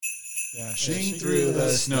Dashing through the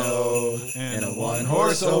snow in a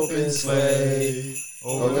one-horse open sleigh.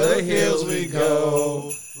 Over the hills we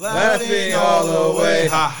go, laughing all the way.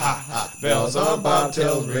 Ha ha ha! Bells on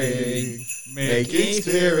bobtails ring, making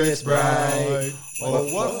spirits bright.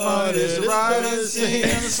 Oh, what fun it is to ride and sing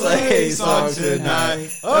a sleigh song tonight.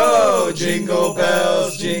 Oh, jingle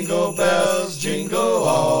bells, jingle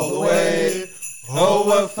all the way. Oh,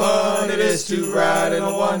 what fun it is to ride in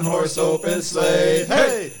a one-horse open sleigh.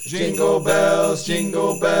 Hey! Jingle bells,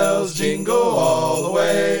 jingle all the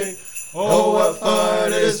way. Oh, what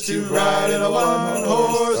fun it is to ride in a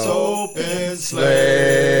one-horse open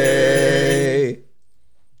sleigh.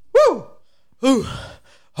 Woo! Ooh.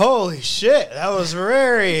 Holy shit, that was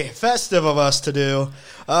very festive of us to do.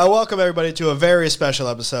 Welcome everybody to a very special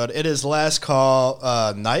episode. It is last call,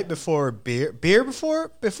 night before beer before?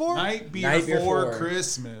 Night before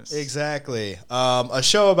Christmas. Exactly. A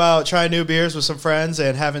show about trying new beers with some friends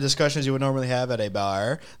and having discussions you would normally have at a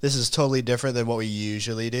bar. This is totally different than what we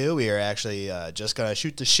usually do. We are actually just going to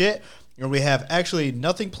shoot the shit, and we have actually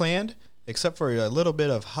nothing planned except for a little bit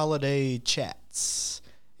of holiday chats.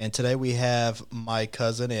 And today we have my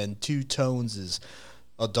cousin and Two Tones'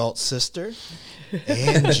 adult sister,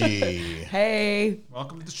 Angie. Hey.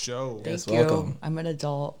 Welcome to the show. Thank you. Welcome. I'm an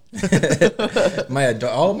adult.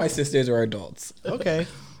 All of my sisters are adults. Okay.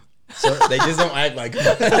 So they just don't act like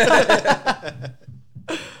them.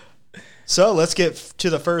 So let's get to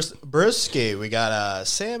the first brewski. We got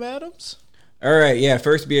Sam Adams. All right, yeah,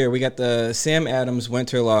 first beer. We got the Sam Adams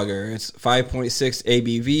Winter Lager. It's 5.6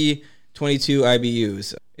 ABV, 22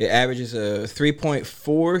 IBUs. It averages a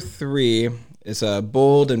 3.43. It's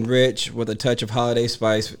bold and rich with a touch of holiday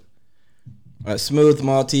spice. Smooth,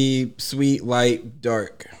 malty, sweet, light,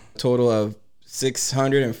 dark. Total of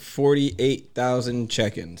 648,000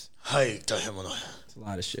 check-ins. It's a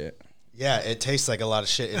lot of shit. Yeah, it tastes like a lot of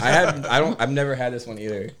shit. I've never had this one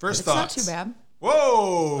either. First It's thoughts. not too bad.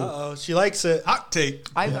 Whoa. Uh-oh, she likes it. Hot take.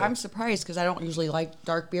 I'm surprised because I don't usually like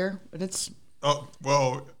dark beer, but it's Oh,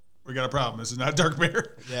 whoa. We got a problem. This is not dark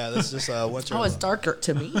beer. Yeah, this is winter. it's darker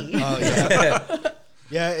to me. Oh, yeah.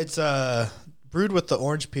 Yeah, it's brewed with the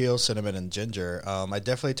orange peel, cinnamon, and ginger. I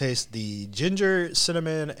definitely taste the ginger,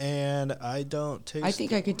 cinnamon, and I don't taste... I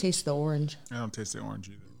think I could taste the orange. I don't taste the orange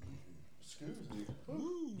either.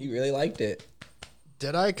 You really liked it.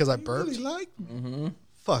 Did I? Because I burped? Really like? Mm-hmm.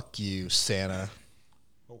 Fuck you, Santa.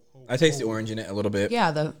 I taste the orange in it a little bit.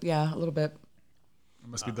 Yeah, a little bit. It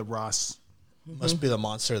must be the Ross. Must be the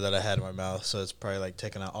monster that I had in my mouth, so it's probably like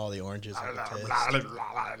taking out all the oranges.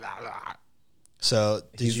 So,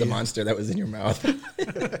 He's the monster that was in your mouth.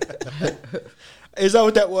 Is that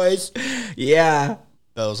what that was? Yeah.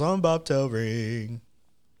 Bells on bobtail ring.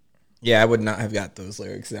 Yeah, I would not have got those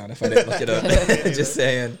lyrics down if I didn't look it up. Just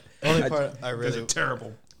saying. The only part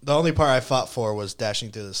terrible. The only part I fought for was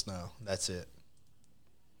dashing through the snow. That's it.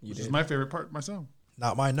 Which is my favorite part myself.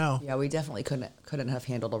 Not mine now. Yeah, we definitely couldn't have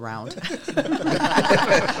handled a round.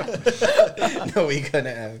 No, we couldn't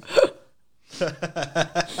have.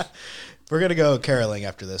 We're going to go caroling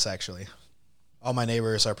after this, actually. All my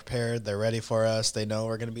neighbors are prepared. They're ready for us. They know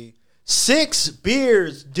we're going to be 6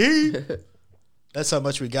 beers deep. That's how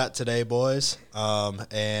much we got today, boys,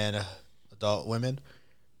 and adult women.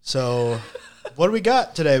 So what do we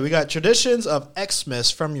got today? We got traditions of Xmas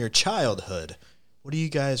from your childhood. What do you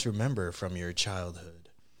guys remember from your childhood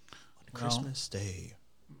on Christmas Day?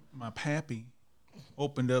 My pappy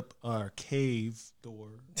opened up our cave door,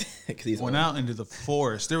 Went went out into the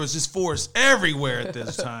forest. There was just forest everywhere at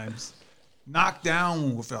those times. Knocked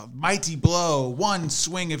down with a mighty blow, one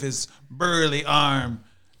swing of his burly arm,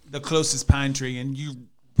 the closest pine tree, and you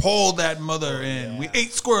pulled that mother in. Yeah. We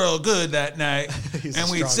ate squirrel good that night,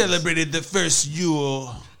 and we celebrated the first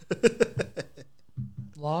Yule.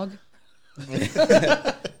 Log? You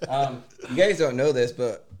guys don't know this,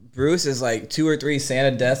 but Bruce is like 2 or 3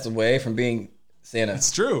 Santa deaths away from being Santa.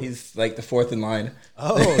 It's true. He's like the 4th in line.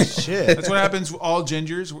 Oh, shit. That's what happens with all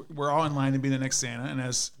gingers. We're all in line to be the next Santa, and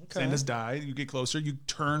as Santas die, you get closer, you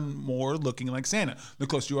turn more looking like Santa. The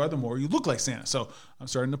closer you are, the more you look like Santa. So I'm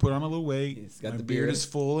starting to put on a little weight. My beard is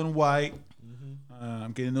full and white. Mm-hmm.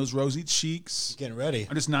 I'm getting those rosy cheeks. He's getting ready.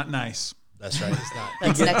 I'm just not nice. That's right. He's not.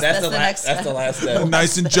 That's the last step. I'm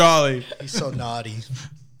nice and jolly. He's so naughty.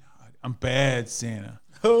 I'm bad Santa.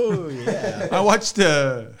 Oh, yeah. I watched,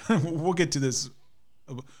 we'll get to this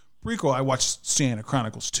prequel. I watched Santa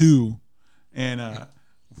Chronicles 2, and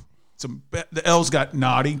the elves got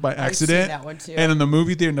naughty by accident. I've seen that one too. And in the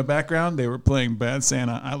movie theater in the background, they were playing Bad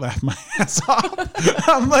Santa. I laughed my ass off.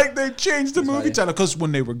 I'm like, they changed the movie title because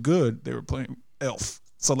when they were good, they were playing Elf.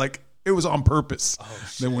 So like It was on purpose.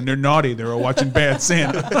 Then when they're naughty, they're all watching Bad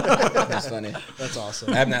Santa. That's funny. That's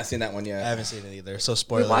awesome. I have not seen that one I yet. haven't seen it either. So We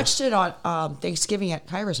spoilers. watched it on Thanksgiving at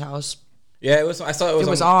Kyra's house. Yeah, it was. I saw It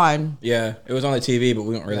was on. Yeah, it was on the TV, but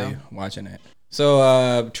we weren't really watching it.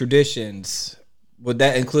 So traditions. Would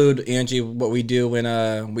that include, Angie, what we do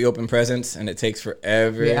when we open presents and it takes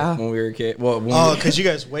forever Yeah. when we were a kid? Well, Because you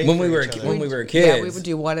guys wait when for we were each other. when we were kids. Yeah, we would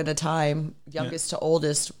do one at a time, youngest to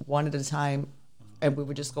oldest, one at a time, and we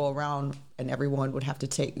would just go around, and everyone would have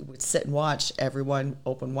to would sit and watch everyone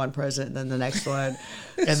open one present, and then the next one.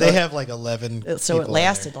 And they have like 11 So it people in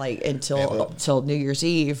lasted there. like until New Year's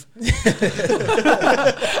Eve.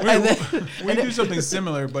 We do something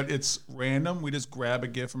similar, but it's random. We just grab a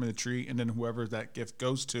gift from the tree, and then whoever that gift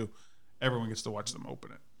goes to, everyone gets to watch them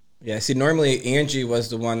open it. Yeah, see, normally Angie was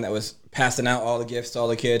the one that was passing out all the gifts to all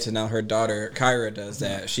the kids, and now her daughter Kyra does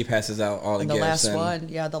that. She passes out all the And gifts.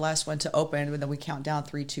 the last one to open, and then we count down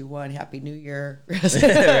 3, 2, 1, Happy New Year.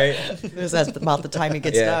 Right? Because that's about the time it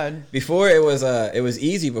gets Yeah. done. Before it was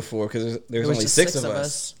easy before because there was was only just 6 six of of us,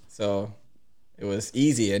 us. so it was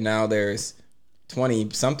easy. And now there's 20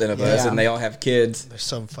 something of us, Yeah. and they all have kids. There's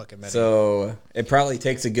so fucking many. So it probably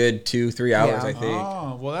takes a good 2-3 hours, Yeah. I think.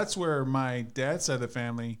 Oh, well, that's where my dad's side of the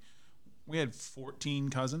family, we had 14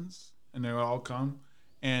 cousins, and they would all come,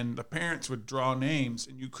 and the parents would draw names,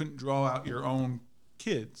 and you couldn't draw out your own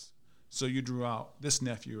kids. So you drew out this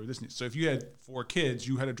nephew or this niece. So if you had 4 kids,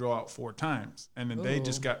 you had to draw out 4 times, and then they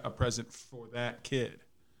just got a present for that kid.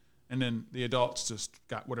 And then the adults just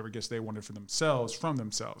got whatever gifts they wanted for themselves from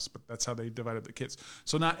themselves. But that's how they divided the kids.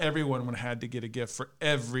 So not everyone would have had to get a gift for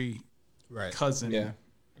every Right. cousin Yeah.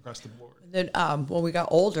 across the board. Then when we got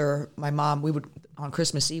older, my mom, we would on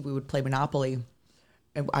Christmas Eve we would play Monopoly,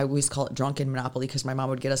 and I always call it drunken Monopoly because my mom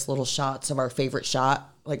would get us little shots of our favorite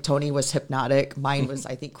shot. Like Tony was Hypnotic, mine was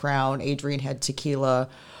I think Crown. Adrian had tequila.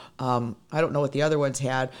 I don't know what the other ones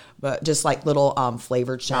had, but just like little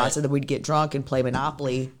flavored shots, Right. and then we'd get drunk and play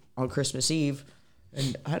Monopoly on Christmas Eve.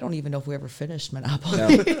 And I don't even know if we ever finished Monopoly.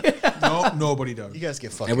 No, nobody does. You guys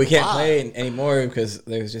get fucking And we can't wild. play anymore because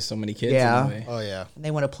there's just so many kids Yeah. in the way. Oh, yeah. And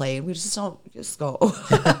they want to play, and we just don't just go.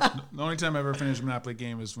 The only time I ever finished a Monopoly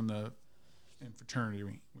game was when in fraternity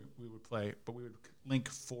we would play, but we would link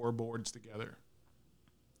 4 boards together.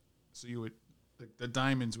 So you would the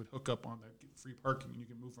diamonds would hook up on the free parking, and you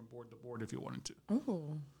can move from board to board if you wanted to.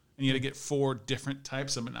 Ooh. And you had to get 4 different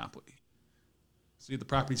types of Monopoly. So the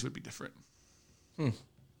properties would be different.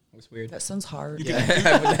 That's weird. That sounds hard.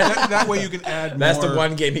 That way you can add That's more. the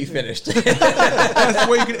one game he finished. That's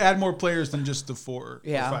the way you can add more players than just the 4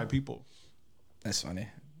 Yeah. or 5 people. That's funny.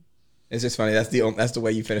 It's just funny. That's the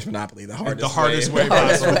way you finish Monopoly. The hardest way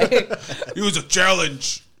possible. It was a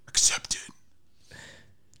challenge. Accepted.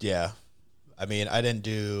 Yeah. I mean, I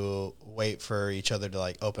didn't wait for each other to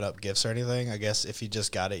like open up gifts or anything. I guess if you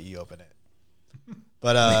just got it, you open it.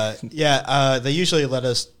 But they usually let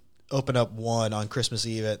us open up one on Christmas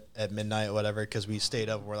Eve at midnight or whatever because we stayed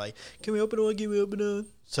up and we're like, can we open one? Can we open one?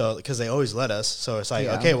 So because they always let us. So it's like,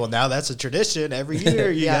 Yeah. okay, well now that's a tradition. Every year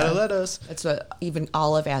you Yeah. gotta let us. That's what even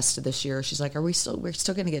Olive asked this year. She's like, we're still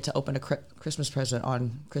going to get to open a Christmas present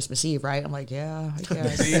on Christmas Eve, right? I'm like, yeah, I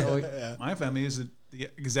guess. See, So, my family is the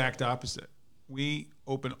exact opposite. We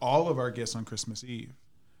open all of our gifts on Christmas Eve,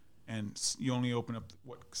 and you only open up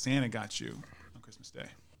what Santa got you on Christmas Day.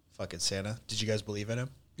 Fucking Santa. Did you guys believe in him?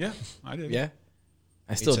 Yeah, I did. Yeah.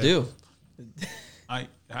 I still too. do. I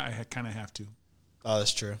kind of have to. Oh,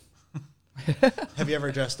 that's true. Have you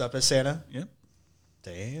ever dressed up as Santa? Yep.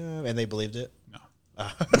 Damn. And they believed it? No.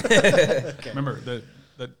 Remember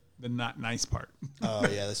the not nice part. Oh,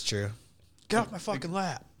 yeah, that's true. Get off my fucking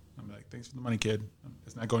lap. I'm like, thanks for the money, kid.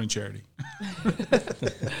 It's not going to charity.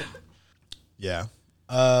 Yeah.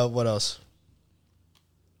 What else?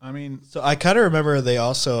 I mean, So I kind of remember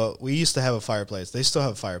we used to have a fireplace. They still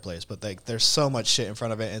have a fireplace, but there's so much shit in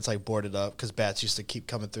front of it, and it's like boarded up because bats used to keep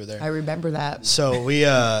coming through there. I remember that. So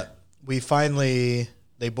we finally,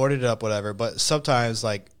 they boarded it up, whatever, but sometimes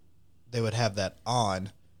like they would have that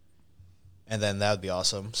on, and then that would be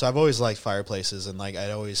awesome. So I've always liked fireplaces, and like I'd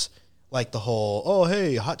always like the whole, oh,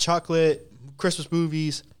 hey, hot chocolate, Christmas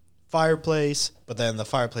movies, fireplace, but then the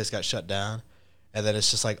fireplace got shut down, and then it's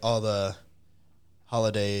just like all the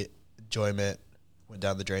holiday enjoyment went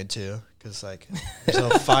down the drain too, because like there's no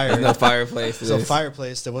fire, No fireplace. there's no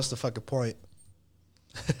fireplace. Then what's the fucking point?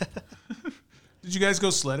 did you guys go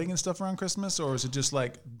sledding and stuff around Christmas, or is it just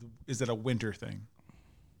like, is it a winter thing?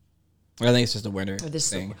 I think it's just a winter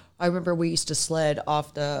thing. I remember we used to sled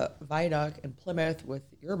off the viaduct in Plymouth with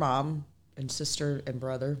your mom and sister and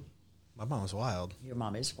brother. My mom was wild. Your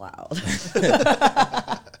mom is wild.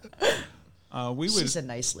 We would She's a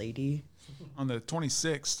nice lady. on the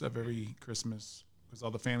 26th of every Christmas, because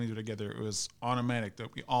all the families were together. It was automatic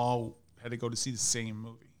that we all had to go to see the same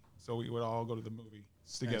movie. So we would all go to the movie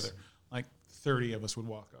together. Like 30 of us would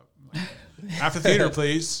walk up. Like, half the theater,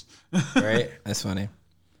 please. Right? That's funny.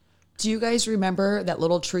 Do you guys remember that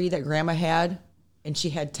little tree that Grandma had, and she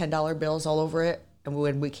had $10 bills all over it? And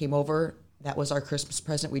when we came over, that was our Christmas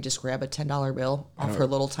present. We just grab a $10 bill off her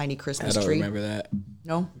little tiny I Christmas don't tree. remember that.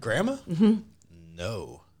 No, Grandma? Mm-hmm.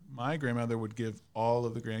 No. My grandmother would give all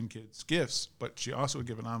of the grandkids gifts, but she also would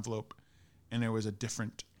give an envelope, and there was a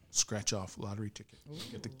different scratch-off lottery ticket. You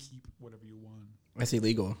get to keep whatever you won. That's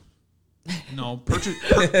illegal. No,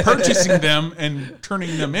 purchasing them and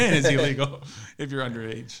turning them in is illegal if you're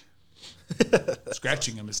underage.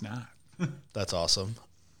 Scratching them is not. That's awesome.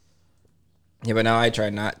 Yeah, but now I try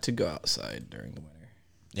not to go outside during the winter.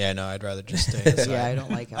 Yeah, no, I'd rather just stay inside. yeah, I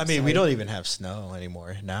don't like. I mean, we outside. don't even have snow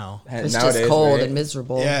anymore now. It's Nowadays, just cold right? and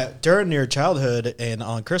miserable. Yeah, during your childhood and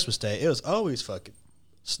on Christmas Day, it was always fucking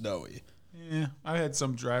snowy. Yeah, I had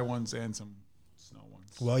some dry ones and some snow ones.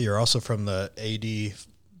 Well, you're also from the AD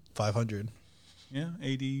 500. Yeah,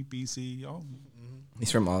 AD, BC, all.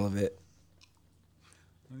 He's from all of it.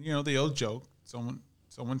 You know, the old joke.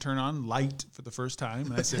 Someone turned on light for the first time,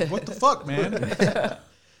 and I said, "What the fuck, man?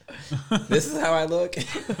 This is how I look.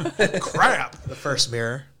 Crap!" The first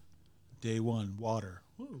mirror. Day one, water.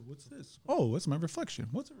 Oh, what's this? Oh, that's my reflection.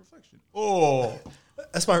 What's a reflection? Oh,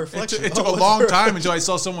 That's my it, reflection. it took a long time until I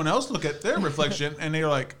saw someone else look at their reflection, and they were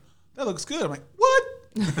like, "That looks good." I'm like,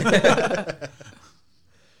 "What?"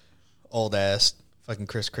 Old ass fucking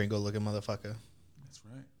Kris Kringle looking motherfucker. That's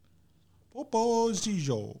right. Popo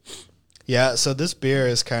Zijo. Yeah, so this beer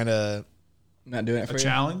is kind of, Not doing it for A you.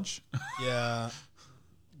 challenge. yeah.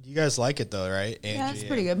 You guys like it though, right? Angie yeah, it's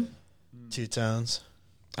pretty good. Two Tones.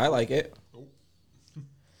 I like it.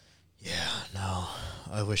 Yeah, no.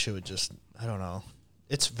 I wish it would just, I don't know.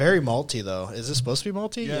 It's very malty though. Is this supposed to be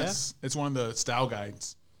malty? Yes, it's one of the style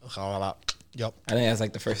guides. Yeah. Yep. I think that's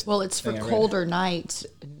like the first. Well, it's for thing I read. colder nights.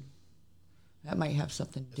 And that might have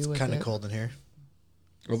something to do It's with kind it. of cold in here.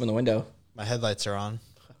 Open the window. My headlights are on.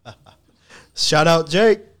 Shout out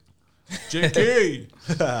Jake. JK.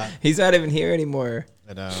 He's not even here anymore.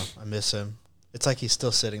 I know. I miss him. It's like he's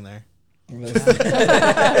still sitting there.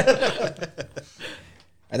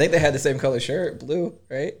 I think they had the same color shirt, blue,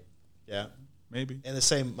 right? Yeah. Maybe. And the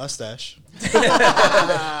same mustache.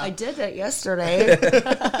 I did that yesterday.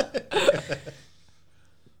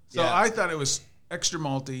 So Yeah. I thought it was extra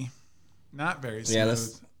malty, not very smooth. Yeah,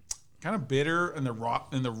 that's- kind of bitter and the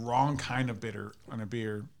wrong kind of bitter on a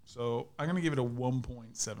beer. So I'm gonna give it a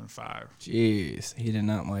 1.75. Jeez, he did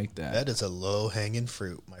not like that. That is a low hanging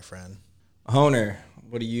fruit, my friend. Honer,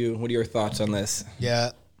 what are your thoughts on this?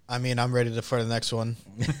 Yeah. I mean, I'm ready for the next one.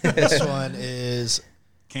 This one is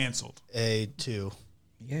Canceled. a 2.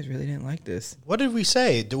 You guys really didn't like this. What did we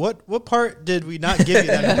say? What part did we not give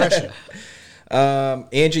you that impression?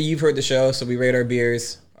 Andrew, you've heard the show, so we rate our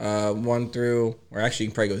beers 1 through, or actually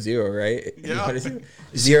you can probably go 0, right? Yeah. What is it?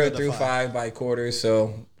 0 0 to through 5. 5 by quarters,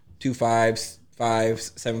 so 2 5s,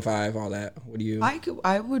 5s, 7 5, all that. What do you?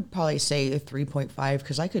 I would probably say a 3.5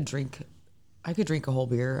 because I could drink a whole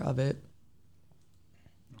beer of it.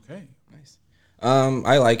 Okay. Nice.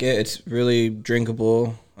 I like it. It's really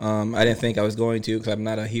drinkable. I didn't think I was going to because I'm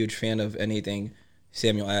not a huge fan of anything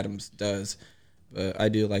Samuel Adams does, but I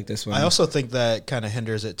do like this one. I also think that kind of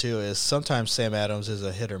hinders it too. Is sometimes Sam Adams is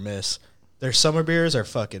a hit or miss. Their summer beers are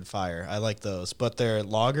fucking fire. I like those, but their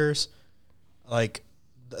lagers, like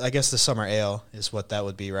I guess the summer ale is what that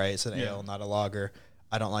would be, right? It's an Yeah. ale, not a lager.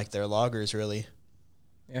 I don't like their lagers really.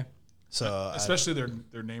 yeah. So Especially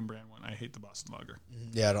their name brand one. I hate the Boston Lager.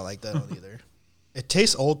 yeah, I don't like that one either. It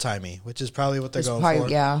tastes old timey, which is probably what they're It's going probably, for.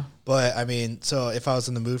 yeah. But I mean, so if I was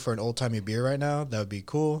in the mood for an old timey beer right now, that would be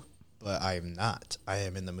cool. But I am not. I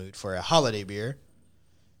am in the mood for a holiday beer.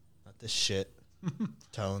 Not this shit.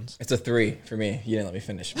 Tones. It's a 3 for me. You didn't let me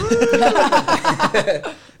finish. It's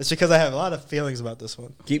because I have a lot of feelings about this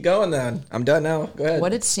one. Keep going then. I'm done now. Go ahead. What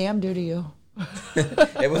did Sam do to you?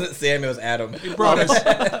 It wasn't Sam, it was Adam. He brought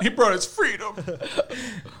his freedom.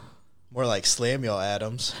 More like Samuel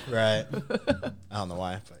Adams, right? I don't know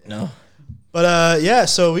why. But yeah. No. But yeah,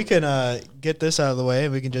 so we can get this out of the way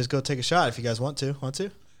and we can just go take a shot if you guys want to. Want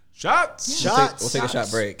to? Shots. Shots. We'll take a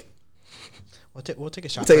shot break. We'll take a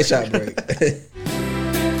shot. Take a break. shot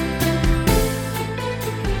break.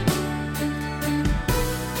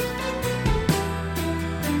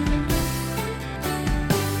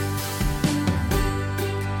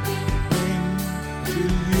 To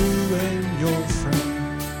you and your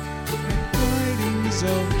friend, tidings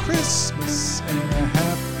of Christmas and a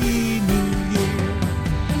happy New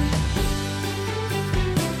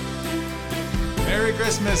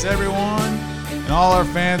Christmas, everyone, and all our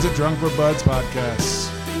fans of Drunk with Buds podcasts.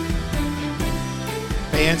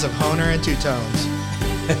 Fans of Honer and Two Tones.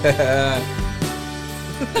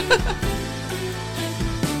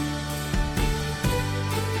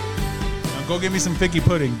 Now go get me some Ficky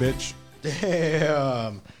pudding, bitch.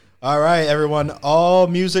 Damn. All right, everyone. All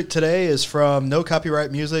music today is from No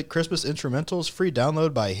Copyright Music, Christmas Instrumentals, free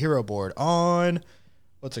download by Hero Board on,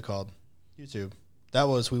 what's it called? YouTube. That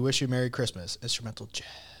was We Wish You Merry Christmas, instrumental jazz.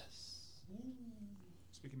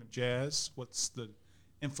 Speaking of jazz, what's the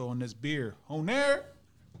info on this beer? Honer?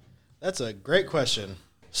 That's a great question.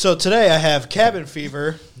 So today I have Cabin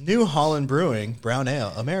Fever, New Holland Brewing, Brown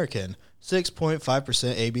Ale, American, 6.5%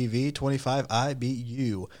 ABV, 25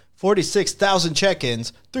 IBU. 46,000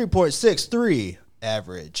 check-ins, 3.63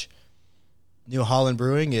 average. New Holland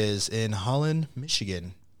Brewing is in Holland,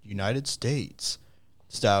 Michigan, United States.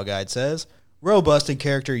 Style guide says, robust in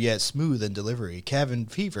character yet smooth in delivery, Cabin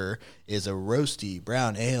Fever is a roasty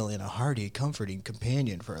brown ale and a hearty, comforting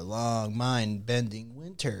companion for long, mind-bending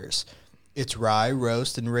winters. Its rye,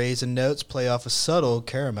 roast, and raisin notes play off a subtle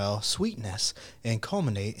caramel sweetness and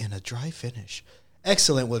culminate in a dry finish.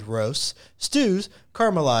 Excellent with roasts, stews,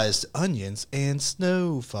 caramelized onions, and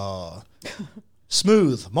snowfall.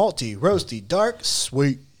 Smooth, malty, roasty, dark,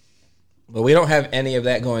 sweet. But we don't have any of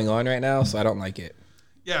that going on right now, so I don't like it.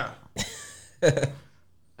 Yeah. Go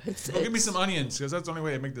give me some onions, because that's the only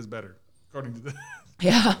way I make this better, according to the...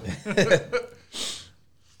 Yeah.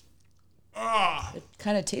 Ah. It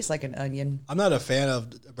kind of tastes like an onion. I'm not a fan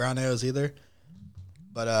of brown ales either,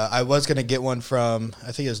 but I was going to get one from,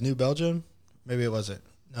 I think it was New Belgium. Maybe it wasn't.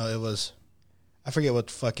 No, it was, I forget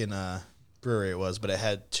what fucking brewery it was, but it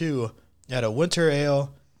had two. It had a winter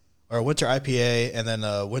ale or a winter IPA and then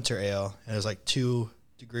a winter ale, and it was like 2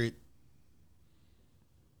 degrees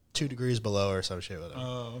below or some shit with it.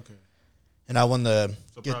 Oh, okay. And I wanted to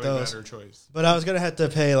So get probably those. better choice. But I was going to have to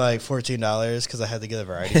pay like $14 because I had to get a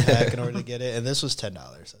variety pack in order to get it, and this was $10. So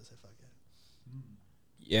I said, fuck it.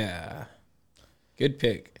 Yeah. Good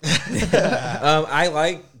pick. I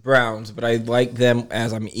like browns, but I like them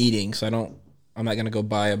as I'm eating, so I'm not going to go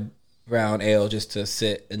buy a brown ale just to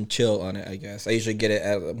sit and chill on it, I guess. I usually get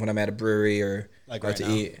it when I'm at a brewery or Like about right to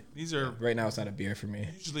now. eat. These are Right now, it's not a beer for me.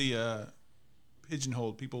 usually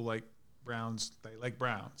pigeonholed. People like browns. They like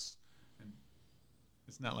browns. And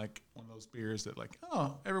it's not like one of those beers that like,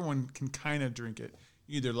 oh, everyone can kind of drink it.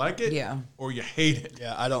 You either like it Yeah. or you hate it.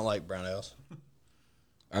 Yeah, I don't like brown ales.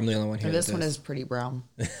 I'm the only one here. And this that one does. is pretty brown.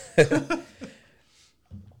 You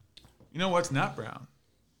know what's not brown?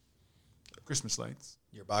 Christmas lights.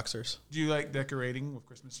 Your boxers. Do you like decorating with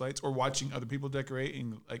Christmas lights or watching other people decorate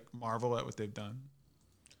and like marvel at what they've done?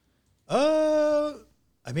 I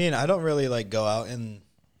mean, I don't really like go out and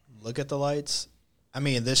look at the lights. I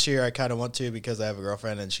mean, this year I kind of want to because I have a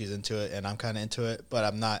girlfriend and she's into it and I'm kind of into it, but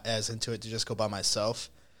I'm not as into it to just go by myself.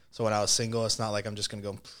 So when I was single, it's not like I'm just going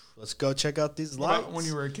to go, let's go check out these What lights. about when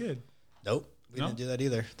you were a kid? Nope. We No? didn't do that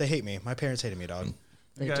either. They hate me. My parents hated me, dog.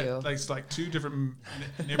 They got, do. Like, it's like two different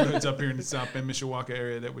neighborhoods up here in the South Bend, Mishawaka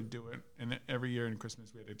area that would do it. And every year in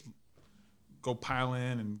Christmas, we had to go pile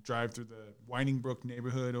in and drive through the Winding Brook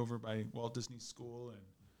neighborhood over by Walt Disney School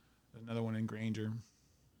and another one in Granger.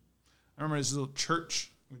 I remember this little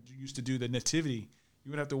church when you used to do the nativity.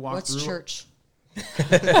 You would have to walk What's through. church? You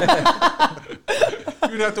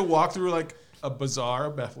would have to walk through like a bazaar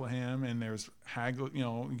of Bethlehem, and there's haggle. You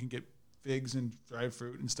know, you can get figs and dried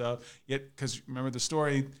fruit and stuff. Yet, because remember the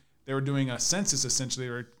story, they were doing a census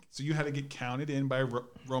essentially, so you had to get counted in by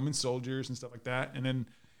Roman soldiers and stuff like that. And then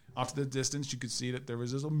off to the distance, you could see that there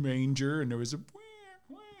was this little manger, and there was a.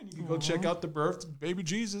 And you could go check out the birth of baby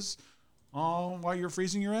Jesus. Oh, while you're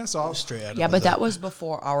freezing your ass off. Straight out of Yeah, the- but that was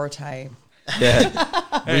before our time. Yeah.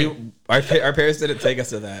 Hey. Our parents didn't take us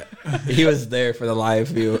to that. He was there for the live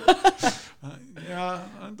view.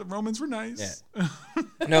 The Romans were nice.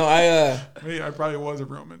 No, Maybe I probably was a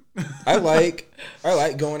Roman. I like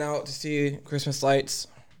going out to see Christmas lights.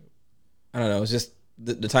 I don't know. It's just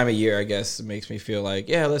the time of year, I guess, it makes me feel like,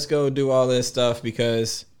 yeah, let's go do all this stuff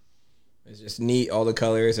because it's just neat, all the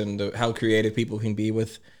colors and how creative people can be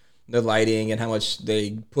with the lighting and how much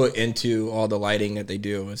they put into all the lighting that they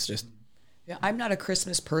do. It's just, Yeah, I'm not a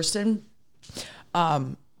Christmas person,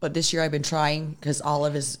 but this year I've been trying because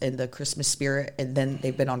Olive is in the Christmas spirit, and then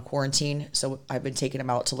they've been on quarantine, so I've been taking them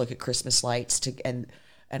out to look at Christmas lights and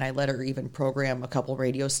I let her even program a couple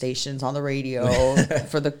radio stations on the radio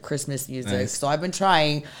for the Christmas music. Nice. So I've been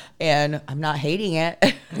trying, and I'm not hating it.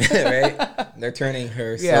 right? They're turning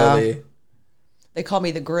her Yeah. slowly. They call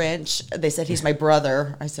me the Grinch. They said he's my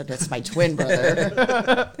brother. I said that's my twin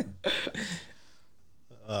brother.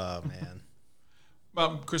 Oh, man.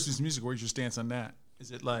 about Christmas music? Where's your stance on that?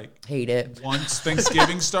 Is it like Hate it. once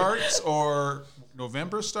Thanksgiving starts or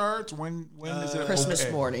November starts? When is it Christmas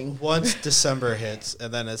okay? morning. Once December hits,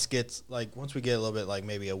 and then it gets like once we get a little bit like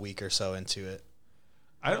maybe a week or so into it.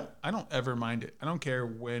 I don't ever mind it. I don't care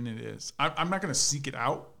when it is. I'm not going to seek it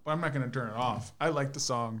out, but I'm not going to turn it off. I like the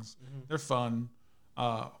songs. They're fun.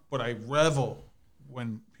 But I revel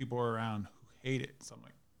when people are around who hate it. So I'm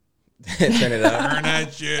like, Turn it up. turn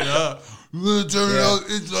that shit up. Turn it Yeah. up.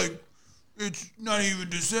 It's like, it's not even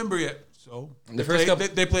December yet. So The first couple-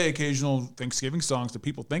 they play occasional Thanksgiving songs that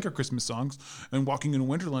people think are Christmas songs, and Walking in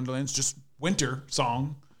Winterland's just winter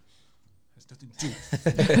song. Has nothing to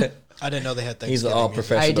do. I didn't know they had He's Thanksgiving. all music.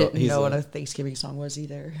 professional. I didn't He's know a- what a Thanksgiving song was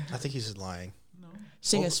either. I think he's lying.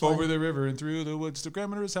 Sing us one. Over the river and through the woods to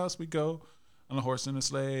grandmother's house we go on a horse and a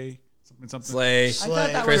sleigh. Something. Slay. I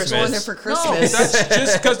thought that was Christmas. going there for No, Christmas. that's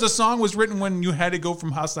just because the song was written when you had to go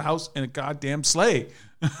from house to house in a goddamn sleigh.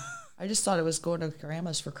 I just thought it was going to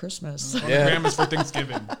grandma's for Christmas. Yeah. Grandma's for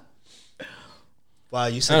Thanksgiving. Wow,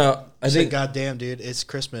 you I said, don't know. I you said, think. goddamn, dude, it's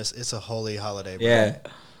Christmas. It's a holy holiday, bro. Yeah.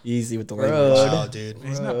 Easy with the Road. language. Wow, dude.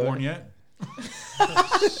 He's not born yet.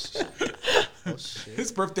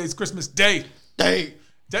 His birthday's Christmas Day. Hey.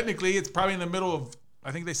 Technically, it's probably in the middle of,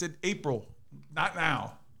 I think they said April. Not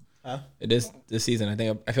now. It is this season.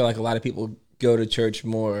 I feel like a lot of people go to church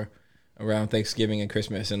more around Thanksgiving and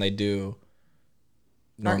Christmas than they do.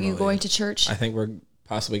 Aren't you normally. going to church? I think we're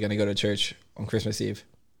possibly going to go to church on Christmas Eve.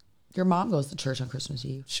 Your mom goes to church on Christmas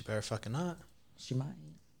Eve. She better fucking not. She might.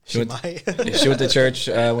 She went, might. she went to church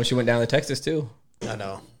when she went down to Texas too. I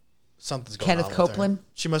know. Something's going Kenneth on with her. Copeland?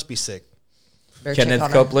 She must be sick. Better check Kenneth on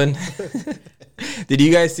her. Copeland. Did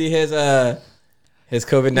you guys see his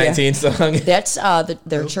COVID-19 song? That's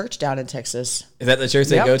their church down in Texas. Is that the church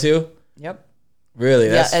they Yep. go to? Yep. Really?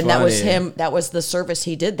 That's yeah, and that was funny. him. That was the service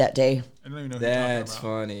he did that day. I don't even know who you're That's talking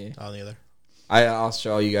about. funny. On the other. I'll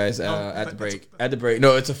show you guys at the break. At the break.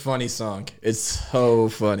 No, it's a funny song. It's so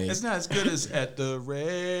funny. It's not as good as At the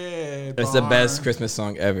Red It's the Barn. best Christmas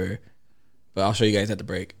song ever. But I'll show you guys at the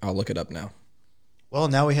break. I'll look it up now. Well,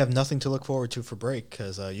 now we have nothing to look forward to for break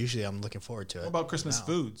because usually I'm looking forward to it. What about Christmas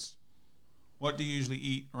foods? What do you usually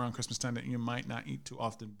eat around Christmas time that you might not eat too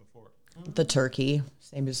often before? The turkey,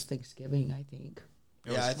 same as Thanksgiving, I think.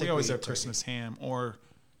 Yeah, I think we always we have eat Christmas ham, or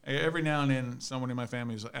every now and then someone in my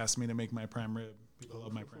family has asked me to make my prime rib. People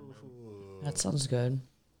love my prime rib. That sounds good.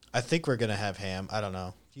 I think we're gonna have ham. I don't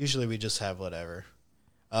know. Usually we just have whatever.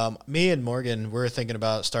 Me and Morgan, we're thinking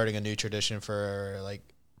about starting a new tradition for like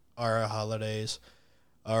our holidays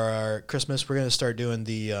or our Christmas. We're gonna start doing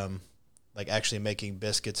the like actually making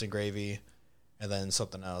biscuits and gravy, and then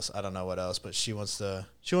something else. I don't know what else, but she wants to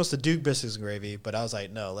do biscuits and gravy. But I was like,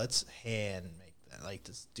 no, let's hand make that. Like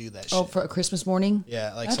just do that. Oh, shit. for a Christmas morning?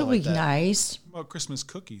 Yeah, like That'll something be like that. nice. What about Christmas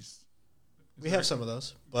cookies? We have some of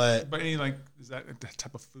those, but But any like, is that the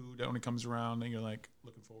type of food that only comes around that you're like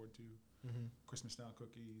looking forward to? Christmas style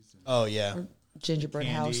cookies, and oh yeah, Gingerbread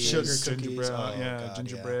candy, house. Sugar cookies. gingerbread, Oh, yeah, God,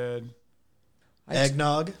 gingerbread.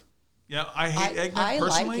 eggnog. Yeah, I hate eggnog I like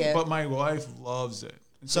personally, it. but my wife loves it.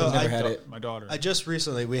 And So does I- my Never had da- it. My daughter. I just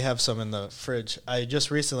recently we have some in the fridge. I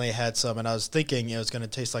just recently had some, and I was thinking it was going to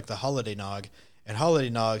taste like the holiday nog, and holiday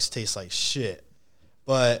nogs taste like shit.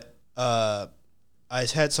 But I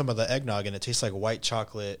had some of the eggnog, and it tastes like white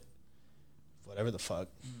chocolate, whatever the fuck.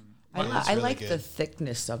 I, It's I really like good. the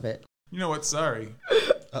thickness of it. You know what? Sorry,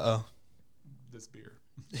 Uh this beer.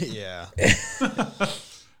 oh, yeah,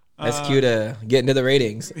 That's cute to get into the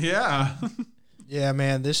ratings. Yeah. yeah,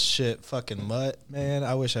 man. This shit fucking mutt, man.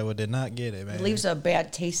 I wish I did not get it, man. It leaves a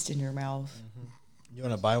bad taste in your mouth. You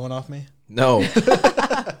want to buy one off me? No.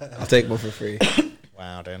 I'll take one for free.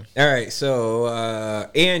 Wow, dude. All right, so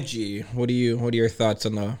Angie, what are your thoughts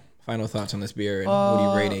on the final thoughts on this beer, and what do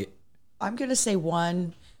you rate it? I'm going to say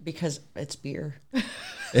 1 because it's beer.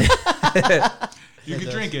 You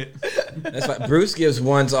can drink it. That's fine. Bruce gives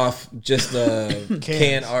ones off just the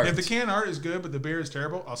can art. If the can art is good, but the beer is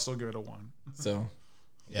terrible, I'll still give it a 1. So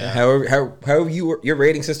Yeah, however your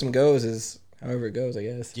rating system goes is however it goes, I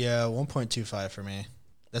guess. yeah. 1.25 for me.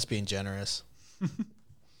 That's being generous.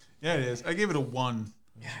 Yeah, it is. I gave it a 1.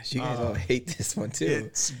 Gosh, you guys all hate this one too.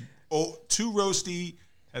 It's too roasty.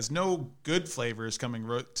 Has no good flavors coming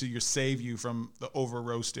to save you from the over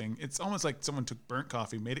roasting. It's almost like someone took burnt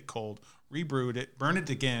coffee, made it cold, rebrewed it, burned it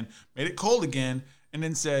again, made it cold again, and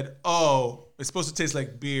then said, "Oh, it's supposed to taste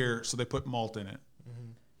like beer," so they put malt in it.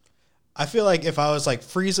 I feel like if I was like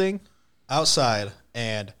freezing outside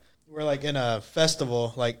and we're like in a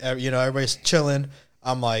festival, like everybody's chilling,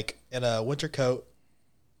 I'm like in a winter coat,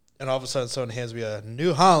 and all of a sudden someone hands me a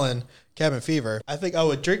New Holland Cabin Fever. I think I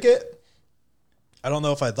would drink it, I don't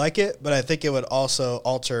know if I'd like it, but I think it would also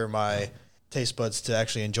alter my taste buds to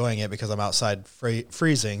actually enjoying it because I'm outside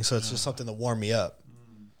freezing. So it's just something to warm me up.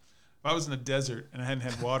 If I was in the desert and I hadn't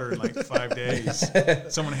had water in like 5 days,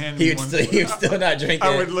 someone handed me one. He would still not drink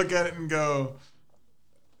I it. would look at it and go,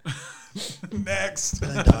 next.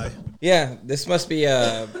 And I die. Yeah, this must be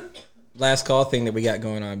a last call thing that we got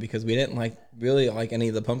going on because we didn't really like any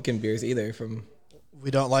of the pumpkin beers either. We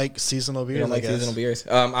don't like seasonal beers. We don't like seasonal beers.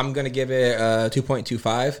 I'm gonna give it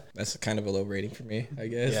 2.25. That's kind of a low rating for me, I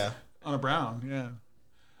guess. Yeah. On a brown, yeah.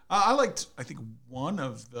 I liked, I think, one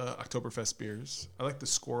of the Oktoberfest beers. I liked the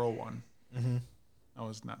squirrel one. Mm-hmm. That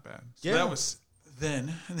was not bad. So Yeah. that was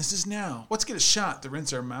then, and this is now. Let's get a shot to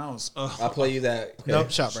rinse our mouths. Ugh. I'll play you that. Okay.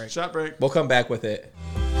 Nope, shot break. Shot break. We'll come back with it.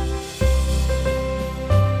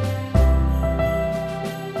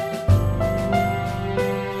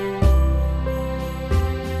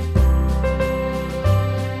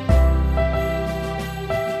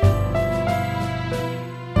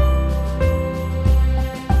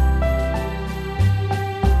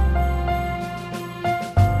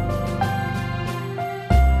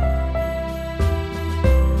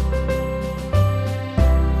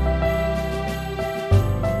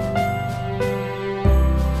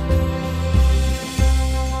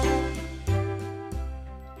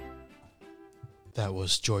 That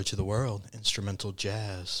was Joy to the World, instrumental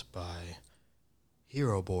jazz by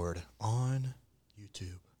Hero Board on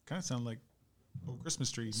YouTube. Kind of sound like Oh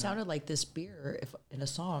Christmas Tree. Sounded like this beer if in a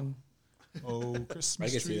song. Oh Christmas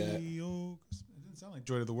I can see Tree. that. Oh, Christmas. It didn't sound like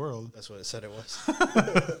Joy to the World. That's what it said it was.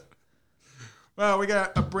 Well, we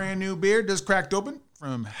got a brand new beer just cracked open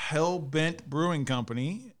from Hellbent Brewing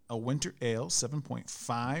Company, a winter ale,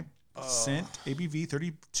 7.5% ABV,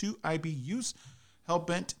 32 IBUs.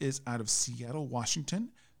 Hellbent is out of Seattle, Washington.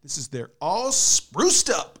 This is their all spruced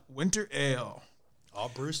up winter ale. All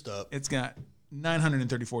bruised up. It's got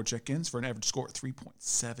 934 check-ins for an average score of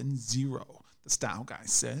 3.70. The style guy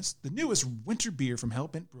says the newest winter beer from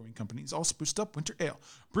Hellbent Brewing Company is all spruced up winter ale.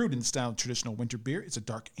 Brewed in the style of traditional winter beer, it's a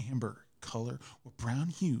dark amber color with brown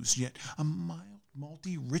hues, yet a mild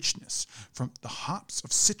malty richness from the hops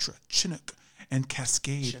of Citra, Chinook, and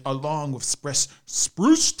Cascade, along with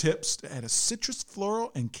spruce tips to add a citrus,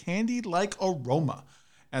 floral, and candy-like aroma.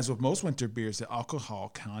 As with most winter beers, the alcohol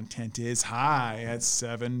content is high at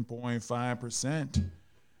 7.5%.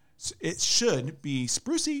 It should be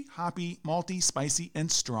sprucey, hoppy, malty, spicy, and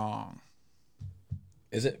strong.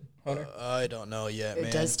 Is it, Hunter? I don't know yet, It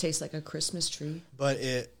man. does taste like a Christmas tree. But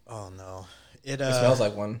oh no. It Smells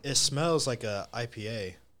like one. It smells like a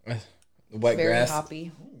IPA. Wet Very grass.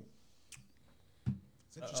 hoppy.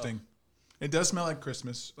 It's interesting. It does smell like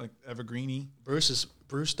Christmas, like evergreeny. Bruce is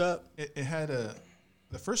bruised up. It had the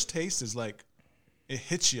first taste is like it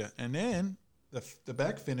hits you, and then the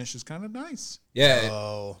back finish is kind of nice. Yeah.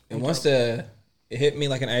 Oh. It wants to. It hit me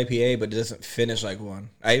like an IPA, but it doesn't finish like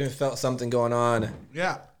one. I even felt something going on.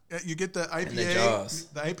 Yeah, you get the IPA, the jaws.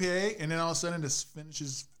 the IPA, and then all of a sudden this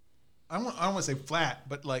finishes. I don't want to say flat,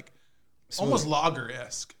 but like almost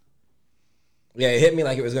lager-esque. Yeah, it hit me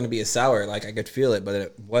like it was going to be a sour. Like I could feel it, but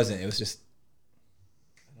it wasn't. It was just.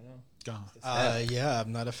 Gone. Yeah,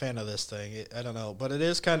 I'm not a fan of this thing. I don't know, but it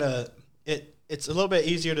is kind of it's a little bit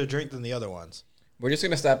easier to drink than the other ones. We're just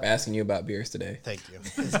going to stop asking you about beers today. Thank you.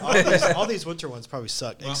 all these winter ones probably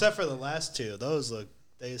suck, except for the last two. Those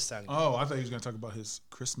they sound good. Oh, I thought he was going to talk about his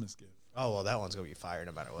Christmas gift. Oh, well, that one's going to be fire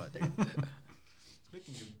no matter what, dude.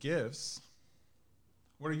 Speaking of gifts,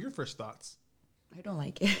 what are your first thoughts? I don't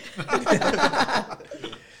like it.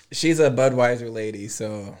 She's a Budweiser lady,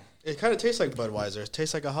 so It kind of tastes like Budweiser. It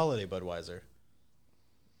tastes like a holiday Budweiser.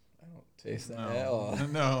 I don't taste that at all.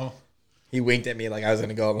 No. He winked at me like I was going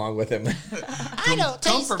to go along with him. I don't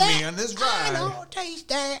Comfort me on this ride. taste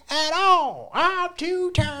that at all. I'm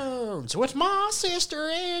two tones with my sister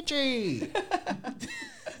Angie.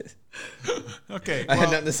 Okay. I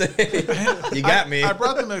had nothing to say. You got me. I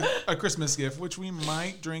brought them a Christmas gift, which we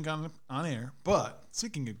might drink on air. But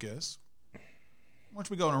speaking of gifts, once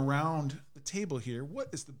we go around the table here, what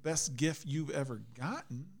is the best gift you've ever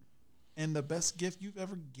gotten and the best gift you've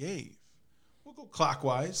ever gave? We'll go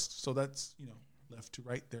clockwise, so that's left to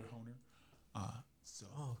right there, Honer.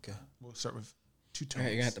 Okay. We'll start with two All right, tones. you're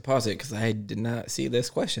going to have to pause it because I did not see this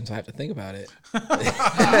question, so I have to think about it.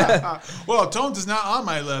 Well, Tones is not on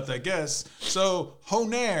my left, I guess. So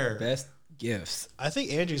Honer. Best gifts. I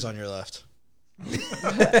think Angie's on your left.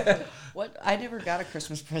 What? I never got a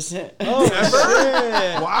Christmas present. Oh,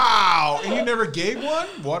 Ever? Wow. And you never gave one?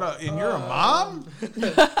 And you're a mom?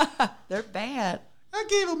 They're bad. I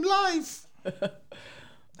gave him life.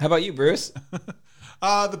 How about you, Bruce?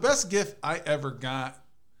 The best gift I ever got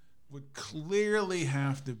would clearly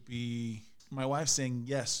have to be my wife saying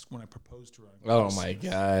yes when I proposed to her. Oh my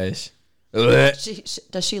gosh.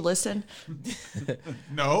 Does she listen?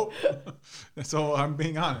 No. So I'm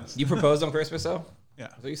being honest. You proposed on Christmas though? Yeah.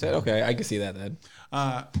 That's what you said? Okay, I can see that then.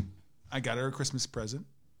 I got her a Christmas present,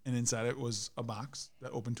 and inside it was a box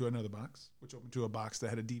that opened to another box, which opened to a box that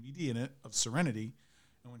had a DVD in it of Serenity.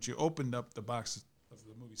 And when she opened up the box of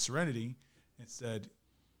the movie Serenity, it said,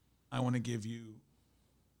 I want to give you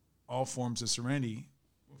all forms of serenity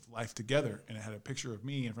with life together. And it had a picture of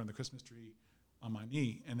me in front of the Christmas tree on my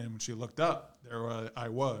knee. And then when she looked up, there I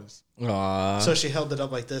was. Aww. So she held it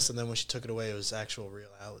up like this, and then when she took it away, it was actual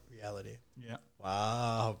reality. Yeah.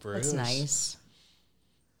 Wow, Bruce. That's nice.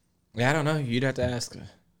 Yeah, I don't know. You'd have to ask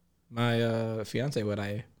my fiance what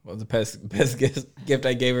the best gift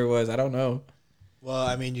I gave her was. I don't know. Well,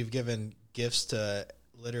 I mean, you've given gifts to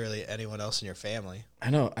literally anyone else in your family. I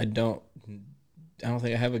know. I don't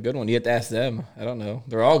think I have a good one. You have to ask them. I don't know.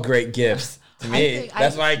 They're all great gifts to me.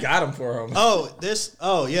 That's why I got them for them. Oh,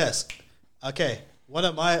 yes. Okay. One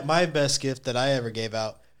of my best gift that I ever gave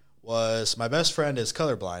out was my best friend is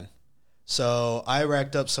colorblind. So I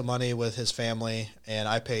racked up some money with his family, and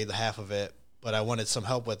I paid the half of it, but I wanted some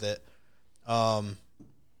help with it.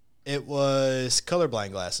 It was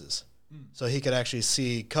colorblind glasses. So he could actually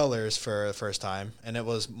see colors for the first time, and it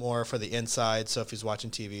was more for the inside, so if he's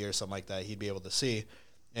watching TV or something like that, he'd be able to see.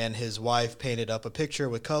 And his wife painted up a picture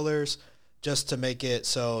with colors just to make it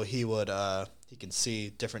so he can see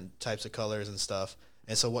different types of colors and stuff.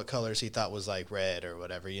 And so what colors he thought was like red or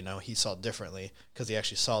whatever, he saw differently because he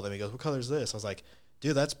actually saw them. He goes, what color is this? I was like,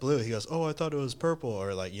 dude, that's blue. He goes, oh, I thought it was purple,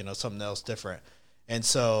 or like, something else different. And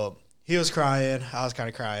so he was crying. I was kind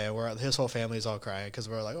of crying. His whole family's all crying because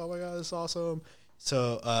we're like, oh my God, this is awesome.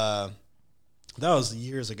 So that was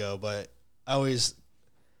years ago, but I always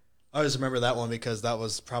remember that one because that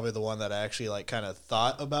was probably the one that I actually like kind of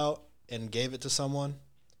thought about and gave it to someone.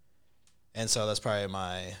 And so that's probably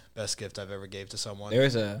my best gift I've ever gave to someone.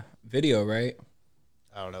 There's a video, right?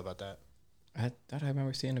 I don't know about that. I thought I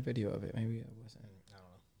remember seeing a video of it. Maybe it wasn't. I don't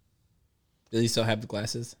know. Does he still have the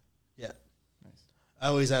glasses? Yeah. Nice. I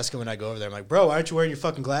always ask him when I go over there. I'm like, bro, why aren't you wearing your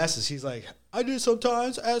fucking glasses? He's like, I do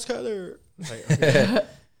sometimes. Ask Heather. Like, okay.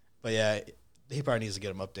 But yeah, he probably needs to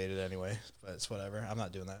get them updated anyway. But it's whatever. I'm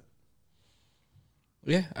not doing that.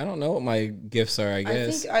 Yeah, I don't know what my gifts are, I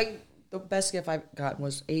guess. I think the best gift I've gotten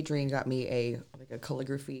was Adrian got me a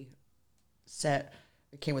calligraphy set.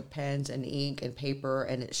 It came with pens and ink and paper,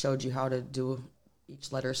 and it showed you how to do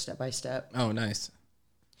each letter step by step. Oh, nice.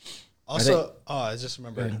 Also, I just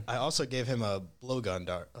remembered. I also gave him a blowgun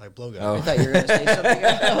dart, like blowgun. Oh. I thought you were going to say something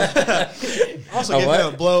else. Also gave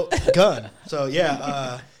him a blow gun. So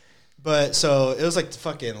yeah, but so it was like the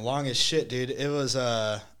fucking longest shit, dude. It was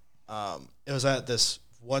at this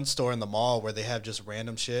one store in the mall where they have just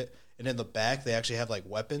random shit, and in the back they actually have like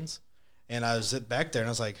weapons. And I was back there and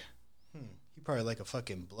I was like, he probably like a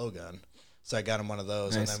fucking blowgun. So I got him one of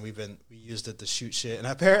those, nice. And then we used it to shoot shit. And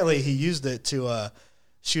apparently he used it to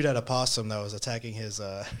shoot at a possum that was attacking his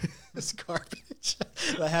his garbage.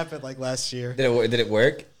 That happened like last year. Did it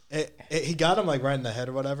work? He got him like right in the head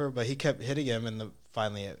or whatever, but he kept hitting him, and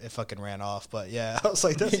finally it fucking ran off. But yeah, I was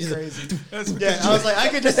like, that's crazy. I was like, I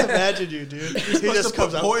could just imagine you, dude. He just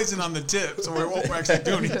comes put poison on the tip, so we won't actually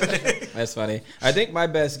do anything. That's funny. I think my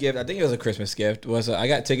best gift, I think it was a Christmas gift, was I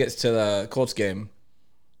got tickets to the Colts game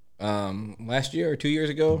last year or 2 years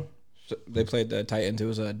ago. So they played the Titans. It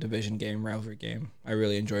was a division game, rivalry game. I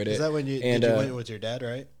really enjoyed it. Is that when you went with your dad,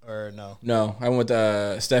 right? Or no? No, I went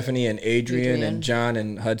with Stephanie and Adrian and John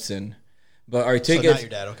and Hudson. But our tickets, so not your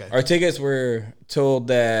dad, okay. Our tickets were told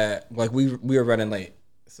that like we were running late,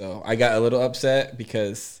 so I got a little upset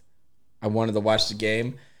because I wanted to watch the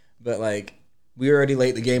game, but like we were already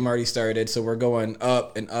late. The game already started, so we're going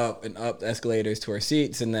up and up and up the escalators to our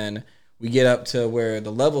seats, and then we get up to where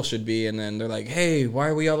the level should be, and then they're like, "Hey, why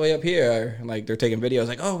are we all the way up here?" And like they're taking videos,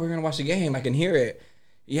 like, "Oh, we're gonna watch the game. I can hear it."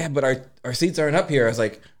 Yeah, but our seats aren't up here. I was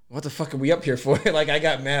like, what the fuck are we up here for? Like, I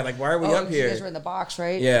got mad. Like, why are we up here? You guys were in the box,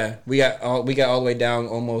 right? Yeah, we got all the way down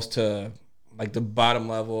almost to like the bottom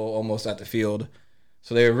level, almost at the field.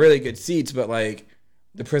 So they were really good seats, but like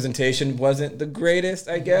the presentation wasn't the greatest,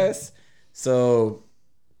 I guess. So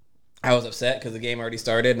I was upset because the game already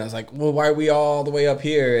started, and I was like, well, why are we all the way up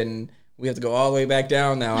here and we have to go all the way back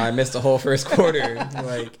down now? I missed the whole first quarter.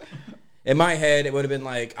 Like, in my head, it would have been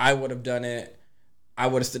like I would have done it. I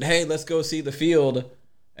would have said, hey, let's go see the field.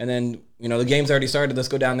 And then, the game's already started. Let's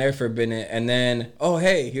go down there for a minute. And then, oh,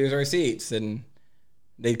 hey, here's our seats. And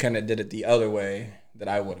they kind of did it the other way. that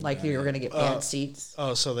I wouldn't. Like you were gonna get bad seats.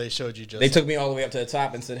 Oh, so they showed you just. They took me all the way up to the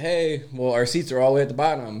top and said, "Hey, well, our seats are all the way at the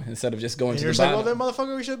bottom," instead of just going And to you're the just like, bottom. well, then,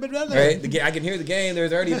 motherfucker, we should have been down there. Right? I can hear the game.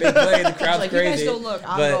 There's already a big play. The crowd's Like, you guys crazy. go look,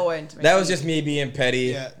 I'm But going to make that was it. just me being petty.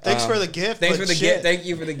 Yeah. Thanks for the gift. Thanks but for the shit. gift. Thank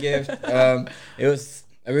you for the gift. It was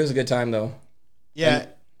a good time though. Yeah.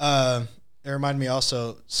 It reminded me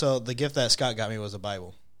also. So the gift that Scott got me was a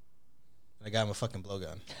Bible. I got him a fucking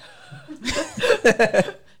blowgun.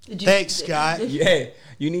 Thanks, Scott. Hey,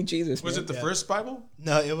 you need Jesus. Was man. it the first Bible?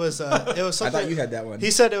 No, it was something. I thought you had that one. He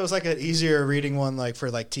said it was like an easier reading one, like for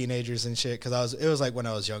like teenagers and shit. Because it was like when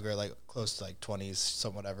I was younger, like close to like 20s,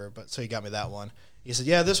 some whatever. But so he got me that one. He said,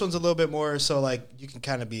 yeah, this one's a little bit more so like you can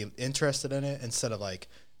kind of be interested in it instead of like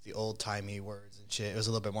the old timey words and shit. It was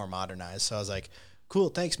a little bit more modernized. So I was like, cool,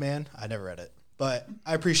 thanks, man. I never read it, but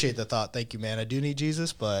I appreciate the thought. Thank you, man. I do need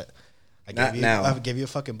Jesus, but Not now. I give you a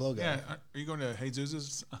fucking blowgun. Yeah. Are you going to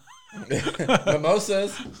Jesus's?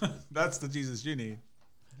 Mimosas. That's the Jesus you need.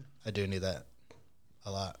 I do need that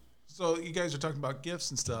a lot. So you guys are talking about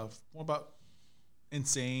gifts and stuff. What about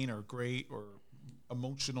insane or great or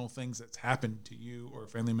emotional things that's happened to you or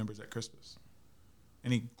family members at Christmas?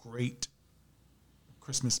 Any great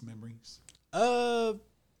Christmas memories?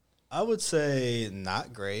 I would say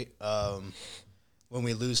not great. When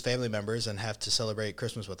we lose family members and have to celebrate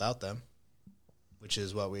Christmas without them, which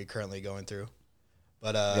is what we're currently going through.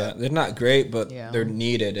 But Yeah, they're not great, but Yeah. they're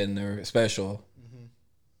needed and they're special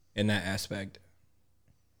in that aspect.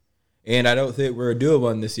 And I don't think we're doing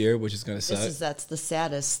one this year, which is going to suck. That's the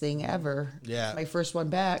saddest thing ever. Yeah. My first one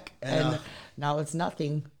back, and now it's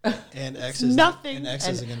nothing. and X is Nothing. And X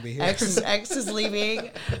isn't going to be here. X is leaving.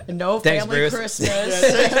 No Thanks, family Bruce. Christmas.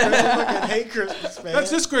 I fucking hate Christmas, man. That's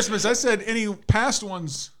this Christmas. I said any past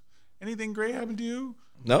ones. Anything great happened to you?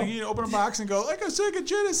 No. Like you open a box and go, like a Sega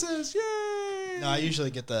Genesis. Yay! No, I usually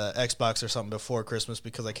get the Xbox or something before Christmas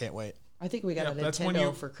because I can't wait. I think we got a that's when Nintendo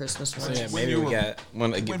you- for Christmas So once. yeah, when maybe you we were- got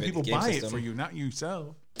one. when people buy it for you, not you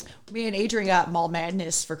sell. Me and Adrian got Mall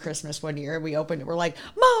Madness for Christmas one year. We opened it. We're like,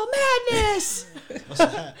 Mall Madness!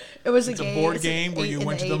 It was It's a game. board It's game where you in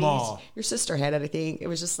went the to the 80s. mall. Your sister had it, I think. It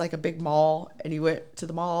was just like a big mall, and you went to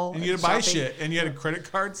the mall. And you had to buy shopping. shit, and you had credit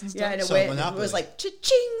cards and stuff. Yeah, and it So went. It Monopoly. was like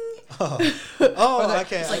cha-ching. Oh,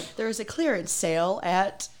 okay. It's like there was a clearance sale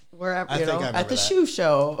at wherever I you think know I at remember the that. shoe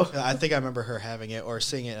show. I think I remember her having it or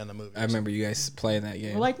seeing it in a movie. I remember you guys playing that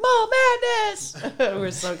game. We're like Mall Madness. We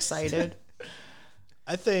were so excited.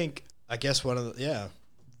 I guess one of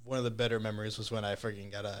the better memories was when I freaking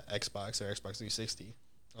got a Xbox or Xbox 360.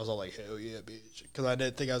 I was all like, hell yeah, bitch, because I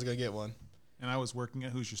didn't think I was gonna get one. And I was working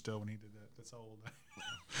at Hoosier Still when he did that. That's how old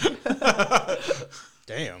I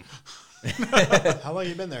Damn. How long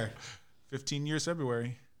you been there? 15 years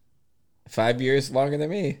February. 5 years longer than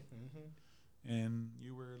me. And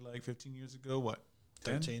you were like 15 years ago, what?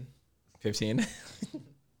 10? 13. 15.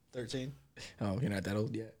 13. Oh, you're not that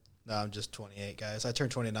old yet. No, I'm just 28, guys. I turn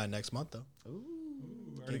 29 next month though. I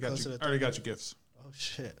already Getting got closer you. to I already got your gifts. Oh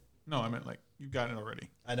shit. No, I meant like you got it already.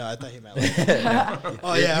 I know. I thought he meant like.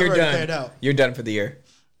 Oh yeah, You're I've already done. paid out. You're done for the year.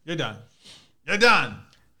 You're done. You're done.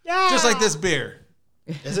 Yeah. Just like this beer.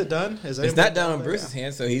 Is it done? Is It's anybody not down done on with it? Bruce's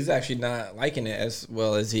hand, so he's actually not liking it as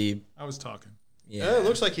well as he. I was talking. Yeah, it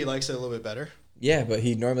looks like he likes it a little bit better. Yeah, but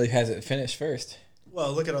he normally has it finished first.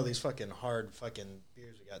 Well, look at all these fucking hard fucking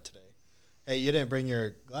beers we got today. Hey, you didn't bring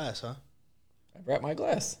your glass, huh? I brought my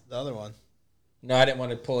glass. The other one. No, I didn't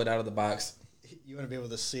want to pull it out of the box. You want to be able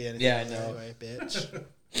to see anything. Yeah, I know. Anyway, bitch.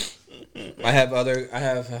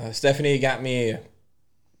 Stephanie got me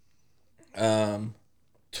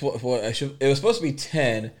it was supposed to be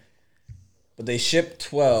 10, but they shipped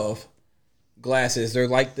 12 glasses. They're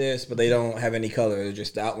like this, but they don't have any color. They're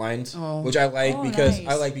just outlines, which I like because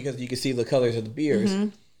nice. you can see the colors of the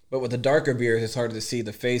beers. But with the darker beers, it's harder to see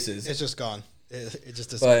the faces. It's just gone. It just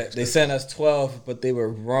But disappears. they sent us 12, but they were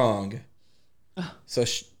wrong. So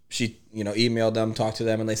she emailed them, talked to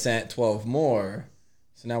them, and they sent 12 more.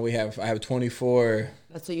 So now I have 24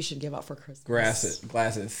 That's what you should give out for Christmas.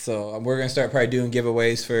 glasses. So we're gonna start probably doing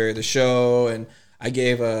giveaways for the show. And I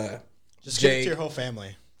gave Just give it Jake. to your whole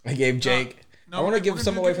family. I gave Jake. No, I want we're to give gonna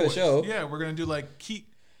some do away for the giveaways. show. Yeah, we're gonna do like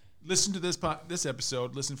listen to this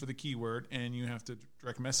episode, listen for the keyword, and you have to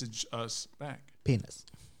direct message us back. Penis.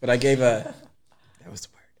 But I gave that was the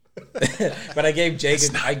word. But I gave Jake.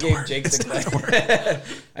 I gave Jake the glass.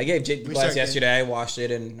 I gave Jake the We glass start getting- yesterday. I washed it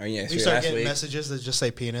We yesterday start last getting week. messages that just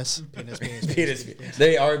say penis. Penis, penis, Penis.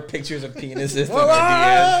 They are pictures of penises. in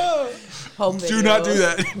our DMs. Home Do not do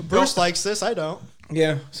videos. that. Bruce likes this. I don't.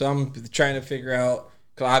 Yeah, so I'm trying to figure out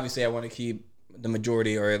because obviously I want to keep the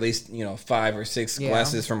majority, or at least 5 or 6 Yeah.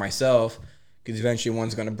 glasses for myself, because eventually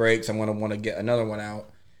one's going to break, so I'm going to want to get another one out.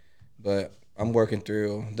 But I'm working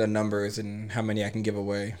through the numbers and how many I can give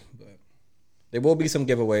away. But there will be some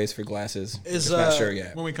giveaways for glasses. Just not sure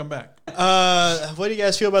yet. When we come back. What do you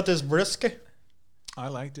guys feel about this brisket? I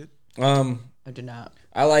liked it. I do not.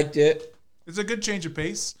 I liked it. It's a good change of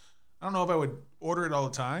pace. I don't know if I would order it all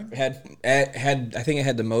the time. It had I think it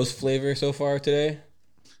had the most flavor so far today.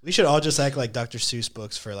 We should all just act like Dr. Seuss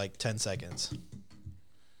books for like 10 seconds.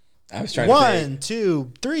 I was trying to say 1,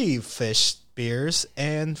 2, 3 fish beers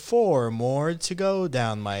and 4 more to go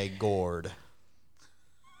down my gourd.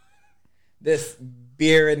 this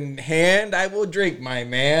beer in hand, I will drink, my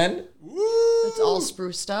man. It's all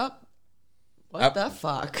spruced up. What the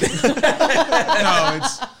fuck? No,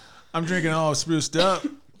 I'm drinking all spruced up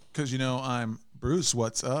because, I'm Bruce.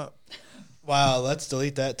 What's up? Wow, let's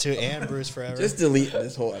delete that too. And Bruce forever. Just delete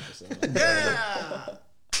this whole episode.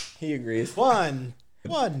 He agrees. one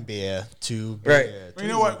beer, 2 beer. Right. Well,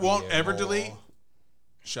 you know what won't ever delete?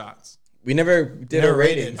 Shots. We never did Never a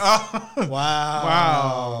rating. rated.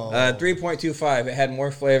 Wow. 3.25. It had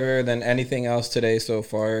more flavor than anything else today so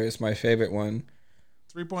far. It's my favorite one.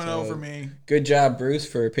 3.0 for me. Good job, Bruce,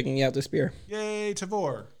 for picking out this beer. Yay,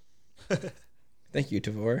 Tavor. Thank you,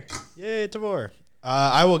 Tavor. Yay, Tavor.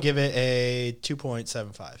 I will give it a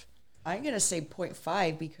 2.75. I'm gonna say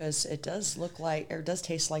 0.5 because it does look like, or it does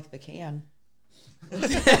taste like the can.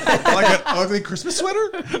 Like an ugly Christmas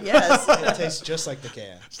sweater? Yes. It tastes just like the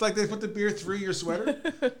can. It's like they put the beer through your sweater?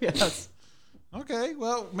 Yes. Okay,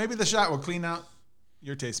 well, maybe the shot will clean out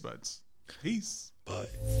your taste buds. Peace. But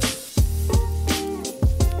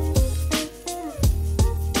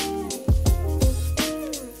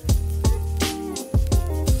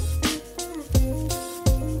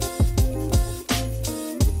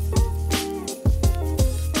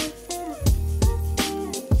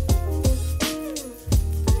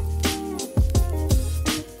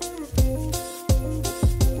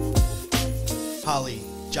Holly,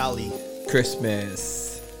 Jolly, Christmas.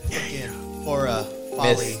 Aura,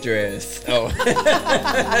 Folly. Mistress. Oh.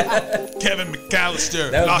 Kevin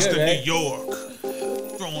McAllister That was lost good, to right? New York,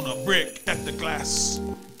 throwing a brick at the glass.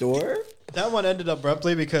 Door? That one ended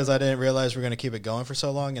abruptly because I didn't realize we were going to keep it going for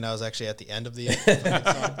so long, and I was actually at the end of the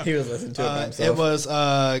song. He was listening to it by himself. It was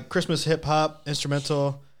Christmas hip hop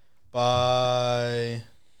instrumental by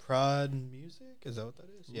Prod Music. Is that what that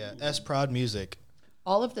is? Yeah, S Prod Music.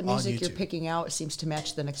 All of the music you're YouTube. picking out seems to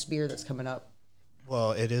match the next beer that's coming up.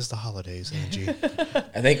 Well, it is the holidays, Angie.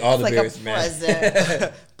 I think all the It's like a beers, man.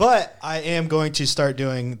 present. But I am going to start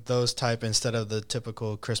doing those type instead of the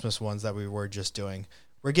typical Christmas ones that we were just doing.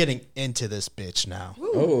 We're getting into this bitch now.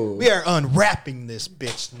 Oh. We are unwrapping this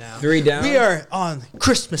bitch now. 3 down. We are on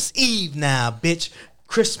Christmas Eve now, bitch.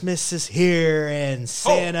 Christmas is here and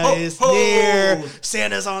Santa ho, is ho. near.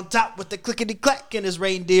 Santa's on top with the clickety clack and his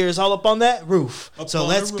reindeers all up on that roof. So on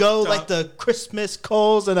let's the go rooftop. like the Christmas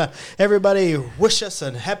coals and everybody wish us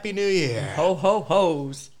a happy new year. Ho, ho,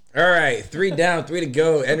 hoes. All right, 3 down, 3 to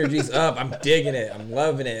go. Energy's up. I'm digging it. I'm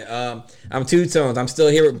loving it. I'm Two Tones. I'm still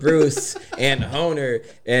here with Bruce and Honer,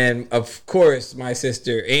 and of course my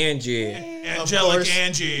sister Angie. Angelic course.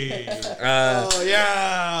 Angie. Oh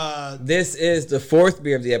yeah. This is the 4th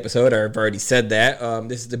beer of the episode. I've already said that.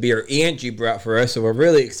 This is the beer Angie brought for us, so we're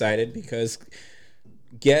really excited because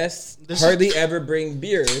guests hardly ever bring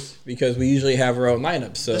beers because we usually have our own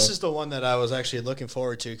lineup. So This is the one that I was actually looking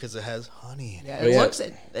forward to because it has honey in it. Yeah, Oh, it yeah. looks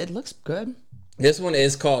it looks good. this one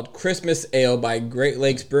is called Christmas Ale by Great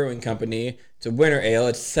Lakes Brewing Company. It's a winter ale.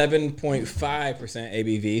 It's 7.5%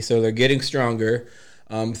 ABV, so they're getting stronger.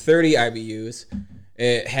 30 IBUs.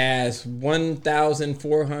 It has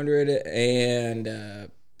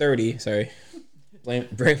 1,430. Sorry,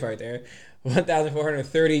 brain fart there.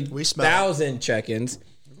 1,430,000 check-ins.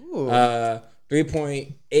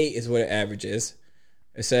 3.8 is what it averages.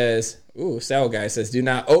 It says, Sour Guy says, do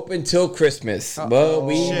not open till Christmas. Well,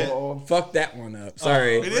 we fucked that one up.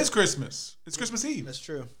 Sorry. It is Christmas. It's Christmas Eve. That's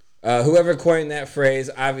true. Whoever coined that phrase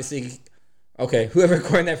obviously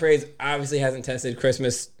hasn't tested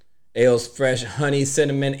Christmas ale's fresh honey,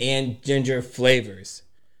 cinnamon, and ginger flavors.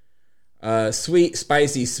 Sweet,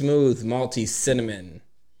 spicy, smooth, malty cinnamon.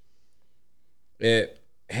 It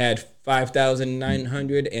had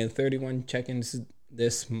 5,931 check-ins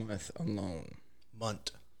this month alone.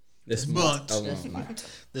 This month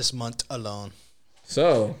alone.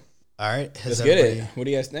 So, All right. let's get it. What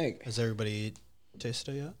do you guys think? Has everybody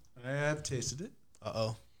tasted it yet? I have tasted it.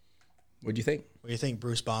 Uh-oh. What do you think? What do you think,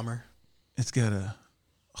 Bruce Bomber? It's got a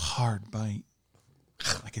hard bite.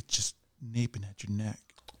 Like it's just naping at your neck.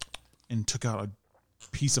 And took out a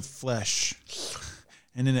piece of flesh.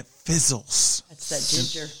 And then it fizzles. That's that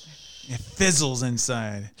ginger. It fizzles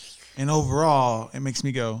inside. And overall, it makes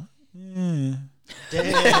me go, Damn.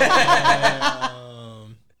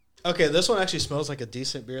 Okay, this one actually smells like a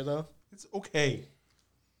decent beer, though. it's okay.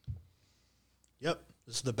 Yep.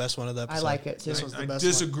 This is the best one of the episode. I like it, too. This one's the I best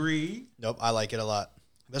one. disagree. Nope, I like it a lot.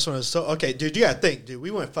 This one is so... Okay, dude, you gotta think. Dude, we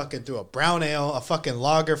went fucking through a brown ale, a fucking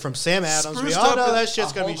lager from Sam Adams. Spruced We all up know the- that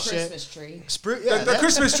shit's A gonna whole be Christmas shit. tree. The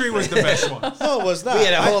Christmas tree was the best one. No, it was not. We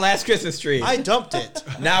had a whole ass Christmas tree. I dumped it.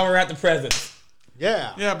 Now we're at the presents.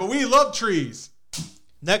 Yeah. Yeah, but we love trees.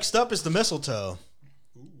 Next up is the mistletoe.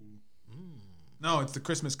 No, it's the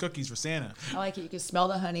Christmas cookies for Santa. I like it. You can smell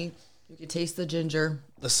the honey. You can taste the ginger.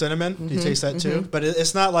 The cinnamon. Do you taste that too? But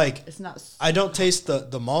it's not like... It's not. I don't taste the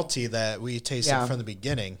malty that we tasted Yeah. from the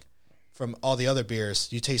beginning. From all the other beers,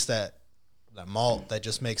 you taste that malt that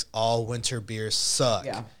just makes all winter beers suck.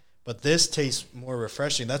 Yeah. But this tastes more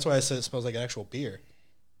refreshing. That's why I said it smells like an actual beer.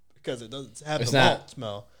 Because it doesn't have It's the not. malt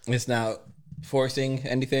smell. It's not forcing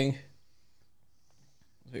anything.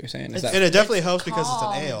 That's what you're saying? It's It's- not, And it definitely helps because it's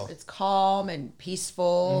calm. an ale. It's calm and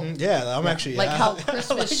peaceful. Yeah, I'm actually... Like yeah. how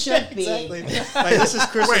Christmas should be. Exactly. Like, this is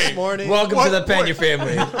Christmas Wait, morning. welcome What? to the Pena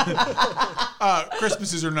family.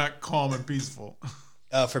 Christmases are not calm and peaceful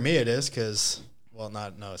For me it is because... Well, no,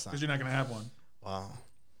 it's not. because you're not going to have one. Wow.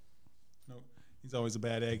 No, he's always a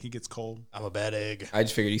bad egg. He gets cold. I'm a bad egg. I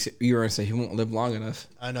just figured you were going to say he won't live long enough.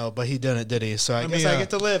 I know, but he didn't, did he? So I Let guess me, I get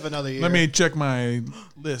to live another year. Let me check my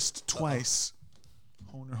list twice.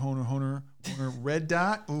 Honer, red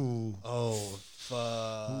dot. Ooh. Oh,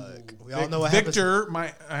 fuck. We all know what happens. Victor,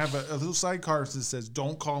 I have a little sidecar that says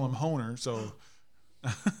don't call him Honer. So,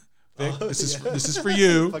 Vic, this is for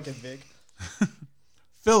you. Fucking Vic.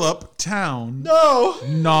 Philip Town. No.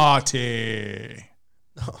 Naughty.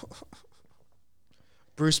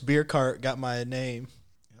 Bruce Beer Cart got my name.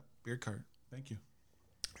 Yep, beer cart. Thank you.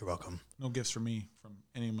 You're welcome. No gifts for me from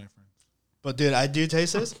any of my friends. But dude, I do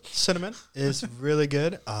taste this cinnamon. It's really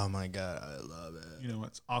good. Oh my god, I love it. You know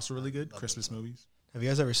what's also really good? Christmas movies. Have you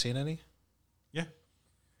guys ever seen any? Yeah.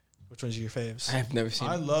 Which one's your faves? I have never seen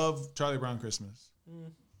I it. love Charlie Brown Christmas.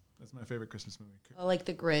 That's my favorite Christmas movie. I like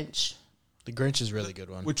the Grinch. The Grinch is a really good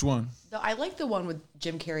one. Which one? I like the one with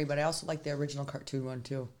Jim Carrey, but I also like the original cartoon one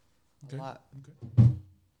too. A lot.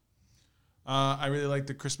 I really like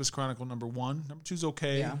the Christmas Chronicle #1. Number 2's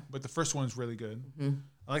okay, Yeah. but the first one's really good.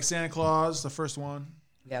 I like Santa Claus, the first one.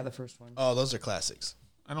 Yeah, the first one. Oh, those are classics.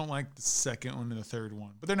 I don't like the second one and the third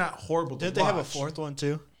one, but they're not horrible. Did to they have a watch. fourth one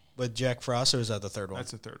too? With Jack Frost, or is that the third one?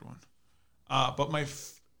 That's the third one. But my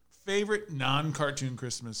favorite non-cartoon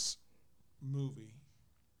Christmas movie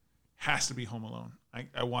has to be Home Alone.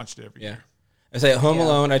 I watched it every Yeah. year. I say Home Yeah.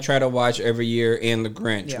 Alone I try to watch every year, and The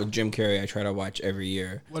Grinch Yeah. with Jim Carrey I try to watch every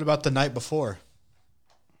year. What about The Night Before?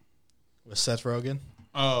 With Seth Rogen?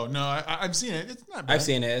 Oh no, I've seen it. It's not bad. I've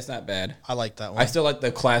seen it. It's not bad. I like that one. I still like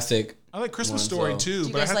the classic. I like Christmas one, Story so- too, Do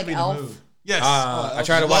you but I guys have like to be in Elf? the mood. Yes. I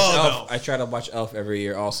try to watch Love Elf. Elf. I try to watch Elf every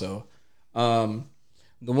year also.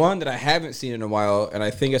 The one that I haven't seen in a while, and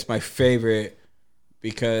I think it's my favorite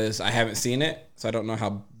because I haven't seen it, so I don't know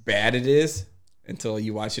how bad it is until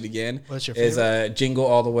you watch it again. What's your Is Jingle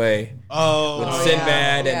All the Way oh, with yeah.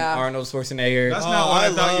 Sinbad Yeah. and Arnold Schwarzenegger. That's not what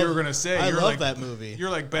I thought you love- were gonna say. I You're love like, that movie. You're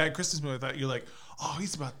like bad Christmas movie. I thought you're like, oh,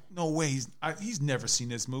 he's about no way. He's never seen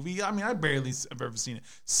this movie. I mean, I barely have ever seen it.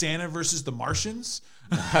 Santa versus the Martians.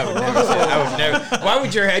 I would never say it. I would never. Why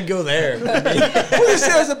would your head go there?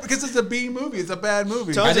 Because it's a B movie. It's a bad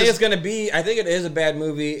movie. Tell I us think this- it's gonna be. I think it is a bad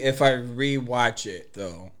movie if I rewatch it,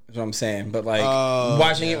 though. Is what I'm saying. But like Oh,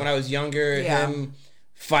 watching it when I was younger, Yeah. him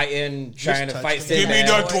fighting, trying to touch fight me. Give me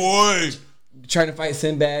Sinbad, the toy. trying to fight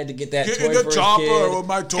Sinbad to get that Get toy in for the his chopper kid. with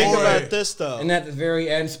my toy. Think about this though. And at the very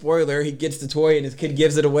end, spoiler, he gets the toy and his kid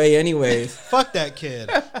gives it away anyways. Fuck that kid.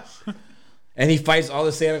 And he fights all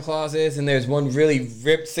the Santa Clauses, and there's one really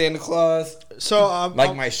ripped Santa Claus, So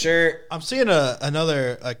like my shirt. I'm seeing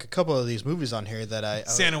another like a couple of these movies on here that I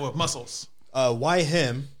Santa with muscles. Why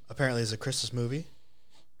Him apparently is a Christmas movie.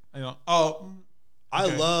 I know. Oh, I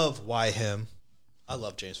Okay. love Why Him. I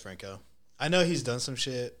love James Franco. I know he's done some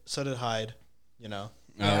shit. So did Hyde. You know,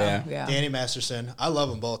 Oh yeah. Yeah. Danny Masterson. I love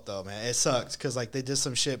them both though, man. It sucks because like they did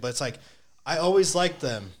some shit, but it's like I always liked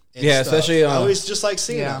them. and Yeah, stuff. especially, I always just like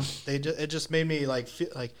seeing Yeah. them. It just made me like feel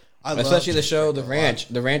like I love Especially the James show, Franco The a lot. Ranch.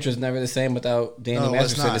 The Ranch was never the same without Danny No, it was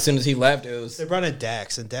Masterson. not. As soon as he left, it was. They brought in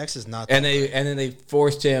Dax, and Dax is not. And then they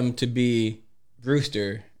forced him to be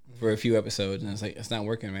Brewster for a few episodes, and it's like it's not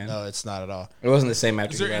working, man. No, it's not at all. It wasn't the same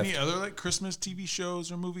after is he there left. any other like Christmas TV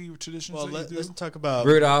shows or movie traditions Well, that you let's do? talk about.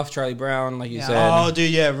 Rudolph, Charlie Brown, like you Yeah. said. Oh,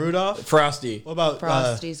 dude, yeah, Rudolph. Frosty. What about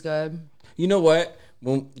Frosty's good. You know what?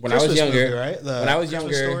 when I Christmas was younger, movie, right? The when I was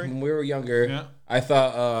Christmas younger, Story? when we were younger, Yeah. I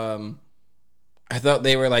thought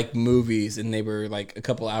they were like movies and they were like a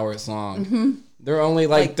couple hours long. They're only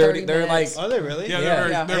like 30. They're like minutes. Are they really? Yeah,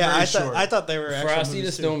 Yeah. they're very I short. thought they were actual Frosty the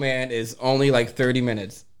movies too. Snowman is only like 30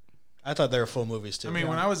 minutes. I thought they were full movies too. I mean,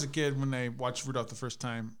 when I was a kid, when I watched Rudolph the first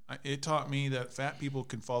time, it taught me that fat people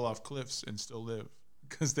can fall off cliffs and still live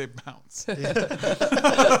because they bounce. I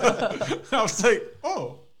was like,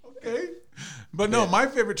 oh, okay. But no, my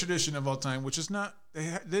favorite tradition of all time, which is not,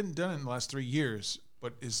 they didn't done it in the last 3 years,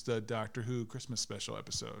 but is the Doctor Who Christmas special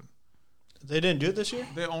episode. they didn't do it this year.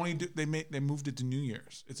 They only do, they moved it to New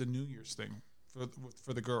Year's. It's a New Year's thing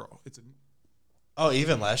for the girl. It's a Oh,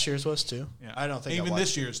 even last year's was too. yeah. I don't think even I watched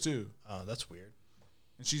this year's too. Oh, that's weird.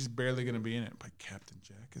 And she's barely going to be in it, but Captain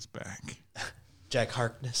Jack is back. Jack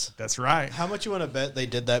Harkness. That's right. How much you want to bet they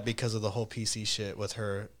did that because of the whole PC shit with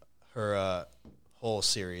her whole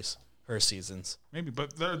series, her seasons? Maybe,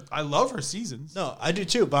 but I love her seasons. No, I do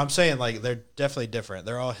too, but I'm saying like they're definitely different.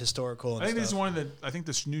 They're all historical and I think stuff. this one that I think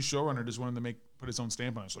this new showrunner just wanted to put his own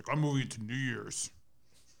stamp on it. It's like I'm moving it to New Year's.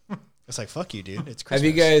 It's like fuck you, dude. It's Have Christmas.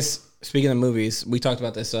 you guys, speaking of movies, we talked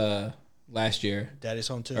about this last year Daddy's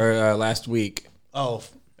home too. or last week. Oh,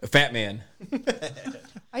 Fat Man.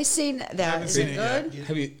 I seen that. haven't Is seen it it good? yet.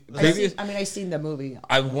 Have you? I seen the movie.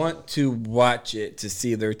 I want to watch it to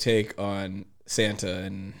see their take on Santa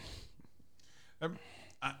and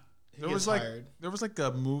There gets was like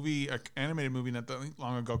hired. a movie, an animated movie not that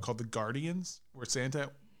long ago called The Guardians, where Santa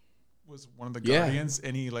was one of the Yeah. Guardians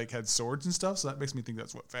and he like had swords and stuff. So that makes me think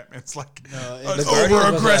that's what Fat Man's like. it's-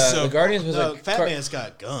 Over aggressive. The Guardians was no, a Fat car- Man's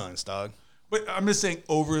got guns, dog. But I'm just saying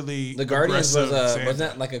overly. The Guardians was aggressive Santa.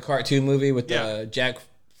 wasn't that like a cartoon movie with Yeah. Jack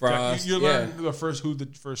Frost? You yeah. learn who the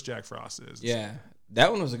first Jack Frost is. Yeah,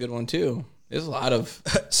 that one was a good one too. There's a lot of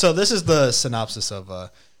So this is the synopsis of,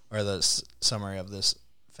 or the summary of this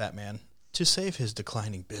Fat Man. To save his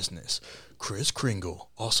declining business, Kris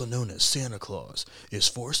Kringle, also known as Santa Claus, is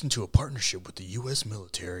forced into a partnership with the U.S.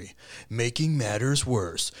 military. Making matters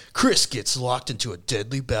worse, Kris gets locked into a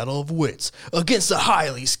deadly battle of wits against a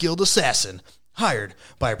highly skilled assassin hired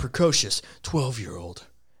by a precocious 12-year-old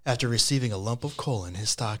after receiving a lump of coal in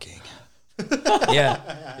his stocking.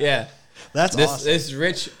 yeah. That's awesome. This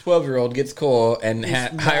rich 12-year-old gets coal and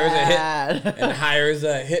hires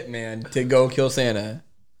a hitman to go kill Santa.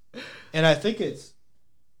 And I think it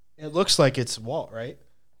looks like it's Walt, right?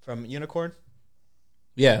 From Unicorn?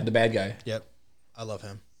 Yeah, the bad guy. Yep. I love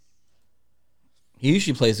him. He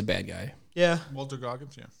usually plays the bad guy. Yeah. Walter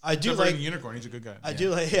Goggins. Yeah, I do Except for like- in Unicorn. He's a good guy. I do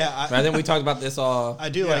like, yeah. But I think we talked about this all. I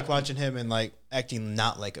do Yeah. like watching him and like acting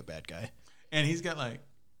not like a bad guy And he's got like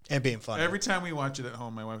and being funny. every time we watch it at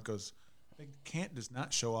home, my wife goes, "Kant does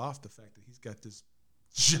not show off the fact that he's got this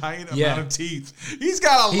giant Yeah. amount of teeth. He's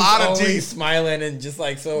got a He's lot of always teeth, smiling and just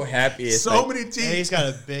like so happy. It's so like- many and teeth. he's got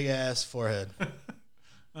a big ass forehead.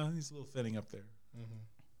 He's a little thinning up there.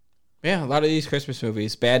 Yeah, a lot of these Christmas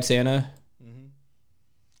movies. Bad Santa.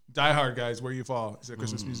 Die Hard, guys, where you fall. Is that a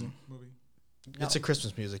Christmas music movie? It's a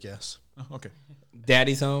Christmas music, yes. Oh, okay.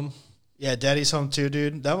 Daddy's Home. Yeah, Daddy's Home too,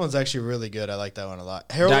 dude. That one's actually really good. I like that one a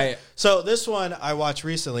lot. Harold. Di- So this one I watched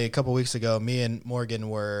recently, a couple weeks ago. Me and Morgan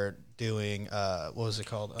were doing what was it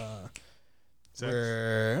called?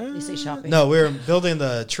 We're You say shopping? No, we were building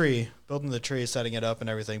the tree, setting it up and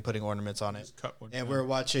everything, putting ornaments on it. Cut one. And we're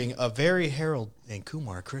watching a very Harold and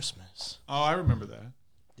Kumar Christmas. Oh, I remember that.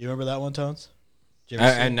 Do you remember that one, Tones? Did you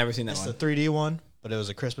ever see I've it? never seen that It's one. the 3D one, but it was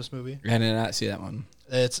a Christmas movie. I did not see that one.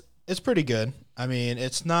 It's pretty good. I mean,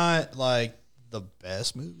 it's not like the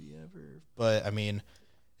best movie ever, but I mean,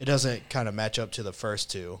 it doesn't kind of match up to the first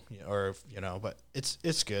two, or but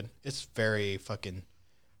it's good. It's very fucking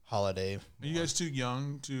holiday. Are you guys too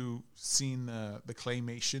young to seen the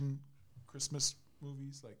claymation Christmas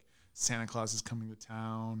movies like Santa Claus is Coming to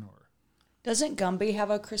Town? Or Doesn't Gumby have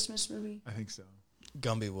a Christmas movie? I think so.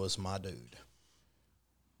 Gumby was my dude.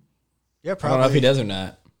 Yeah, I probably. don't know if he does or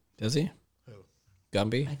not. Does he? Who?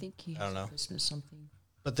 Gumby? I think he has don't know. a Christmas something.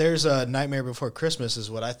 But there's a Nightmare Before Christmas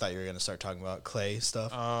is what I thought you were going to start talking about. Clay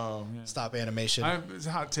stuff. Oh, yeah. Stop animation. It's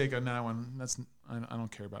a hot take on that one. I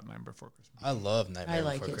don't care about Nightmare Before Christmas. I love Nightmare I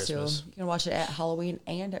like Before it Christmas. too. You can watch it at Halloween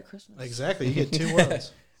and at Christmas. Exactly. You get two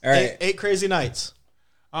worlds. All right. Eight Crazy Nights.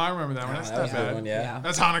 Oh, I remember that one. That's That not was a good bad. one, yeah.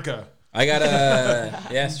 That's Hanukkah. I got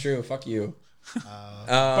a. Yeah, it's true. Fuck you.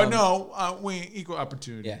 But no, we equal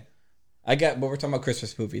opportunity. Yeah. I got, but we're talking about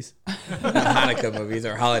Christmas movies, not Hanukkah movies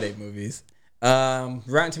or holiday movies.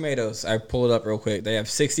 Rotten Tomatoes, I pulled it up real quick. They have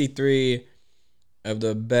 63 of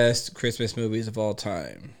the best Christmas movies of all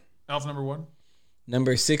time. Elf number one.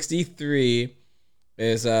 Number 63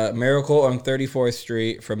 is Miracle on 34th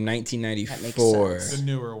Street from 1994. sense. The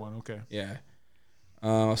newer one. Okay. Yeah.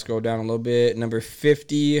 I'll scroll down a little bit. Number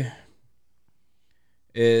 50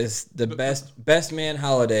 is the Best Man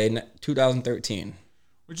Holiday 2013.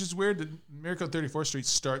 Which is weird that Miracle on 34th Street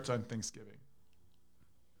starts on Thanksgiving.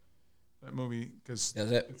 That movie, because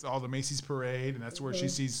Is it? it's all the Macy's parade, and that's where she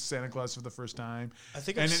sees Santa Claus for the first time. I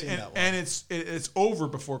think I've seen that one. And it's over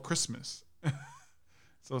before Christmas.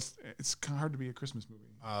 So it's kind of hard to be a Christmas movie.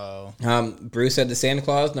 Oh, Bruce said the Santa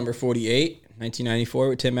Claus, number 48, 1994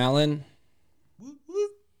 with Tim Allen. Whoop,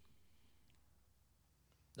 whoop.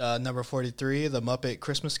 number 43, The Muppet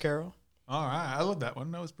Christmas Carol. All right, I love that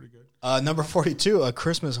one. That was pretty good. Number 42, A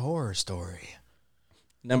Christmas Horror Story.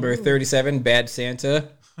 Number 37, Bad Santa.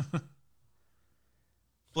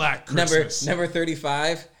 Black Christmas. Number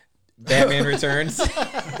 35, Batman Returns,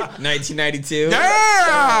 1992.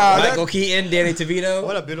 Yeah! Michael Keaton, Danny DeVito.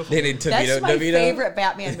 What a beautiful Danny movie. That's DeVito. my DeVito. favorite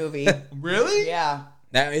Batman movie. Really? Yeah.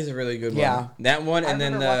 That is a really good one. Yeah. That one, I and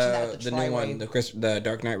then remember watching that at the the new one, Triway. the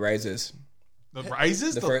Dark Knight Rises. The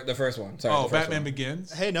Rises? The first one. Sorry, Oh, the first Batman one.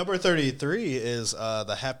 Begins? Hey, number 33 is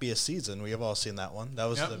The Happiest Season. We have all seen that one. That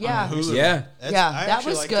was Yep. the Yeah. Hulu. Yeah, That's- Yeah, I that actually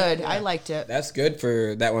was liked good. it. I Yeah. liked it. that's good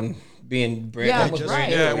for that one being brand. Yeah, almost just-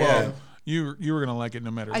 brand Yeah, new. well, you were going to like it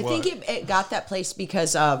no matter I what. think it got that place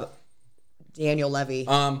because of Daniel Levy.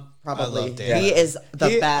 I Probably. love Daniel. He is the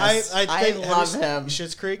He- best. I, think- have you love seen him.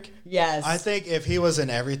 Schitt's Creek. Yes. I think if he was in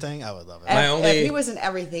everything, I would love it. If he was in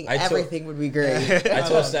everything, I told- everything would be great. I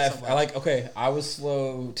told love it Steph, so I was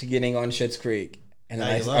slow to getting on Schitt's Creek, and Now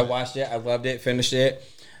then you love I it. watched it. I loved it. Finished it.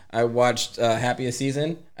 I watched Happiest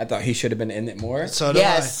Season. I thought he should have been in it more. So do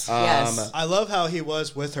Yes. I. Yes. I love how he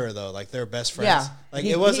was with her though, like they're best friends. Yeah. Like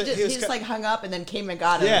he, it wasn't. He was just ki- like hung up and then came and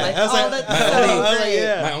got him. Yeah, Like, I was oh, like- that's I so was like, great.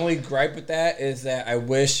 yeah. My only gripe with that is that I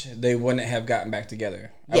wish they wouldn't have gotten back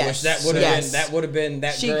together. I Yes. wish that would have Yes. been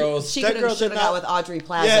that She girl's. she That could girl have did should have got not- with Audrey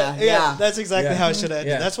Plaza. yeah, that's exactly Yeah. how it should have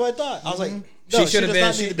ended. Yeah. That's what I thought. I was like, she no, should have does been.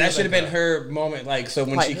 not need to be That with should have that been girl. her moment. Like so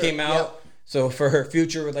when Like she her- came out. yep. So for her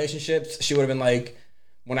future relationships, she would have been like,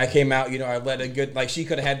 when I came out, I let a good like she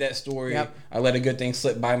could have had that story. Yep. I let a good thing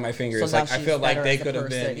slip by my fingers. So now Like I she's feel like better they as a could have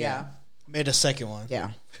person, been. Yeah. Made a second one.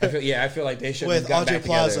 Yeah. I feel like they should have With got Audrey back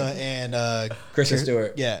Plaza together. and Kristen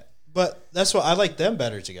Stewart. Yeah, but that's what I like them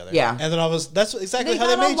better together. Yeah. and then that's exactly They how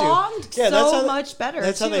they got made along you. Yeah, so that's how much better,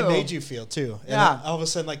 That's how they too. made you feel too. And Yeah. then all of a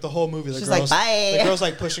sudden, like the whole movie, the She's like, girls, "Bye." the girls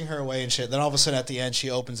like pushing her away and shit. Then all of a sudden, at the end, she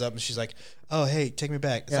opens up and she's like, "Oh, hey, take me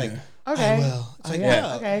back." It's like, Okay. I will. It's like, yeah.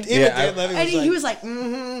 yeah. Okay. Even Yeah, Dan Levy And was he like, was like,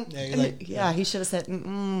 mm-hmm. Yeah, he's like- yeah, he should have said,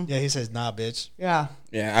 mm-mm. yeah, he says, "Nah, bitch." Yeah.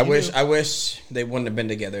 Yeah, I wish they wouldn't have been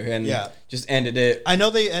together and Yeah. just ended it. I know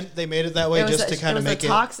they made it that way just to kind of make a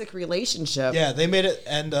toxic relationship. Yeah, they made it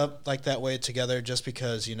end up like that way together just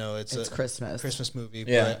because it's It's a Christmas. movie.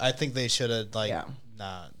 Yeah. But I think they should have Yeah.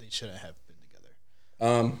 they shouldn't have been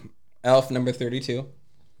together. Elf number 32.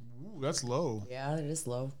 Ooh, that's low. Yeah, it is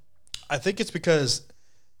low. I think it's because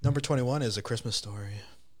number 21 is A Christmas Story.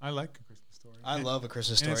 I like A Christmas Story. I love A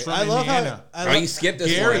Christmas and Story. it's from I love Indiana. how You skipped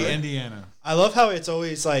this Gary, one. Indiana. I love how it's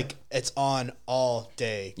always like it's on all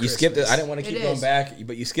day. You skipped it. Christmas. I didn't want to It keep going is. back,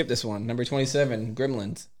 but you skipped this one. Number 27,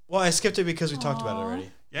 Gremlins. Well, I skipped it because we talked about it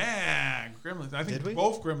already. Yeah, Gremlins. I think Did we?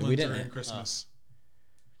 both Gremlins We are didn't. in Christmas.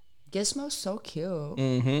 Gizmo's so cute.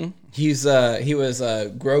 Mm-hmm. He was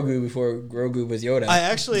Grogu before Grogu was Yoda. I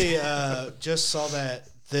actually just saw that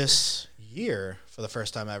this year for the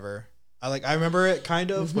first time ever. I remember it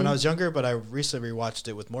kind of when I was younger, but I recently rewatched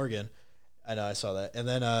it with Morgan. I know I saw that, and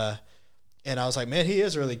then and I was like, man, he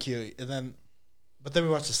is really cute. But then we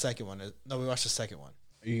watched the second one. No, we watched the second one.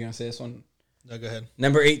 Are you gonna say this one? No, go ahead.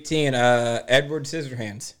 Number 18, Edward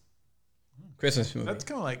Scissorhands. Christmas movie. That's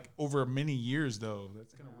kind of like over many years, though.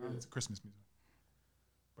 That's kind of weird. It's a Christmas movie.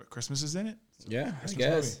 But Christmas is in it? Yeah, I Christmas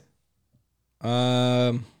guess.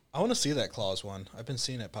 I want to see that Claus one. I've been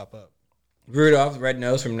seeing it pop up. Rudolph the Red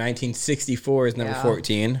Nose from 1964 is number Yeah.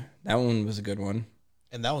 14. That one was a good one.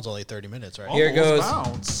 And that one's only 30 minutes, right? Here it goes.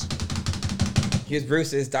 Bounce. Here's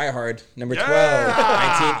Bruce's Die Hard, number Yeah!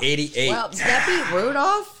 12, 1988. Well, did that beat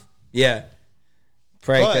Rudolph? Yeah.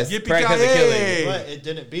 Prank But- has a Yippee-ki-yay! killing. But it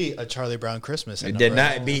didn't beat A Charlie Brown Christmas. at It did number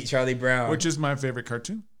not 8. beat Charlie Brown. Which is my favorite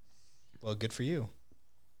cartoon. Well, good for you.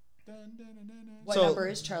 What So- number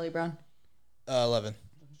is Charlie Brown? 11.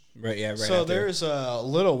 right, yeah, right. So after. there's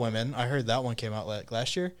Little Women. I heard that one came out like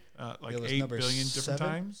last year. Like It was 8 number billion different 7?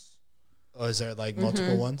 times. Oh, is there like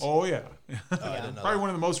multiple ones? Oh, yeah. I didn't know Probably that. one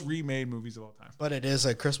of the most remade movies of all time. But it is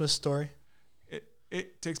a Christmas story.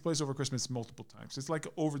 It takes place over Christmas multiple times. It's like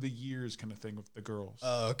over the years kind of thing with the girls.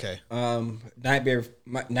 Oh, okay.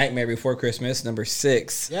 Nightmare Before Christmas, number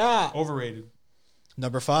 6. Yeah. Overrated.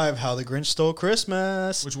 Number 5, How the Grinch Stole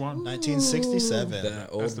Christmas. Which one? 1967. The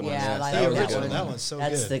old one. Yeah, Yes, I that like was a that good one. one. That one's so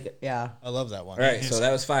That's good. I love that one. All right, so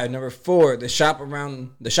that was 5. Number 4, the shop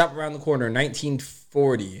around the corner,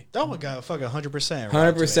 1940. That one got fucking 100%.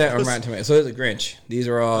 100% on Rotten Tomatoes. So is the Grinch. These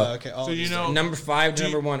are all Okay. All So you these- know, number 5 to do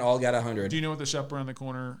you- number 1 all got 100. do you know what the shop around the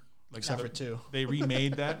corner? Like Except for 2. They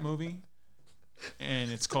remade that movie, and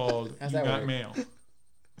it's called How's You that Got work? Mail.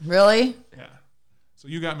 Really? Yeah. So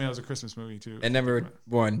You Got Mail is a Christmas movie too. And number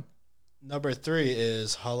 1. Number 3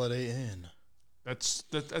 is Holiday Inn. That's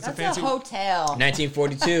a That's fancy. a hotel.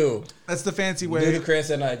 1942. That's the fancy way. Ludacris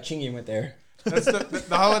and Chingy went there. That's the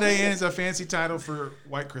Holiday Inn is a fancy title for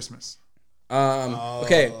White Christmas.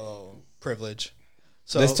 Okay, Oh, privilege.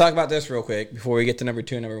 So let's talk about this real quick before we get to number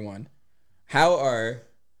 2 and number 1. How are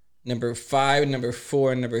number 5, number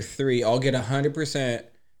 4, and number 3 all get 100%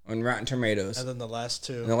 on Rotten Tomatoes? And then the last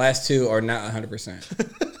 2. And the last 2 are not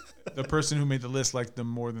 100%. The person who made the list liked them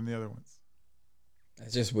more than the other ones.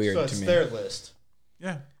 That's just weird So to it's me. their list.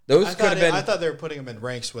 Yeah. Those I could have been. thought they were putting them in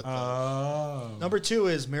ranks with them. Oh. Number 2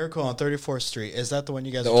 is Miracle on 34th Street. Is that the one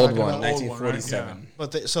you guys the are old talking one, about? Old one, right? 1947.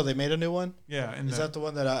 But so they made a new one? Yeah. And Is that the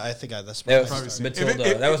one that I think that's That probably was started?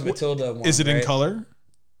 Matilda. That was Matilda one. Is it in right? color?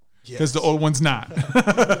 Yes. Because the old one's not.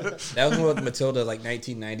 That was one with Matilda, like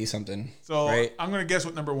 1990 something. So right? I'm gonna guess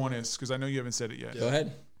what number 1 is because I know you haven't said it yet. Go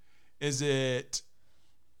ahead. Is it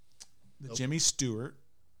the Jimmy Stewart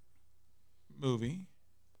movie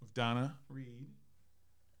with Donna Reed,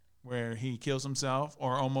 where he kills himself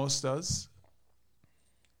or almost does?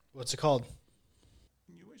 What's it called?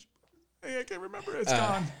 You wish. Hey, I can't remember. It's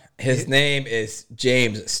gone. His name is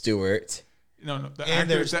James Stewart. No. And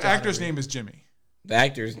there's The Donna actor's Reed. name is Jimmy. The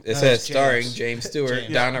actors, it it's says James. starring James Stewart,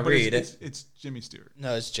 James. Donna but Reed. It's Jimmy Stewart.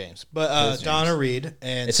 No, it's James. But It's Donna James. Reed.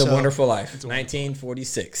 And It's so, a Wonderful Life, It's a Wonderful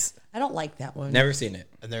 1946. I don't like that one. Never seen it.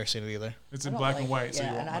 I've never seen it either. It's I in don't black like and white, it. so you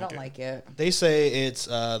Yeah, won't and I don't like it. They say it's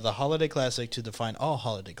the holiday classic to define all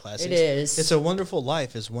holiday classics. It is. It's a Wonderful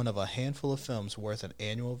Life is one of a handful of films worth an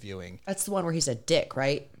annual viewing. That's the one where he's a dick,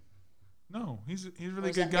 right? No, he's a Or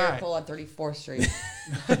really is good that guy. Miracle on 34th Street.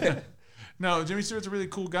 No, Jimmy Stewart's a really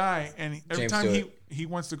cool guy, and every James time Stewart. he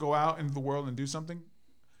wants to go out into the world and do something,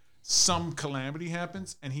 some calamity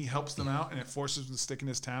happens, and he helps them out, and it forces them to stick in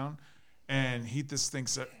his town, and he just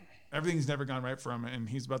thinks that everything's never gone right for him, and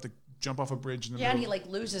he's about to jump off a bridge in the Yeah, and he middle,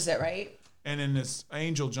 like loses it, right? and then this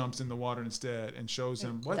angel jumps in the water instead and shows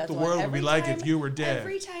him what That's the what- world would be Every like time- if you were dead.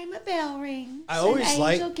 Every time a bell rings, I always an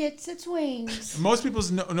like- angel gets its wings. Most people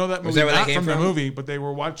know that movie that where that not came from the from? movie, but they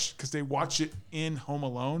were because they watch it in Home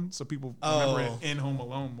Alone, so people remember Oh. it in Home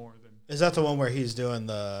Alone more than. Is that the one where he's doing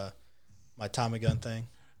my Tommy gun thing?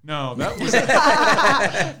 No, that was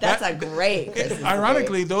That's a great Christmas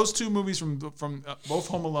ironically those two movies from both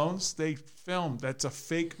Home Alones they filmed. That's a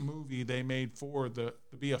fake movie they made to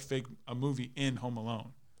be a movie in Home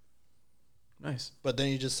Alone. Nice. But then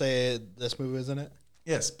you just say this movie isn't it?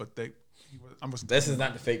 Yes, but I wasn't. This is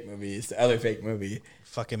not the fake movie. It's the other fake movie.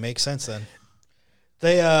 Fucking makes sense then.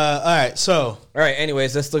 They all right. So All right.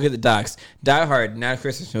 Anyways, let's look at the docs. Die Hard, not a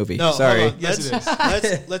Christmas movie. no, Sorry. hold on. Yes,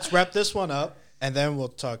 it Let's wrap this one up, and then we'll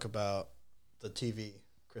talk about the TV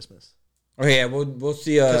Christmas Okay, yeah, we'll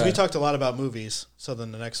see. because we talked a lot about movies. So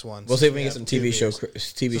then the next one, We'll see if we can get some have TV show.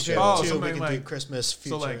 beers. TV So show. Oh, two, so we maybe can do like- Christmas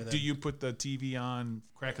future. So like, and do then- you put the TV on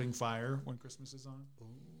crackling fire when Christmas is on?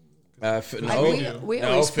 No, we no,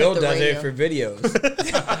 always Phil put the does radio. it for videos.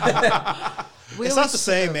 We It's always not the put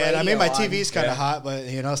same, man. I mean, my radio on. TV's kind of Yeah. hot, but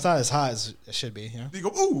it's not as hot as it should be. You go,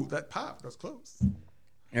 ooh, that pop, that's close. All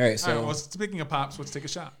right, All right, so well, speaking of pops, let's take a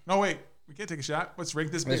shot. No, wait, we can't take a shot. Let's rate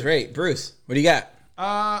this beer. that's right. Bruce, what do you got?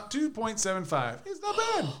 2.75. It's not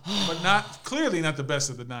bad, but clearly not the best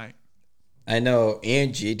of the night. I know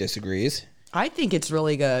Angie disagrees. I think it's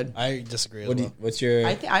really good. I disagree as What do well. what's your?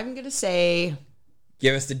 I'm gonna say.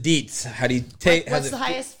 Give us the deets. How do you take? What's the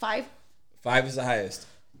highest? 5. 5 is the highest.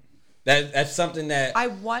 That's something that I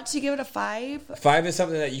want to give it a 5. 5 is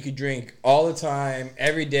something that you could drink all the time,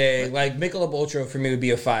 every day. Like Michelob Ultra for me would be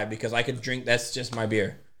a 5 because I could drink. That's just my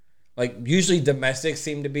beer. Like usually domestics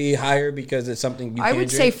seem to be higher because it's something you I can would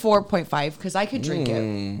drink. say 4.5 because I could drink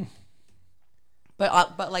it.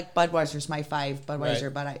 But like Budweiser's my 5.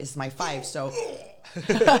 Budweiser, but is my 5. So Did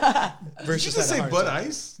Versus you just had a say hard Bud time.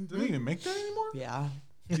 Ice? Didn't even make that anymore? yeah,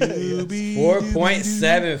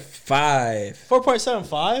 4.75.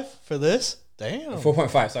 4.75 for this. Damn.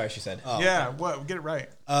 4.5. Sorry, she said. Yeah, what? Get it right.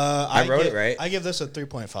 I wrote it right. I give this a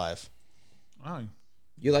 3.5. Wow.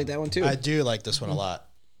 You like that one too? I do like this one a lot.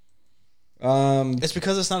 Um, It's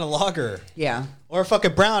because it's not a lager yeah. or a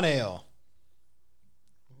fucking brown ale.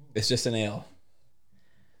 it's just an ale.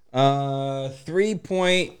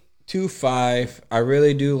 3.25. 2.5. I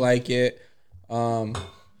really do like it.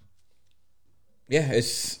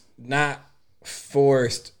 It's not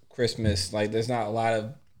forced Christmas. Like there's not a lot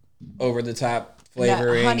of over the top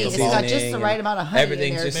flavoring. honey, and it's got just seasoning the and right amount of honey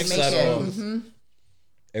everything's in there just to make subtle. it.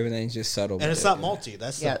 Everything's just subtle. And with it's it. not malty.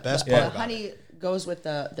 That's the Yeah, best the part about honey it. goes with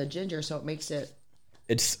the ginger, so it makes it.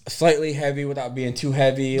 It's slightly heavy without being too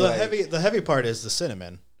heavy. The heavy part is the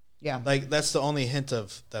cinnamon. Yeah, Like that's the only hint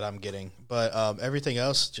of that I'm getting. But everything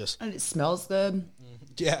else just and it smells good.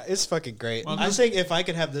 yeah, it's fucking great. Well, I this- think if I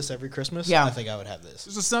could have this every Christmas, Yeah. I think I would have this.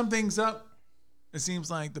 Just to sum things up, it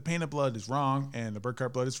seems like the painted blood is wrong and the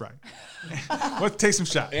Burkhardt blood is right. Let's take some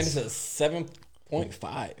shots. And it's a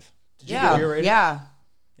 7.5. Did you give your rating? Yeah.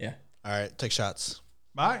 Yeah. All right, take shots.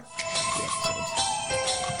 Bye.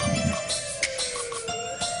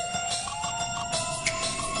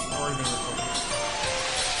 Already been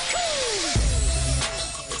recorded.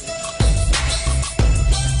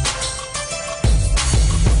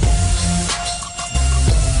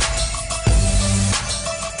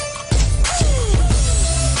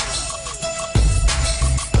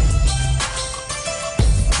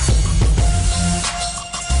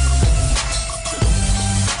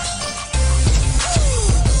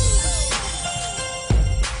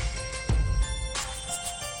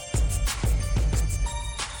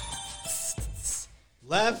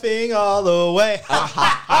 Laughing all the way. I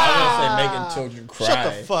was gonna say making children cry. Shut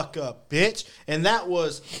the fuck up, bitch. And that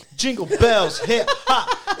was Jingle Bells Hip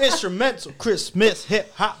Hop Instrumental Christmas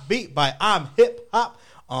Hip Hop beat by I'm Hip Hop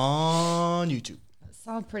on YouTube.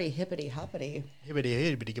 Sounds pretty hippity hoppity.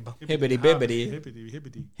 Hibbity hibbity gibba. Hibbity bibbity. Hibbity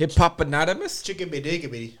hibbity. Hip hop anonymous. Chicken biddy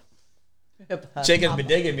gibbity. Chicken be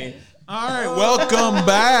digging me. All right, welcome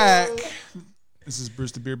back. This is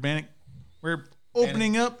Bruce the Beer Bannock. We're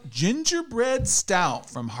opening up Gingerbread Stout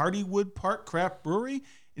from Hardywood Park Craft Brewery.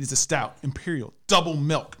 It is a stout, imperial, double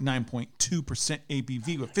milk, 9.2%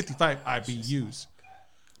 ABV with 55 IBUs.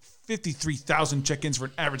 53,000 check-ins for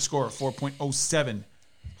an average score of 4.07.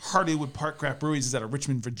 Hardywood Park Craft Breweries is out of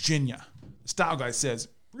Richmond, Virginia. The style guide says,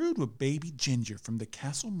 brewed with baby ginger from the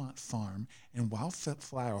Castlemont Farm and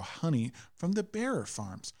wildflower honey from the Bearer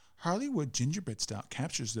Farms. Hardywood Gingerbread Stout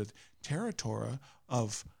captures the territory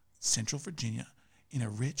of Central Virginia in a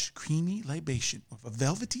rich, creamy libation with a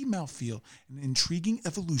velvety mouthfeel and an intriguing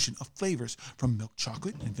evolution of flavors from milk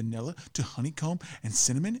chocolate and vanilla to honeycomb and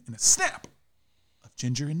cinnamon and a snap of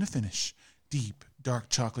ginger in the finish. Deep, dark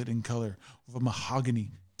chocolate in color with a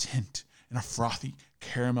mahogany tint and a frothy,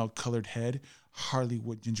 caramel-colored head,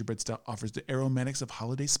 Hardywood Gingerbread Stout offers the aromatics of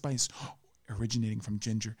holiday spice originating from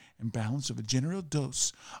ginger and balanced with a general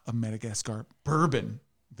dose of Madagascar bourbon,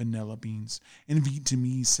 vanilla beans, and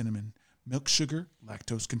Vietnamese cinnamon. Milk sugar,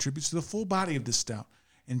 lactose contributes to the full body of this stout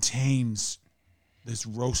and tames this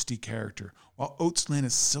roasty character, while oats lend a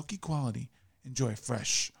silky quality. Enjoy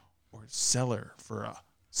fresh or cellar for a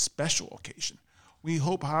special occasion. We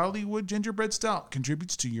hope Hardywood Gingerbread Stout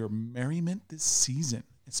contributes to your merriment this season.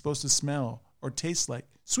 It's supposed to smell or taste like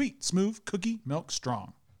sweet, smooth, cookie, milk,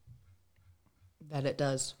 strong. That it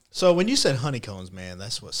does. So when you said honeycombs, man,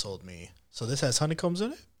 that's what sold me. So this has honeycombs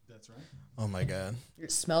in it? That's right. Oh my god.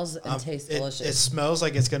 It smells and tastes delicious. It smells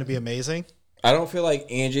like it's going to be amazing. I don't feel like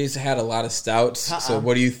Angie's had a lot of stouts. So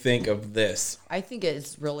what do you think of this? I think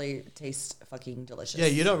it's really tastes fucking delicious. Yeah,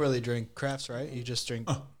 you don't really drink crafts, right? You just drink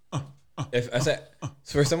If I said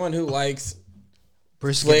for someone who likes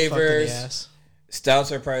Bruce getting fucked in the flavors. ass.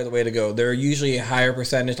 stouts are probably the way to go. They're usually a higher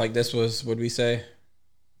percentage. Like this was, would we say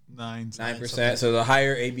 9%? So the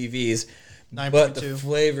higher ABVs, but the 9.2.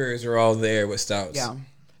 flavors are all there with stouts. Yeah,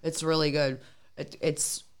 it's really good.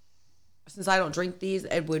 It's since I don't drink these,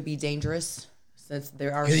 it would be dangerous since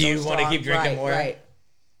there are. 'Cause so you wanna strong. keep drinking Right, more? Right.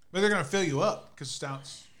 But they're going to fill you up because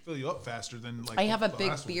stouts fill you up faster than like I have a the big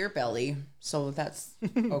last one. beer belly, so that's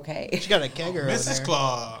okay. She got a kegger over Mrs. there.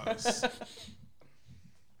 Claus.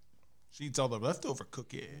 She eats all the leftover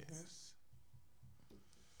cookies.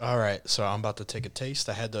 All right, so I'm about to take a taste.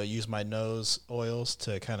 I had to use my nose oils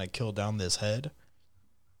to kind of kill down this head.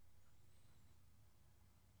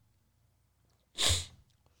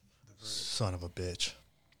 Son of a bitch.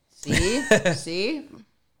 See, see,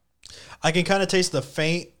 I can kind of taste the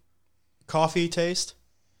faint coffee taste,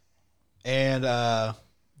 and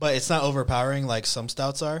but it's not overpowering like some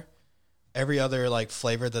stouts are. Every other like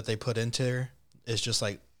flavor that they put into is just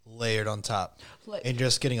like layered on top, Like- and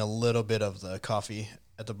just getting a little bit of the coffee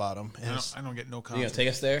at the bottom. And it's- I don't get no You coffee. gonna take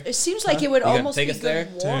us there? it seems like it would gonna almost take be us there?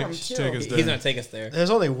 good warm Take- too. take us He's gonna take us there. There's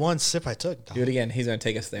only one sip I took. Do it again. He's gonna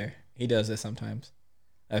take us there. He does this sometimes.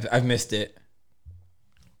 I've missed it.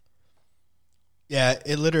 Yeah,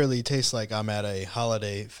 it literally tastes like I'm at a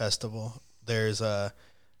holiday festival. There's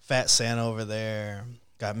Fat Santa over there.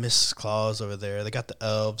 Got Mrs. Claus over there. They got the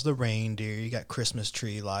elves, the reindeer. You got Christmas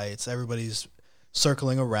tree lights. Everybody's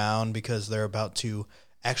circling around because they're about to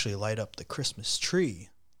actually light up the Christmas tree,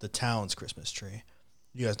 the town's Christmas tree.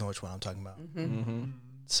 You guys know which one I'm talking about.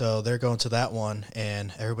 So they're going to that one,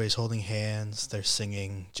 and everybody's holding hands. They're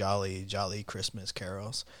singing jolly, jolly Christmas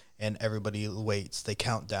carols, and everybody waits. They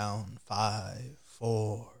count down 5,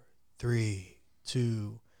 4, 3,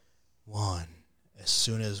 2, 1. As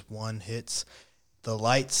soon as one hits, the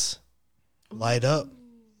lights light up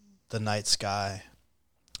the night sky,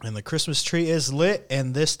 and the Christmas tree is lit,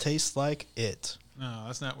 and this tastes like it. No,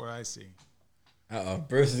 that's not what I see.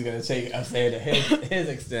 Bruce is gonna take us there to his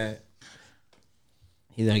extent.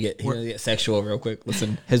 He's gonna get sexual real quick.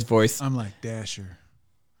 Listen, his voice. I'm like Dasher.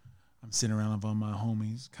 I'm sitting around with all my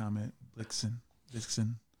homies, Comet, Vixen,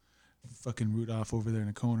 fucking Rudolph over there in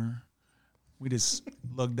the corner. We just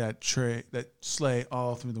lugged that sleigh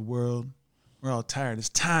all through the world. We're all tired. It's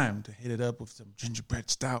time to hit it up with some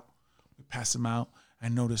gingerbread stout. We pass them out. I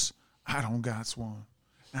notice I don't got one.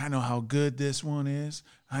 And I know how good this one is.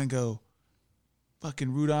 I go,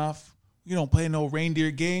 fucking Rudolph, you don't play no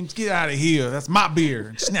reindeer games. Get out of here. That's my beer.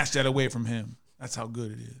 And snatch that away from him. That's how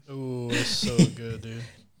good it is. Ooh, it's so good, dude.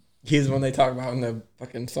 He's the one they talk about in the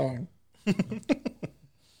fucking song.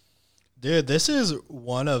 Dude, this is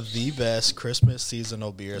one of the best Christmas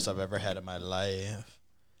seasonal beers I've ever had in my life.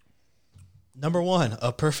 Number 1,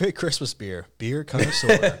 a perfect Christmas beer. Beer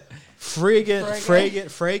connoisseur.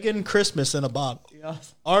 Fragrant Christmas in a bottle.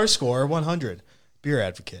 Yes. Our score, 100. Beer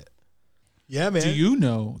advocate. Yeah, man. Do you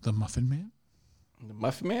know the Muffin Man? The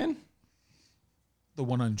Muffin Man? The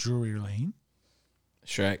one on Drury Lane?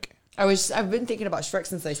 Shrek. I've been thinking about Shrek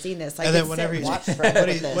since I seen this. And then whenever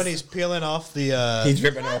when he's peeling off the... He's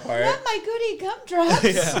ripping it apart. Not my goody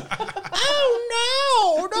gumdrops.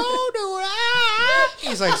 Oh, no, don't do that.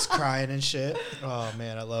 He's like crying and shit. Oh,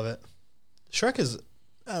 man, I love it. Shrek is...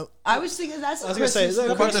 I was thinking that's I was gonna say, Christmas.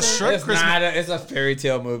 what about the Shrek It's Christmas? not. It's a fairy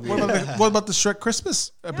tale movie. What about the Shrek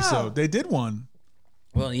Christmas episode? Yeah. They did one.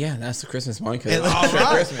 Well, yeah, that's the Christmas one because And- it's All Shrek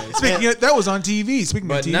right. Christmas. Speaking of, that was on TV. Speaking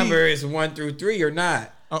But of TV. numbers 1 through 3 or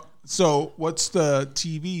not. So what's the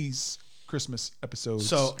TV's Christmas episodes?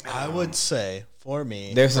 So I would say, for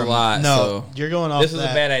me... There's a lot. No, so. you're going off This is a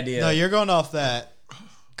that. bad idea. No, you're going off that.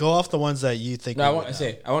 Go off the ones that you think. No, I we want would to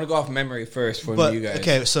know. say I want to go off memory first for But you guys.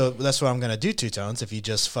 okay, so that's what I'm gonna do. 2 Tones. If you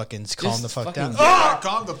just fucking calm Just the fuck fucking down. Ah,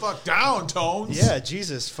 calm the fuck down, Tones. Yeah,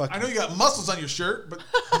 Jesus, fucking. I know you got muscles on your shirt, but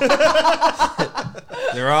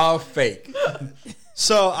They're all fake.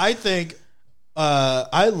 So I think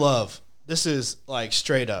I love. This is like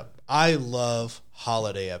straight up. I love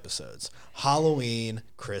holiday episodes. Halloween,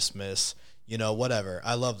 Christmas, whatever.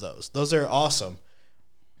 I love those. Those are awesome.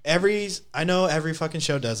 I know every fucking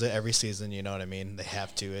show does it every season, you know what I mean? They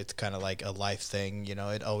have to. It's kind of like a life thing,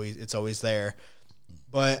 it's always there.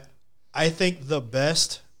 But I think the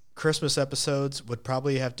best Christmas episodes would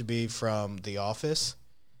probably have to be from The Office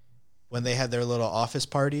when they had their little office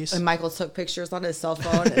parties. And Michael took pictures on his cell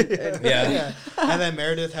phone. And Yeah. And then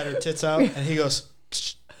Meredith had her tits out and he goes,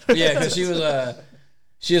 Yeah, because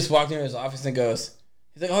she just walked into his office and goes,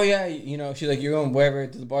 he's like, oh yeah, she's like, you're going wherever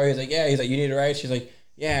to the bar. He's like, yeah. He's like, you need a ride? She's like,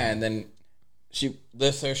 yeah. And then she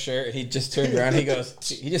lifts her shirt and he just turns around. He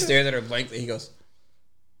just stares at her blankly. He goes,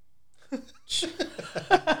 all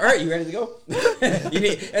right, you ready to go?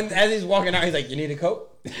 And as he's walking out, he's like, you need a coat?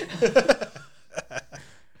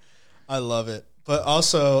 I love it. But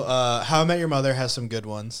also, How I Met Your Mother has some good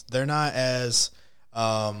ones. They're not as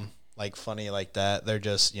funny like that. They're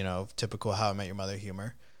just, typical How I Met Your Mother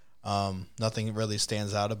humor. Nothing really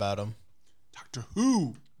stands out about them. Doctor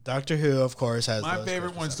Who. Doctor Who, of course, has My those favorite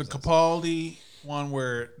Christmas one's the episodes. Capaldi one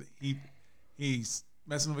where he's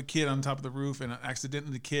messing with a kid on top of the roof and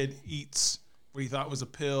accidentally the kid eats what he thought was a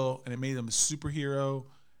pill and it made him a superhero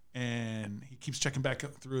and he keeps checking back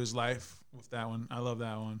through his life with that one. I love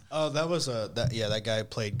that one. Oh, that was that guy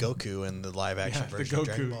played Goku in the live action The version of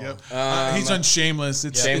Dragon Goku. Ball. Yep. He's on Shameless.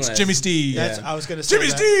 It's Shameless. Jimmy Steve. That's, Yeah. I was gonna say Jimmy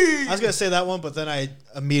that. Steve! I was gonna say that one, but then I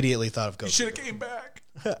immediately thought of He Goku. should have came back.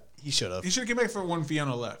 He should have. He should have came back for one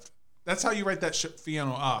Fiona left. That's how you write that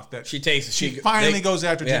Fiona off. That She takes. she finally goes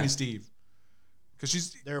after yeah. Jimmy Steve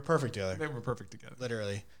because They were perfect together, they were perfect together.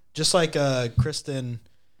 literally. Just like Kristen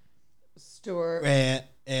Stewart,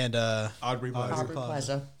 and Aubrey Plaza. Aubrey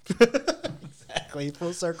Plaza. exactly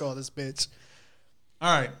full circle on this bitch.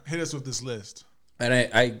 All right, hit us with this list. And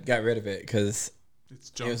I got rid of it because It's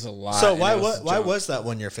it junk. was a lot. So and why it was why junk. was that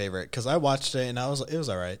one your favorite? Because I watched it and it was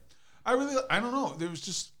all right. I don't know. It was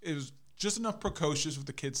just enough precocious with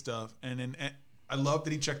the kid stuff, and then I love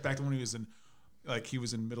that he checked back to when he was in like he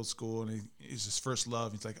was in middle school and he's his first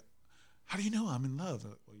love. He's like, how do you know I'm in love?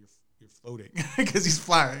 Well, you're floating because he's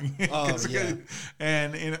flying. Oh, yeah.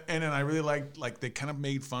 And then I really liked, like, they kind of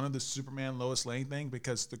made fun of the Superman Lois Lane thing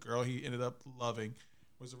because the girl he ended up loving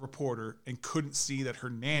was a reporter and couldn't see that her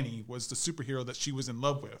nanny was the superhero that she was in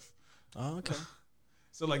love with. Oh, okay.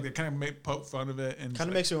 So like they kind of poke fun of it and Kind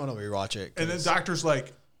of makes me want to rewatch it. And then the doctor's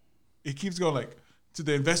like, he keeps going like, to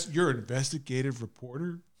the you're an investigative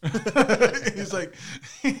reporter. he's like,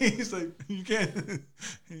 you can't.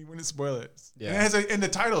 He wouldn't spoil it. Yeah. And the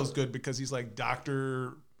title is good because he's like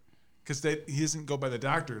doctor, because he doesn't go by the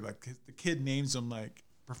doctor. Like the kid names him like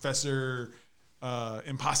Professor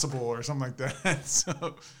Impossible or something like that.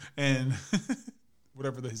 So and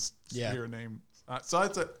whatever his superhero name. So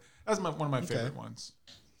that's one of my favorite ones.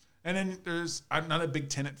 And then I'm not a big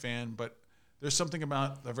Tenet fan, but there's something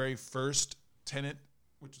about the very first Tenet,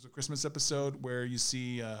 which was a Christmas episode where you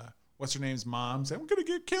see what's her name's mom say, "I'm gonna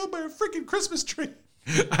get killed by a freaking Christmas tree."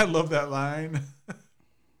 I love that line.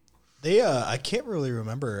 I can't really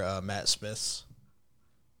remember Matt Smith's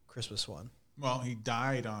Christmas one. Well, he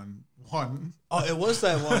died on one. Oh, it was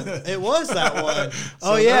that one. It was that one. So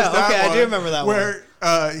Oh yeah, there's that okay, I one do remember that one. where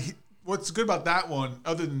what's good about that one,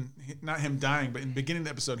 other than not him dying, but in the beginning of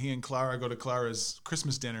the episode, he and Clara go to Clara's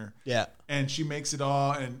Christmas dinner. Yeah. And she makes it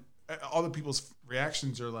all, and all the people's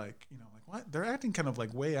reactions are like, like what? They're acting kind of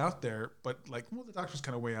like way out there, but like, well, the doctor's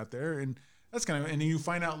kind of way out there, and that's kind of. And then you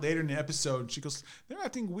find out later in the episode, she goes, "They're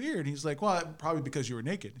acting weird." He's like, "Well, probably because you were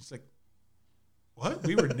naked." He's like, "What?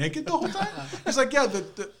 We were naked the whole time?" He's like, "Yeah,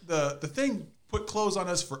 the thing put clothes on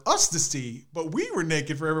us for us to see, but we were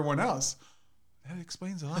naked for everyone else." That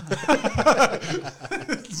explains a lot.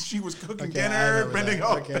 She was cooking dinner, bending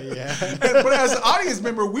over. Okay, yeah. But as an audience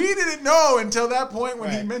member, we didn't know until that point when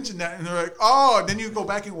he mentioned that, and they're like, "Oh!" And then you go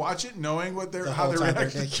back and watch it, knowing what how they're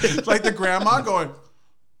reacting. Like the grandma going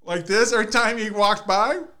like this every time he walked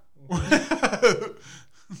by.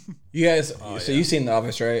 You guys, you've seen The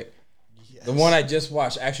Office, right? Yes. The one I just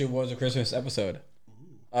watched actually was a Christmas episode.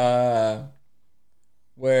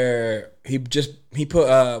 Where he put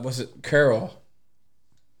was it Carol?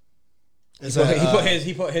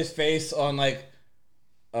 He put his face on like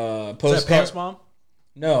postcard. Is that Pam's mom?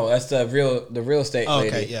 No, that's the real estate lady.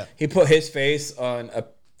 Okay, yeah. He put his face on a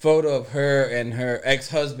photo of her and her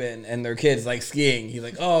ex-husband and their kids like skiing. He's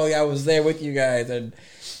like, "Oh yeah, I was there with you guys," and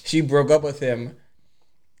she broke up with him,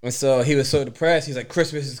 and so he was so depressed. He's like,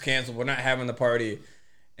 "Christmas is canceled. We're not having the party."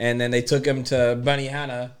 And then they took him to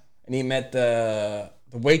Benihana, and he met the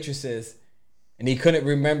waitresses. And he couldn't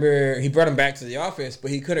remember. He brought him back to the office, but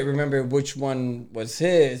he couldn't remember which one was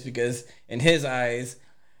his because in his eyes,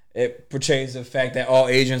 it portrays the fact that all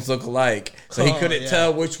Asians look alike. So he couldn't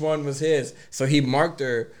tell which one was his. So he marked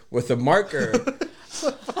her with a marker so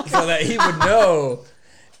that he would know.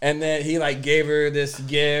 And then he like gave her this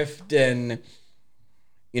gift, and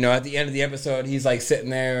at the end of the episode, he's like sitting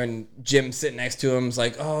there, and Jim's sitting next to him. Is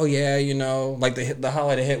like, "Oh yeah, like the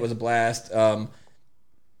holiday hit was a blast."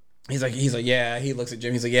 He's like, yeah. He looks at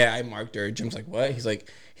Jim. He's like, yeah, I marked her. Jim's like, what? He's like,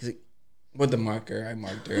 with the marker, I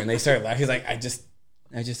marked her. And they start laughing. He's like, I just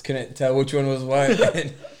couldn't tell which one was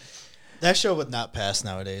what. That show would not pass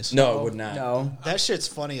nowadays. No, it would not. No. That shit's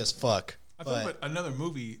funny as fuck. I thought about another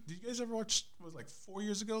movie. Did you guys ever watch? It was like 4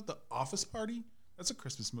 years ago, The Office Party. That's a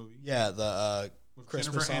Christmas movie. Yeah, the With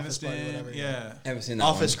Christmas Jennifer office Aniston. party, whatever. Yeah. I haven't seen that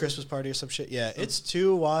Office one. Christmas party or some shit. Yeah, it's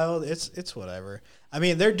too wild. It's whatever. I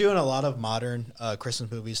mean, they're doing a lot of modern Christmas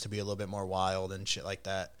movies to be a little bit more wild and shit like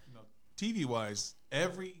that. No, TV wise,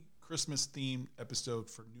 every Christmas themed episode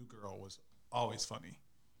for New Girl was always funny.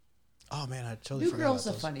 Oh man, I totally New forgot Girl's a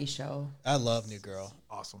about those. funny show. I love New Girl.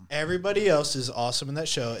 Awesome. Everybody else is awesome in that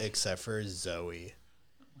show except for Zoe.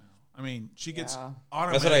 I mean, she gets Yeah.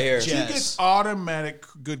 automatic. That's what I hear. She Yes. gets automatic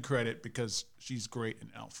good credit because she's great in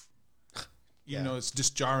Elf. Even Yeah. though it's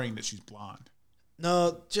just jarring that she's blonde.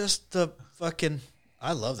 No, just the fucking.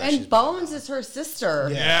 I love that. she's And Bones is her sister.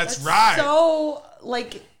 Yeah, that's right. So,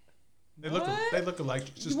 like, They look alike.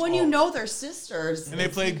 It's just when tall. you know they're sisters. And they you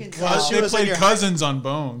played can Well, tell. she they was in played your cousins on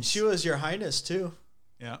Bones. She was Your Highness too.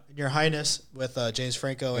 Yeah. Your Highness with James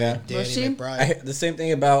Franco Yeah. and Danny Was she? McBride. The same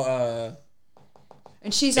thing about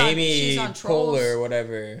And she's Amy on Trolls. Poehler or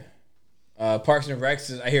whatever. Parks and Rec,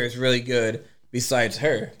 I hear is really good besides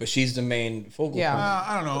her, but she's the main focal Yeah. point.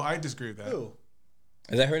 I don't know. I disagree with that. Who?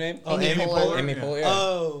 Is that her name? Oh, Amy Poehler. Amy Yeah. Poehler. Yeah.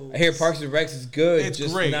 Oh, I hear Parks and Rec is good, It's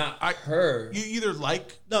just great. not her. You either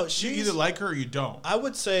like no, you she's either like her or you don't. I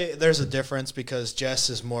would say there's a difference because Jess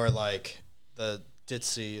is more like the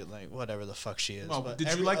ditzy, like whatever the fuck she is. Well, but did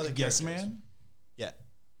you every like other Yes character is- Man? Yeah.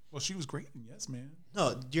 Well, she was great in Yes Man.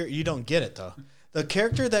 No, you don't get it though. The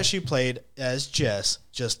character that she played as Jess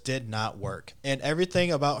just did not work. And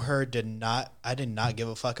everything about her I did not give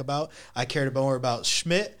a fuck about. I cared more about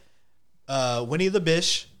Schmidt, Winnie the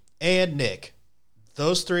Bish, and Nick.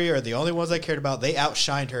 Those three are the only ones I cared about. They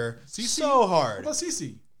outshined her so hard. What about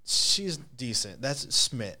Cece? She's decent. That's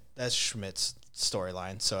Schmidt. That's Schmidt's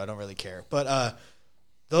storyline, so I don't really care. But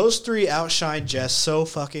those three outshined Jess so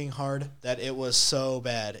fucking hard that it was so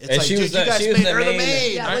bad. It's And like, she dude, was you the- guys she was made the her the main-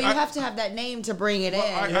 main. Yeah, well, you have to have that name to bring it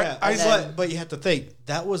in. But you have to think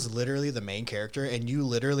that was literally the main character, and you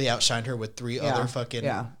literally outshined her with three other fucking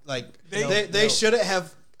like they shouldn't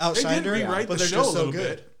have They outshined did her, rewrite but the they're show just a so little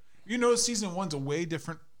good. bit. You know, season one's a way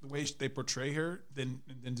different the way they portray her than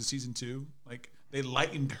to season two. Like they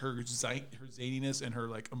lightened her zaniness and her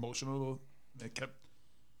like emotional. They kept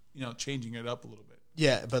changing it up a little bit.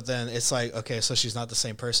 Yeah, but then it's like, okay, so she's not the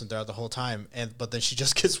same person throughout the whole time, but then she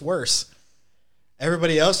just gets worse.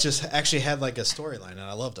 Everybody else just actually had like a storyline, and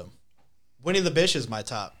I loved them. Winnie the Bish is my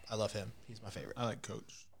top. I love him. He's my favorite. I like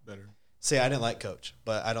Coach better. See, I didn't like Coach,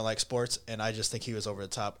 but I don't like sports, and I just think he was over the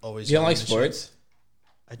top. Always. You don't like doing shit. sports?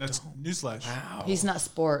 That's newsflash. He's not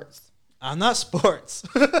sports. I'm not sports.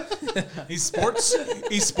 He's sports.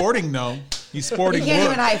 He's sporting though. He's sporting. He can't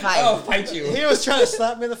look. even high five. Oh, fight you. He was trying to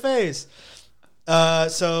slap me in the face.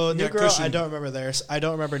 So New Yeah, Girl, cushion. I don't remember theirs. I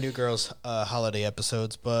don't remember New Girl's holiday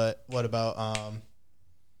episodes. But what about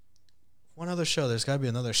one other show? There's got to be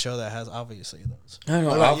another show that has obviously those. I don't know.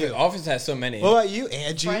 What about Office, you? Office has so many. What about you,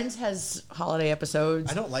 Angie? Friends has holiday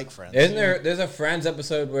episodes. I don't like Friends. Isn't there? There's a Friends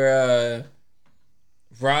episode where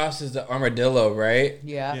Ross is the armadillo, right?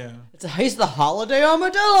 Yeah. Yeah. He's the holiday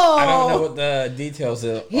armadillo. I don't know what the details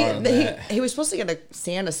are on that. He was supposed to get a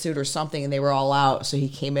Santa suit or something, and they were all out, so he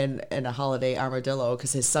came in a holiday armadillo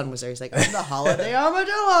because his son was there. He's like, I'm the holiday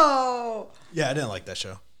armadillo. Yeah, I didn't like that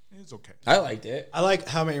show. It's okay. I liked it. I like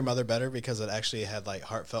How I Met Your Mother better because it actually had like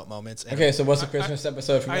heartfelt moments. And Okay, so what's the Christmas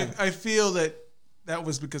episode from them? I feel that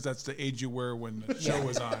was because that's the age you were when the show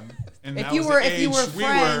was on. And If that you was were the age we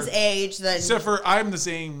friends were. age, then Except for I'm the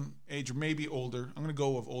same age, or maybe older. I'm gonna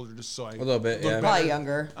go with older just so I A little bit, yeah. probably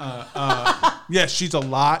younger. Yeah, she's a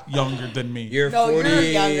lot younger than me. You're No, 40. you're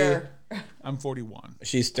younger. I'm 41.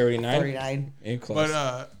 She's 39. 39. You're close.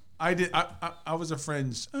 But I was a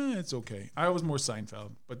Friends. It's okay. I was more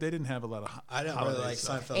Seinfeld, but they didn't have a lot of. I don't really like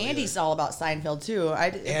Seinfeld. Andy's all about Seinfeld too.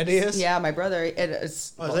 Andy is? Yeah, my brother.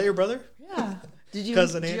 It's Oh, is that your brother? yeah. Did you?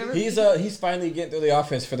 Cousin did you Andy? ever- he's finally getting through the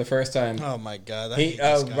office for the first time. Oh my god. I He hate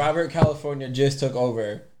this guy. Robert California just took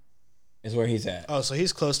over. Is where he's at. Oh, so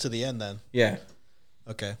he's close to the end then. Yeah,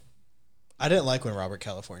 Okay. I didn't like when Robert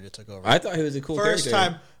California took over. I thought he was a cool First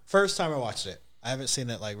character. time I watched it. I haven't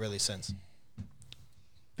seen it like really since.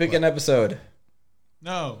 Pick an episode.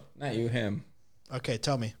 No, Not you, him. Okay,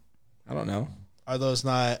 tell me. I don't know. Are those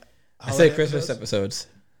not I say holiday Christmas episodes? episodes.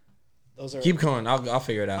 Those are Keep going. I'll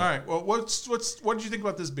figure it out. all right. Well, what did you think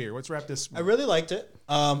about this beer? Let's wrap this. I really liked it.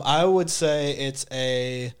 I would say it's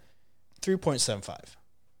a 3.75.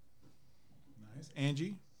 Nice.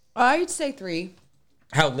 Angie. I'd say 3.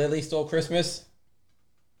 How Lily stole Christmas?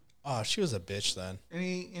 Oh, she was a bitch then.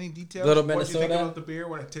 Any details? Little What did you think Minnesota? about the beer?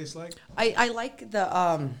 What it tastes like? I like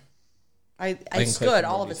the it's click good.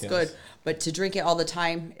 some All more of it's details. good, but to drink it all the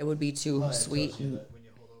time, it would be too sweet.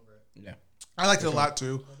 Yeah. I liked it a lot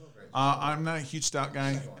too. I'm not a huge stout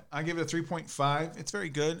guy. I give it a 3.5. It's very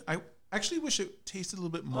good. I actually wish it tasted a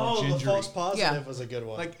little bit more Oh, the gingery. false positive Yeah. was a good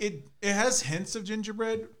one. Like it has hints of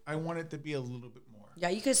gingerbread. I want it to be a little bit more. Yeah,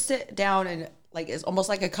 you could sit down and it's almost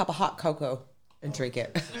like a cup of hot cocoa and drink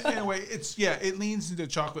it. Anyway, it leans into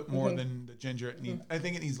chocolate more than the ginger. I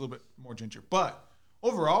think it needs a little bit more ginger, but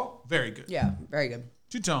overall, very good. Yeah, very good.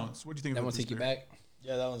 Two tones. What do you think? That about will this take you beer? back.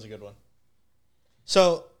 Yeah, that one's a good one.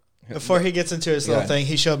 So before he gets into his little ahead. thing,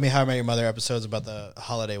 he showed me How I Met Your Mother episodes about the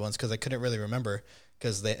holiday ones because I couldn't really remember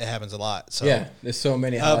because it happens a lot. So Yeah, there's so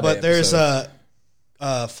many. holiday but there's episodes.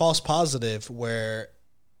 a false positive where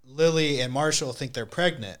Lily and Marshall think they're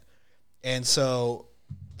pregnant, and so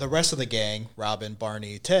the rest of the gang, Robin,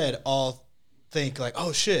 Barney, Ted, all think like,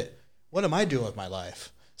 "Oh shit, what am I doing with my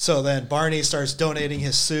life?" So then Barney starts donating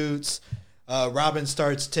his suits. Robin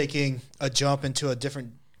starts taking a jump into a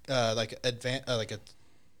different like a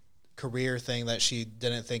career thing that she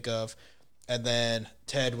didn't think of, and then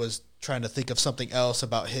Ted was trying to think of something else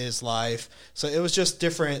about his life. So it was just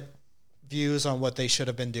different views on what they should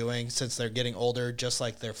have been doing since they're getting older, just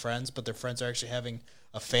like their friends, but their friends are actually having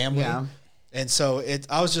a family. Yeah. And so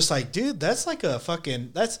I was just like, dude, that's like a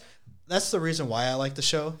fucking that's the reason why I like the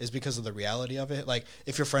show is because of the reality of it. Like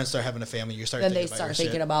if your friends start having a family, you start Then thinking they about start your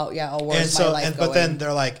thinking shit. about And where's so my life going? but then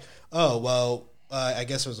they're like, oh well, I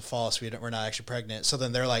guess it was a false. We're not actually pregnant. So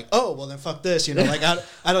then they're like, oh, well then fuck this. Like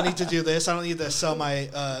I don't need to do this. I don't need to sell my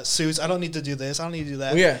suits. I don't need to do this. I don't need to do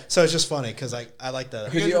that. Yeah. So it's just funny because I like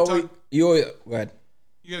that. Because you always go ahead.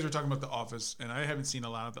 You guys were talking about The Office, and I haven't seen a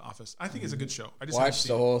lot of The Office. I think it's a good show. I just Watch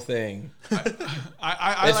the whole thing.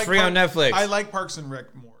 I It's free on Netflix. I like Parks and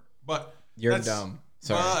Rec more, but You're dumb.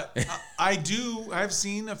 Sorry. But I've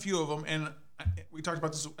seen a few of them, and we talked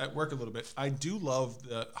about this at work a little bit. I do love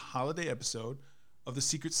the holiday episode of The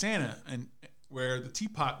Secret Santa, and where the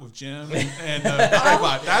teapot with Jim and the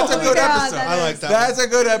iPod. That's a good episode. I like that. That's a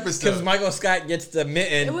good episode. Because Michael Scott gets the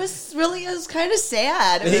mitten. It was kind of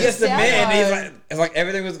sad. He gets the mitten. He's like, it's like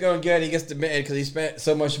everything was going good. He gets the mitten because he spent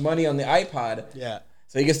so much money on the iPod. Yeah.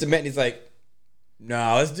 So he gets the mitten. He's like,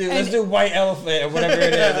 no, let's do White Elephant or whatever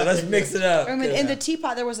it is. Let's mix it up. I mean, in the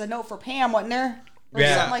teapot there was a note for Pam, wasn't there? Or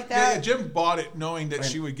Yeah. something like that. Yeah, Jim bought it knowing that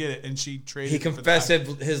she would get it, and she traded. He it for confessed that.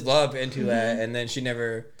 his love into that, and then she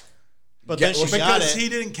never. But then she got because it. he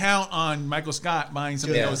didn't count on Michael Scott buying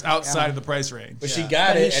something Yeah. that was outside of the price range. But she got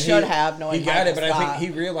But it. he and should have, knowing he got it, but Michael I Scott.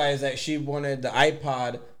 think he realized that she wanted the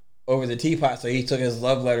iPod over the teapot, so he took his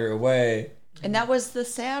love letter away. And that was the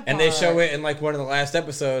sad part. And they show it in like one of the last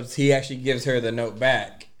episodes. He actually gives her the note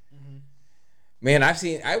back. Man,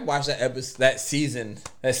 I watched that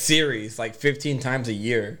series like 15 times a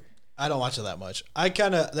year. I don't watch it that much.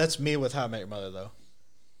 That's me with How I Met Your Mother though.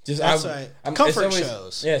 Just That's right. Comfort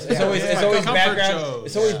shows. Yes, it's Yeah, always yeah, comfort background. shows.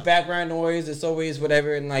 It's always background noise. It's always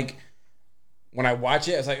whatever. And like when I watch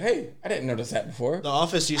it, it's like, hey, I didn't notice that before. The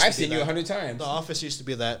Office used I've to be seen you that. 100 times. The Office used to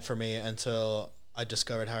be that for me until I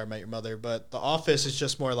discovered How I Met Your Mother. But The Office is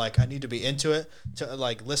just more like I need to be into it to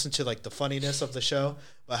like listen to like the funniness of the show.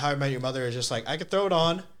 But How I Met Your Mother is just like I could throw it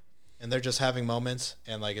on, and they're just having moments,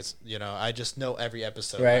 and like it's I just know every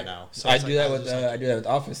episode right now. So I it's do like, that with I do that with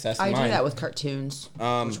Office. That's I mine. do that with cartoons.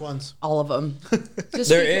 Which ones? All of them. Just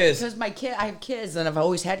There is. because I have kids and I've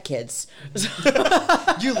always had kids.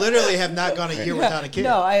 You literally have not gone a year without a kid.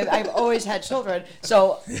 No, I've always had children.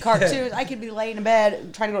 So cartoons, I could be laying in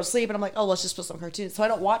bed trying to go to sleep, and I'm like, oh, let's just put some cartoons. So I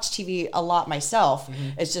don't watch TV a lot myself.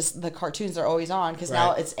 It's just the cartoons are always on because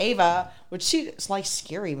now Right. it's Ava, which she's like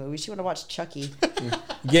scary movies. She want to watch Chucky.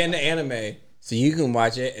 Get into anime so you can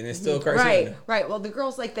watch it and it's still a cartoon. Right. Well, the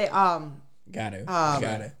girls like they Got it.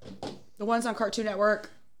 Got it. the ones on Cartoon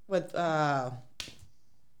Network with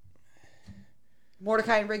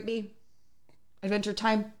Mordecai and Rigby, Adventure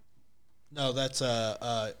Time. No, that's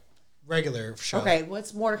a regular show. Okay,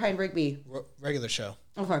 what's Mordecai and Rigby? Regular show.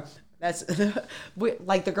 Okay, that's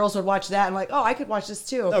like the girls would watch that. and like, oh, I could watch this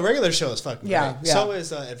too. No, regular show is fucking Yeah, great. yeah. So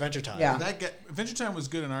is Adventure Time. Yeah. Adventure Time was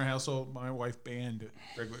good in our household. My wife banned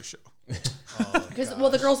regular show. Because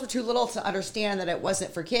the girls were too little to understand that it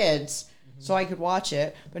wasn't for kids, so I could watch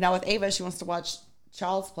it. But now with Ava, she wants to watch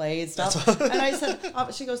Child's Play and stuff. And I said,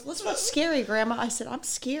 she goes, let's watch Scary, Grandma. I said, I'm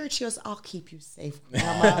scared. She goes, I'll keep you safe,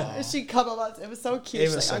 Grandma. And she cuddled us. It was so cute.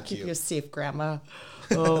 Ava's She's so like, I'll keep cute. you safe, Grandma.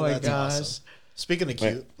 Oh my That's gosh. awesome. Speaking of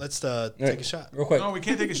cute, let's take a shot. Real quick. No, we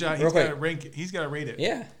can't take a shot. Real He's got to quick. rank it. He's got to rate it.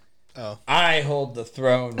 Yeah. Oh. I hold the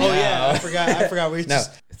throne. Oh yeah, I forgot. We No.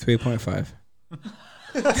 just 3.5.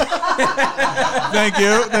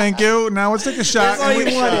 Thank you. Now let's take a shot. That's all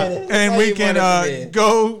you wanted. That's And all we you can wanted from me.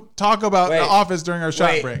 go talk about Wait. The Office during our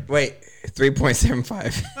shot break. Wait.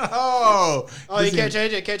 3.75. Oh, you can't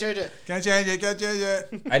change it. Can't change it. Can't change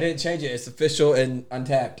it. I didn't change it. It's official and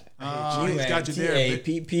untapped. Oh, he's got you there.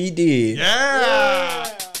 GMAPPD.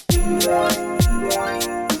 Yeah.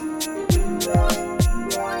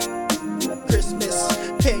 Christmas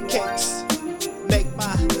pancakes make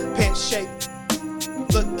my pants shake.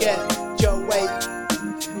 Look at your weight.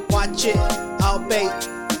 Watch it, I'll bait.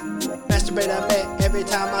 Masturbate, I bet every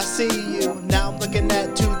time I see you. Now I'm looking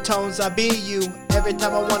at two tones, I be you. Every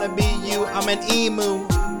time I wanna be you, I'm an emu.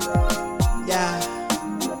 Yeah,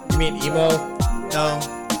 You mean emo? no.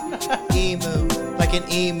 Emu, like an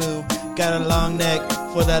emu. Got a long neck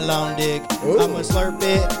for that long dick. Ooh. I'ma slurp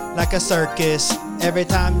it like a circus. Every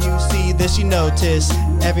time you see this, you notice.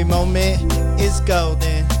 Every moment is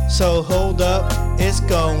golden. So hold up, it's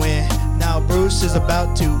going. Now Bruce is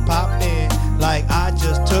about to pop in. Like I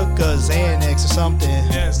just took a Xanax or something.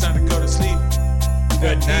 Yeah, it's time to go to sleep.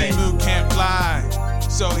 Good night. Emu can't fly,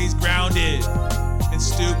 so he's grounded and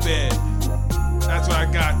stupid. That's what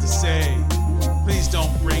I got to say. Please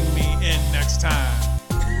don't bring me in next time.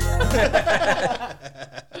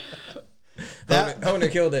 Honer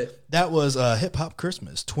killed it. That was Hip Hop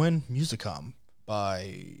Christmas, Twin Musicom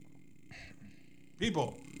by...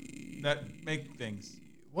 People that make things.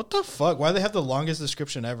 What the fuck? Why do they have the longest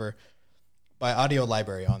description ever? By Audio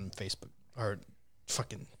Library on Facebook or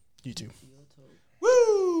fucking YouTube.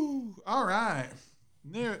 Woo! All right.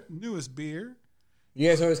 Newest beer. You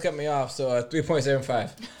guys always cut me off, so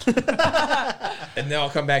 3.75. And then I'll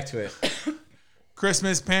come back to it.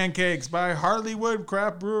 Christmas Pancakes by Harleywood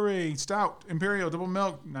Craft Brewery. Stout, Imperial, double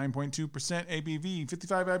milk, 9.2% ABV,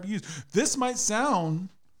 55 IBUs. This might sound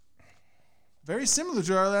very similar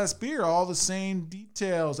to our last beer. All the same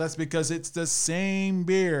details. That's because it's the same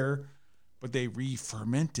beer, but they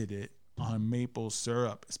re-fermented it on maple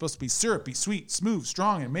syrup. It's supposed to be syrupy, sweet, smooth,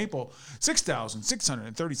 strong, and maple.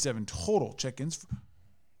 6,637 total check-ins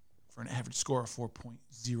for an average score of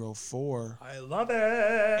 4.04. I love it.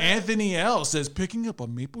 Anthony L. says, picking up a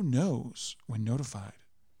maple nose when notified.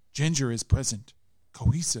 Ginger is present,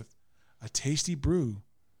 cohesive, a tasty brew.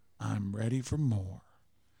 I'm ready for more.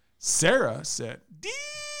 Sarah said,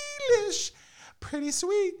 delish, pretty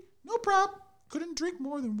sweet, no prob. Couldn't drink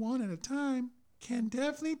more than one at a time. Can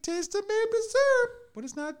definitely taste the maple syrup, but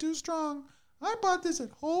it's not too strong. I bought this at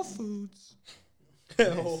Whole Foods.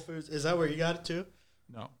 Whole Foods. Is that where you got it too?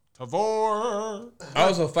 No. Tavor. I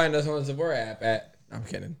also find us on the Tavor app at... I'm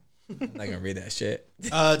kidding. I'm not going to read that shit.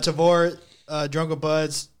 Tavor, Drunken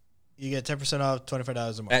Buds, you get 10% off, $25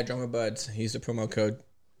 a month. At Drunken Buds. Use the promo code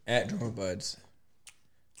at Drunken Buds.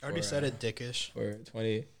 I already said it, dickish. For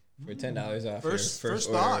 $10 off. First your first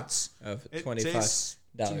thoughts. order of It $25 tastes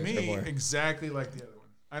to or me more. exactly like the other one.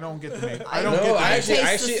 I don't get the maple. I I don't know, get the I maple. actually,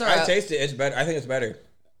 Taste the I syrup. taste it. It's better. I think it's better.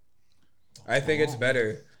 I think it's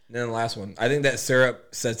better than the last one. I think that syrup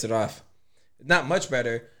sets it off. Not much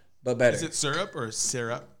better, but better. Is it syrup or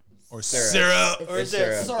syrup? Or Syrup. syrup? Or is It's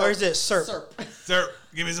it syrup. or is it syrup? Syrup.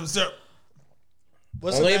 Give me some syrup.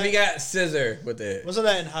 Wasn't Only if that, you got scissor with it. wasn't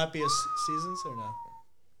that in Happiest Seasons or no?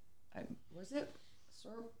 Was it?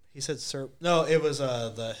 Syrup? He said syrup. No, it was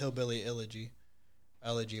the Hillbilly Elegy.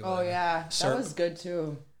 Oh whatever. yeah, Syrup. that was good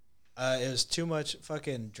too. It was too much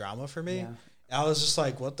fucking drama for me. Yeah. I was just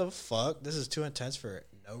like, what the fuck? This is too intense for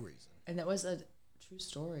no reason. And that was a true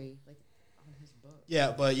story, like on his book.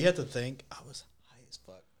 Yeah, but you have to think, I was high as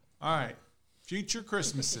fuck. All right. Future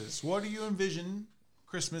Christmases. What do you envision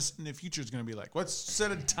Christmas in the future is going to be like? What's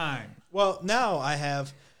set a time? Well, now I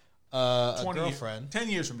have a 20 girlfriend. 10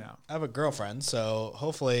 years from now. I have a girlfriend, so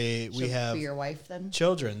hopefully we have Be your wife then.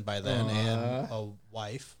 children by then and a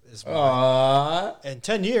wife as well. Aww. In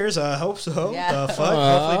 10 years, I hope so. Yeah. The fuck?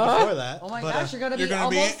 Hopefully before that. Oh my But, gosh, you're gonna You're be gonna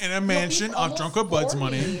be almost, in a you'll be mansion off almost Drunken Buds 40.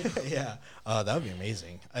 money. yeah. That would be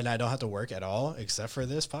amazing. And I don't have to work at all except for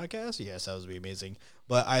this podcast. Yes, that would be amazing.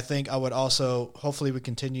 But I think I would also, hopefully we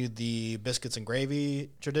continue the biscuits and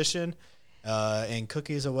gravy tradition and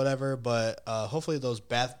cookies or whatever. But hopefully those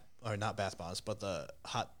not bath bombs, but the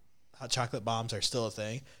hot chocolate bombs are still a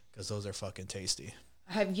thing because those are fucking tasty.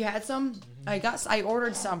 Have you had some? Mm-hmm. I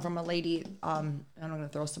ordered some from a lady. And I'm gonna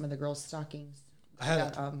throw some in the girls' stockings. I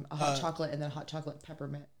had got a hot chocolate and then hot chocolate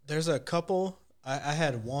peppermint. There's a couple. I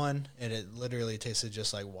had one, and it literally tasted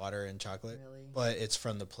just like water and chocolate. Really? But it's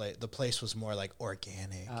from the place. The place was more like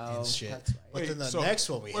organic Oh, and shit. that's right. But then the Wait, so- next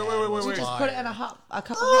one we wait, had wait, wait, was wait. Just fire. put it in a cup of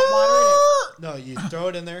hot water. No, you throw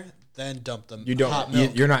it in there, then dump them. You don't- Hot you-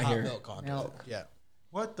 milk, you're not hot here. Milk onto Milk. it. Yeah,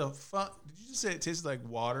 What the fuck? Did you just say it tasted like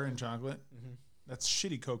water and chocolate? That's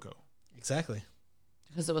shitty cocoa. exactly.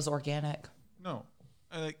 Because it was organic. No.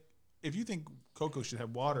 If you think cocoa should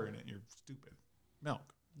have water in it, you're stupid. Milk.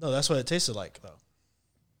 No, that's what it tasted like though.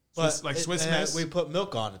 Swiss- like Swiss Miss? We put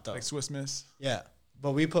milk on it though. Like Swiss Miss. Yeah,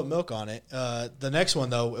 but we put milk on it. The next one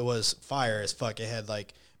though, it was fire as fuck. It had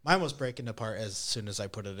like mine was breaking apart as soon as I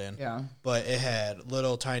put it in. Yeah. But it had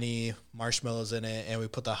little tiny marshmallows in it, and we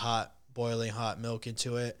put the boiling hot milk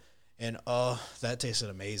into it, and that tasted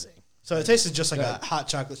amazing. So it tasted just like a hot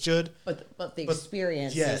chocolate should. But the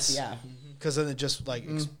experience Yes. is, yeah. Because then it just like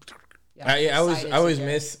Yeah, I excited always to get-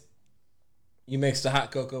 miss. You mix the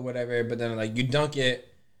hot cocoa, whatever, but then like you dunk it.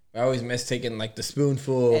 I always miss taking like the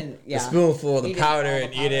spoonful, And, yeah. of the Eat it, powder, all the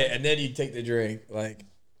and eat it, powder. and then you take the drink. Like,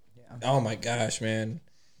 oh my gosh, man,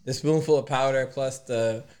 the spoonful of powder plus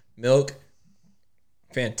the milk,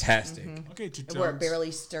 fantastic. Okay, two Where it tones.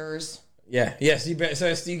 barely stirs. Yeah, yes. So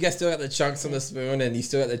you guys still got the chunks on the spoon, and you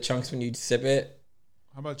still got the chunks when you sip it.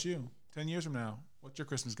 How about you? 10 years from now, what's your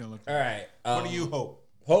Christmas going to look like? All right. What do you hope?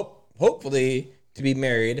 Hopefully to be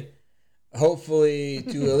married. Hopefully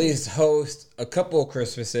to at least host a couple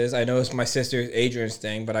Christmases. I know it's my sister Adrian's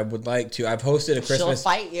thing, but I would like to. I've hosted a She'll Christmas.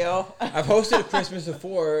 fight you. I've hosted a Christmas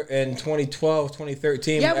before in 2012,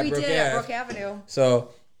 2013. Yeah, at we Brook did at Ave. Brook Avenue.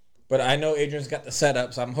 So, but I know Adrian's got the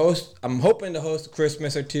setup, so I'm hoping to host a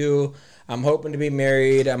Christmas or two. I'm hoping to be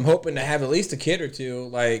married. I'm hoping to have at least a kid or two.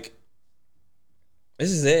 Like,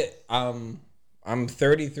 this is it. I'm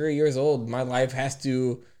 33 years old. My life has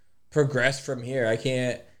to progress from here. I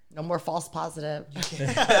can't No more false positive.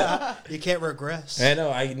 You can't regress. I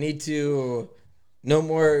know. I need to. No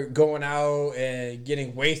more going out and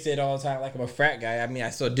getting wasted all the time like I'm a frat guy. I mean,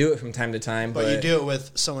 I still do it from time to time, But you do it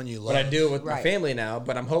with someone you love. But I do it with my Right. family now.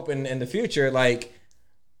 But I'm hoping in the future, like,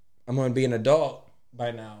 I'm going to be an adult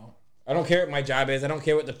by now. I don't care what my job is. I don't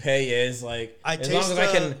care what the pay is. Like, as long as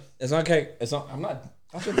I can, I'm not.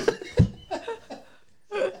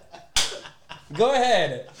 Go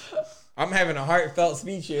ahead. I'm having a heartfelt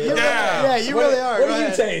speech here. Yeah, you really are. What Go do you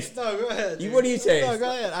ahead. taste? No, go ahead. What do you taste? No, go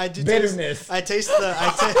ahead. I do Bitterness. I taste the.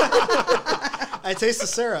 I taste the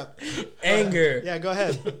syrup. Anger. Yeah, go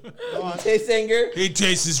ahead. Go on. Taste anger. He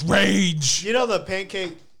tastes his rage. You know the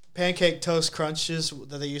pancake toast crunches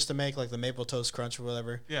that they used to make, like the maple toast crunch or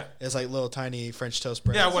whatever. Yeah. It's like little tiny French toast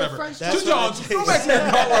bread. Yeah, whatever. French That's Two what dogs. it Go tastes.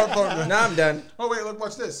 back there. Now I'm done. Oh wait, look,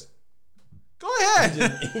 watch this. Go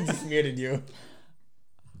ahead. He just muted you.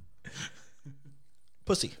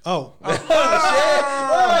 Pussy. Oh. Oh,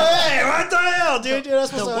 Hey, what the hell, dude? You're not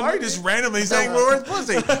supposed to. Why are you just randomly saying the word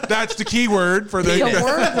pussy? That's the key word for The the.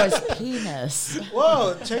 word was penis.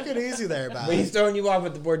 Whoa, take it easy there, But man. he's throwing you off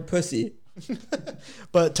with the word pussy.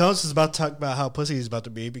 But Tones is about to talk about how pussy he's about to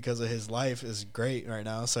be because of his life is great right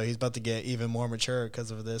now. So he's about to get even more mature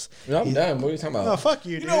because of this. No, I'm done. What are you talking Oh, about? fuck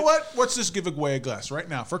you, dude. You know what? Let's just give away a glass right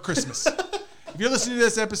now for Christmas. If you're listening to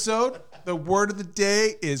this episode, the word of the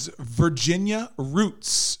day is Virginia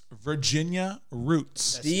Roots. Virginia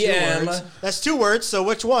Roots. DM. That's 2 words. So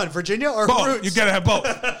which one? Virginia or Both. Roots? You gotta have both.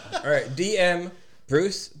 All right, DM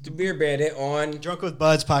Bruce the Beer Bandit on. Drunk with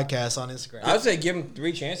Buds podcast on Instagram. I would say give him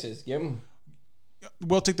 3 chances. Give him.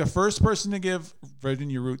 We'll take the first person to give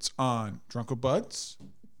Virginia Roots on Drunk with Buds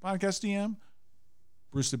podcast DM,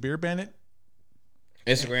 Bruce the Beer Bandit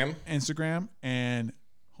Instagram Instagram, and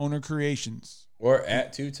Honer Creations. or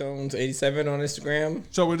at Two Tones 87 on Instagram.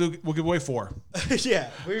 So we'll give away 4. Yeah,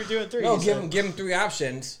 we were doing 3. No, you give said. him 3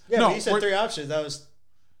 options. Yeah, No, but you said we're- 3 options. That was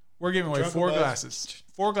We're giving away Drunk 4 with Buds. glasses.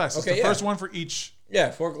 4 glasses. Okay, the yeah. first one for each. Yeah,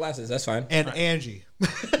 4 glasses. That's fine. and Angie.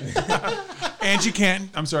 Angie Canton.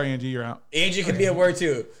 I'm sorry, Angie, you're out. Angie could be a word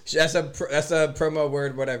too. That's a promo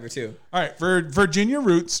word, whatever too. All right, for Virginia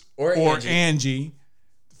Roots Or Angie. Angie.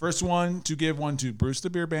 The first one to give one to Bruce the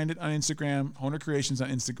Beer Bandit on Instagram, Honer Creations on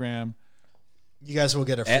Instagram, You guys will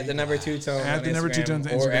get a free At the number 2 Tone. at on the number 2 Instagram, tones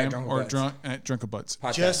on or at Instagram, Drunk or with Buds. at Drunk with Butts.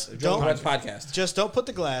 Podcast. Just Drunk don't- with Buds podcast. Just don't put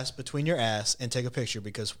the glass between your ass and take a picture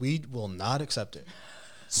because we will not accept it.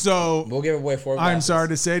 So We'll give away 4 glasses. I'm sorry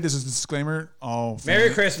to say this is a disclaimer. All Merry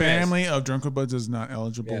Christmas. family of Drunk with Buds is not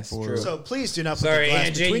eligible Yes, for. true. So please do not put Sorry, the glass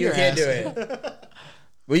Angie, between you your can't ass. do it.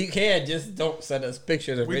 Well, you can. Just don't send us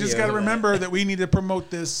pictures or We videos just got to of that. remember that we need to promote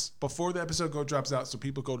this before the episode drops out, so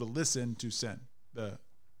people go to listen to send the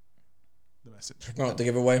message. Promote the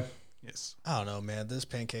giveaway. Yes. I don't know, man. This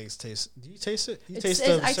pancakes taste. Do you taste it? You It taste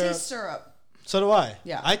says, the I syrup? taste syrup. So do I.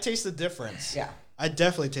 Yeah. I taste the difference. Yeah. I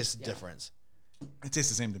definitely taste the difference. It tastes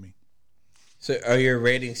the same to me. So are your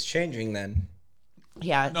ratings changing then?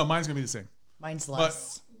 Yeah. No, mine's going to be the same. Mine's But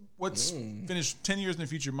less. what's finished 10 years in the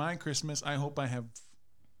future, my Christmas, I hope I have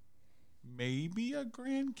maybe a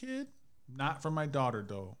grandkid. Not for my daughter,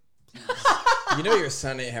 though. You know your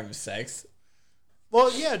son ain't having sex.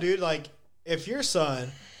 Well, yeah, dude. Like, if your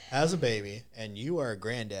son has a baby and you are a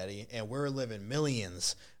granddaddy and we're living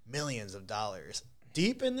millions of dollars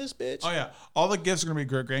deep in this bitch, Oh, yeah. All the gifts are going to be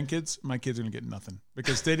great grandkids. My kids are going to get nothing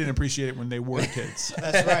because they didn't appreciate it when they were kids.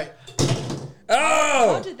 that's right.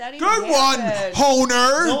 Oh! How did that even Good one, happen?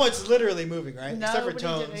 Honer. No one's literally moving, right? Except for Nobody did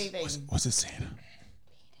Tones. anything. What's it, Santa?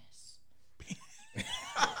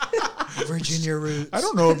 Virginia Roots. I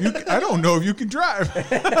don't know if you can drive.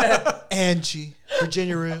 Angie.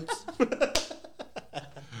 Virginia Roots.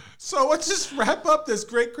 So let's just wrap up this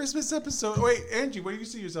great Christmas episode. Wait, Angie, where do you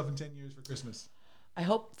see yourself in 10 years for Christmas? I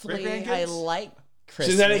hopefully Great grandkids? I like Christmas.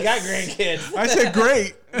 She's already got grandkids. I said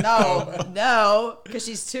great. No, because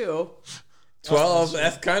she's 2. 12.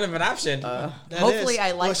 That's kind of an option. Hopefully is.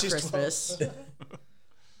 I like Well, she's Christmas.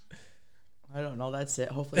 I don't know. That's it.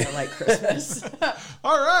 Hopefully I like Christmas.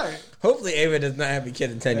 All right. Hopefully Ava does not have a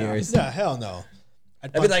kid in 10 years. Yeah, hell no.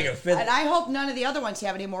 I'd That'd be punch like her. a fifth. And I hope none of the other ones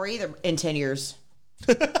have any more either in 10 years.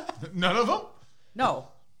 None of them? No.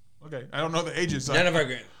 Okay. I don't know the ages. So None of our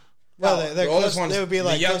grand. Well, the they're oldest close, one's they would be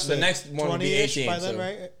like the young- close the to next one would be 20-ish 18, by then, so-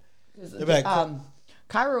 right? They're back.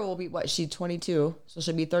 Kyra will be what? She's 22, so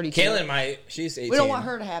she'll be 32. Kaylin might. She's 18. We don't want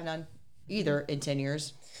her to have none either in 10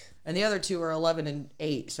 years. And the other 2 are 11 and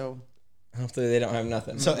 8, so Hopefully they don't have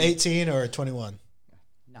nothing. So 18 or 21.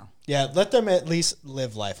 no. Yeah, let them at least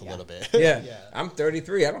live life a little bit. yeah. I'm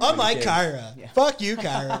 33. I don't have Unlike any kids. Kyra. Fuck you,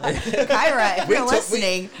 Kyra. Kyra, if you're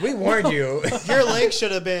listening, We warned you. Your link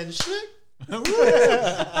should have been shit.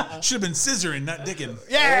 Should have been scissoring, not dicking.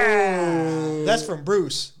 Yeah, that's from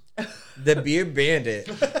Bruce. The Beer Bandit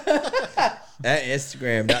at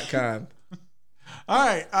Instagram.com. All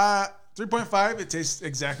right, 3.5. It tastes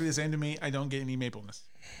exactly the same to me. I don't get any mapleness.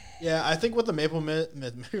 Yeah, I think with the maple mint,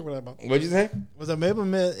 What'd you say? with the maple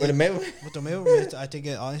mint, With the maple? with the maple mint, I think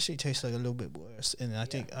it honestly tastes like a little bit worse, and I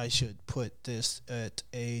think I should put this at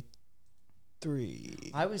a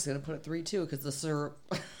 3. I was gonna put it 3 too because the syrup.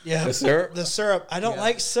 Yeah, The syrup? The syrup. I don't Yeah.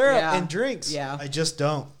 like syrup Yeah. in drinks. Yeah. I just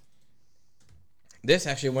don't. This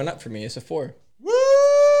actually went up for me. It's a 4.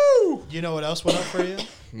 Woo! You know what else went up for you?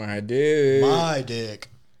 My dude. My dick.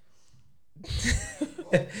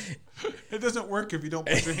 It doesn't work if you don't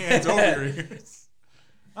put your hands over your ears.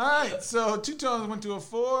 All right, so Two Tones went to a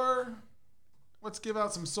 4. Let's give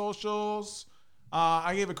out some socials.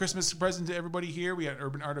 I gave a Christmas present to everybody here. We had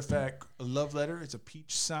Urban Artifact Love Letter. It's a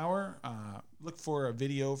peach sour. Look for a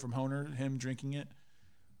video from Honer, him drinking it.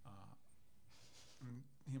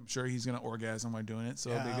 I'm sure he's going to orgasm while doing it, so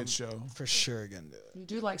it'll be a good show. For sure gonna do it. You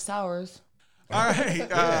do like sours. All right,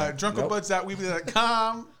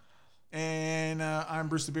 drunkenbuds.weebly.com. And I'm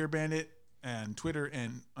Bruce the Beer Bandit and Twitter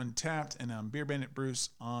and Untapped, and I'm Beer Bandit Bruce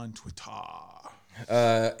on Twitter.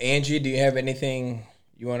 Angie, do you have anything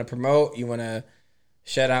you want to promote? You want to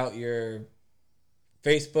shout out your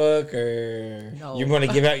Facebook, or No. you want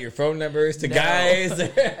to give out your phone numbers to No. guys?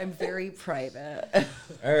 I'm very private.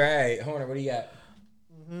 All right, Honer, what do you got?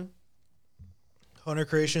 Honer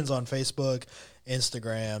Creations on Facebook,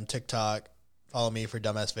 Instagram, TikTok. Follow me for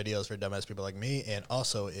dumbass videos for dumbass people like me, and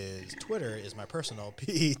also is Twitter is my personal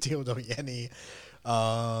PETOWNE.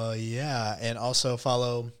 Yeah, and also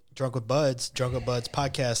follow Drunk with Buds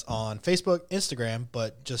podcast on Facebook, Instagram,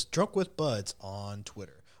 but just Drunk with Buds on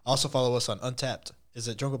Twitter. Also follow us on Untapped. Is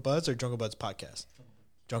it Drunk with Buds or Drunk with Buds podcast?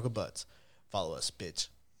 Drunk with Buds. Follow us, bitch.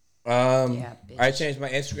 Yeah, bitch. I changed my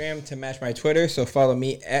Instagram to match my Twitter, so follow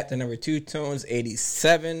me at the number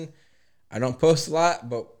 2tones87. I don't post a lot,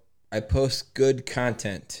 but I post good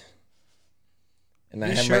content. And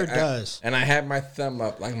He sure does. And I have my thumb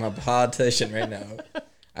up like I'm a politician right now.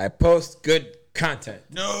 I post good content.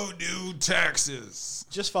 No new taxes.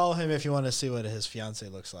 Just follow him if you want to see what his fiance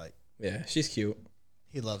looks like. Yeah, she's cute.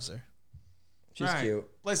 He loves her. She's All right,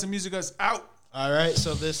 cute. play some music us out. All right,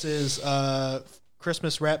 so this is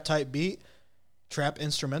Christmas rap type beat, Trap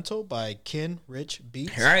Instrumental by Ken Rich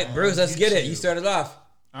Beats. All right, Bruce, let's get it. You started off.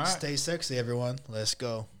 All right. Stay sexy, everyone. Let's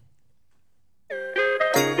go.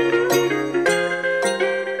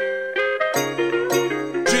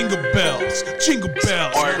 Jingle bells,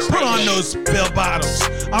 put on those bell bottoms.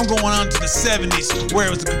 I'm going on to the 70s, where it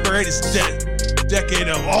was the greatest decade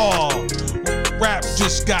of all. Rap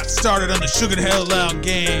just got started on the Sugar Hill Loud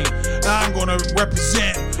gang. I'm gonna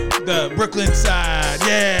represent the Brooklyn side,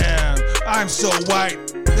 yeah. I'm so white,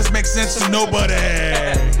 this makes sense to nobody.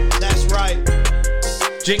 That's right.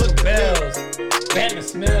 Jingle bells, Batman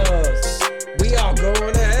smells. We all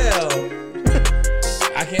going to hell.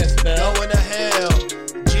 I can't spell. Going to hell.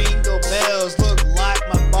 Jingle bells look like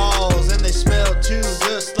my balls, and they smell too,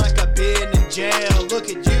 just like I've been in jail. Look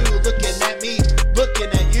at you, looking at me, looking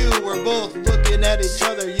at you. We're both looking at each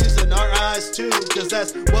other, using our eyes too, cause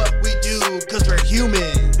that's what we do, cause we're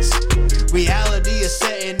humans. Reality is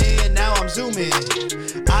setting in, now I'm zooming.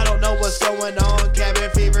 I don't know what's going on, cabin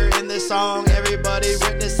fever in this song. Everybody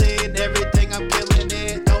witnessing everything, I'm killing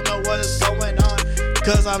it. Don't know what's going on,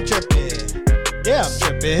 cause I'm tripping. Yeah, I'm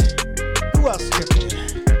tripping. Who else tripping?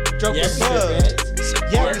 Drunk with buds.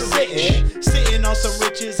 Yeah, we sitting on some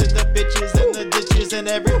riches and the bitches and the ditches, and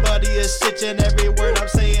everybody is stitching every word I'm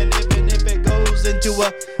saying, even if it goes into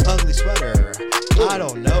a ugly sweater. I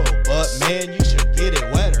don't know, but man, you should get it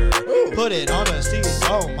wetter. Put it on a seat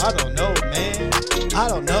foam. I don't know, man. I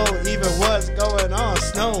don't know even what's going on,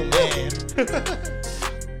 snowman.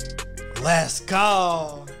 Let's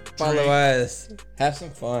go. Follow us. Have some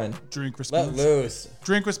fun. Drink Let responsibly. loose.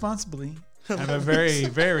 Drink responsibly. Have a very,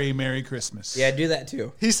 very Merry Christmas. Yeah, do that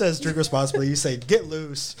too. He says drink responsibly. You say get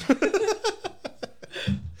loose.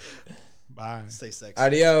 Bye. Stay sexy.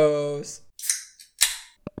 Adios.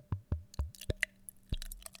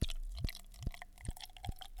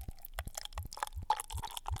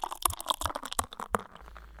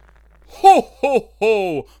 Ho, ho,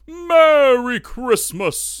 ho! Merry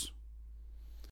Christmas!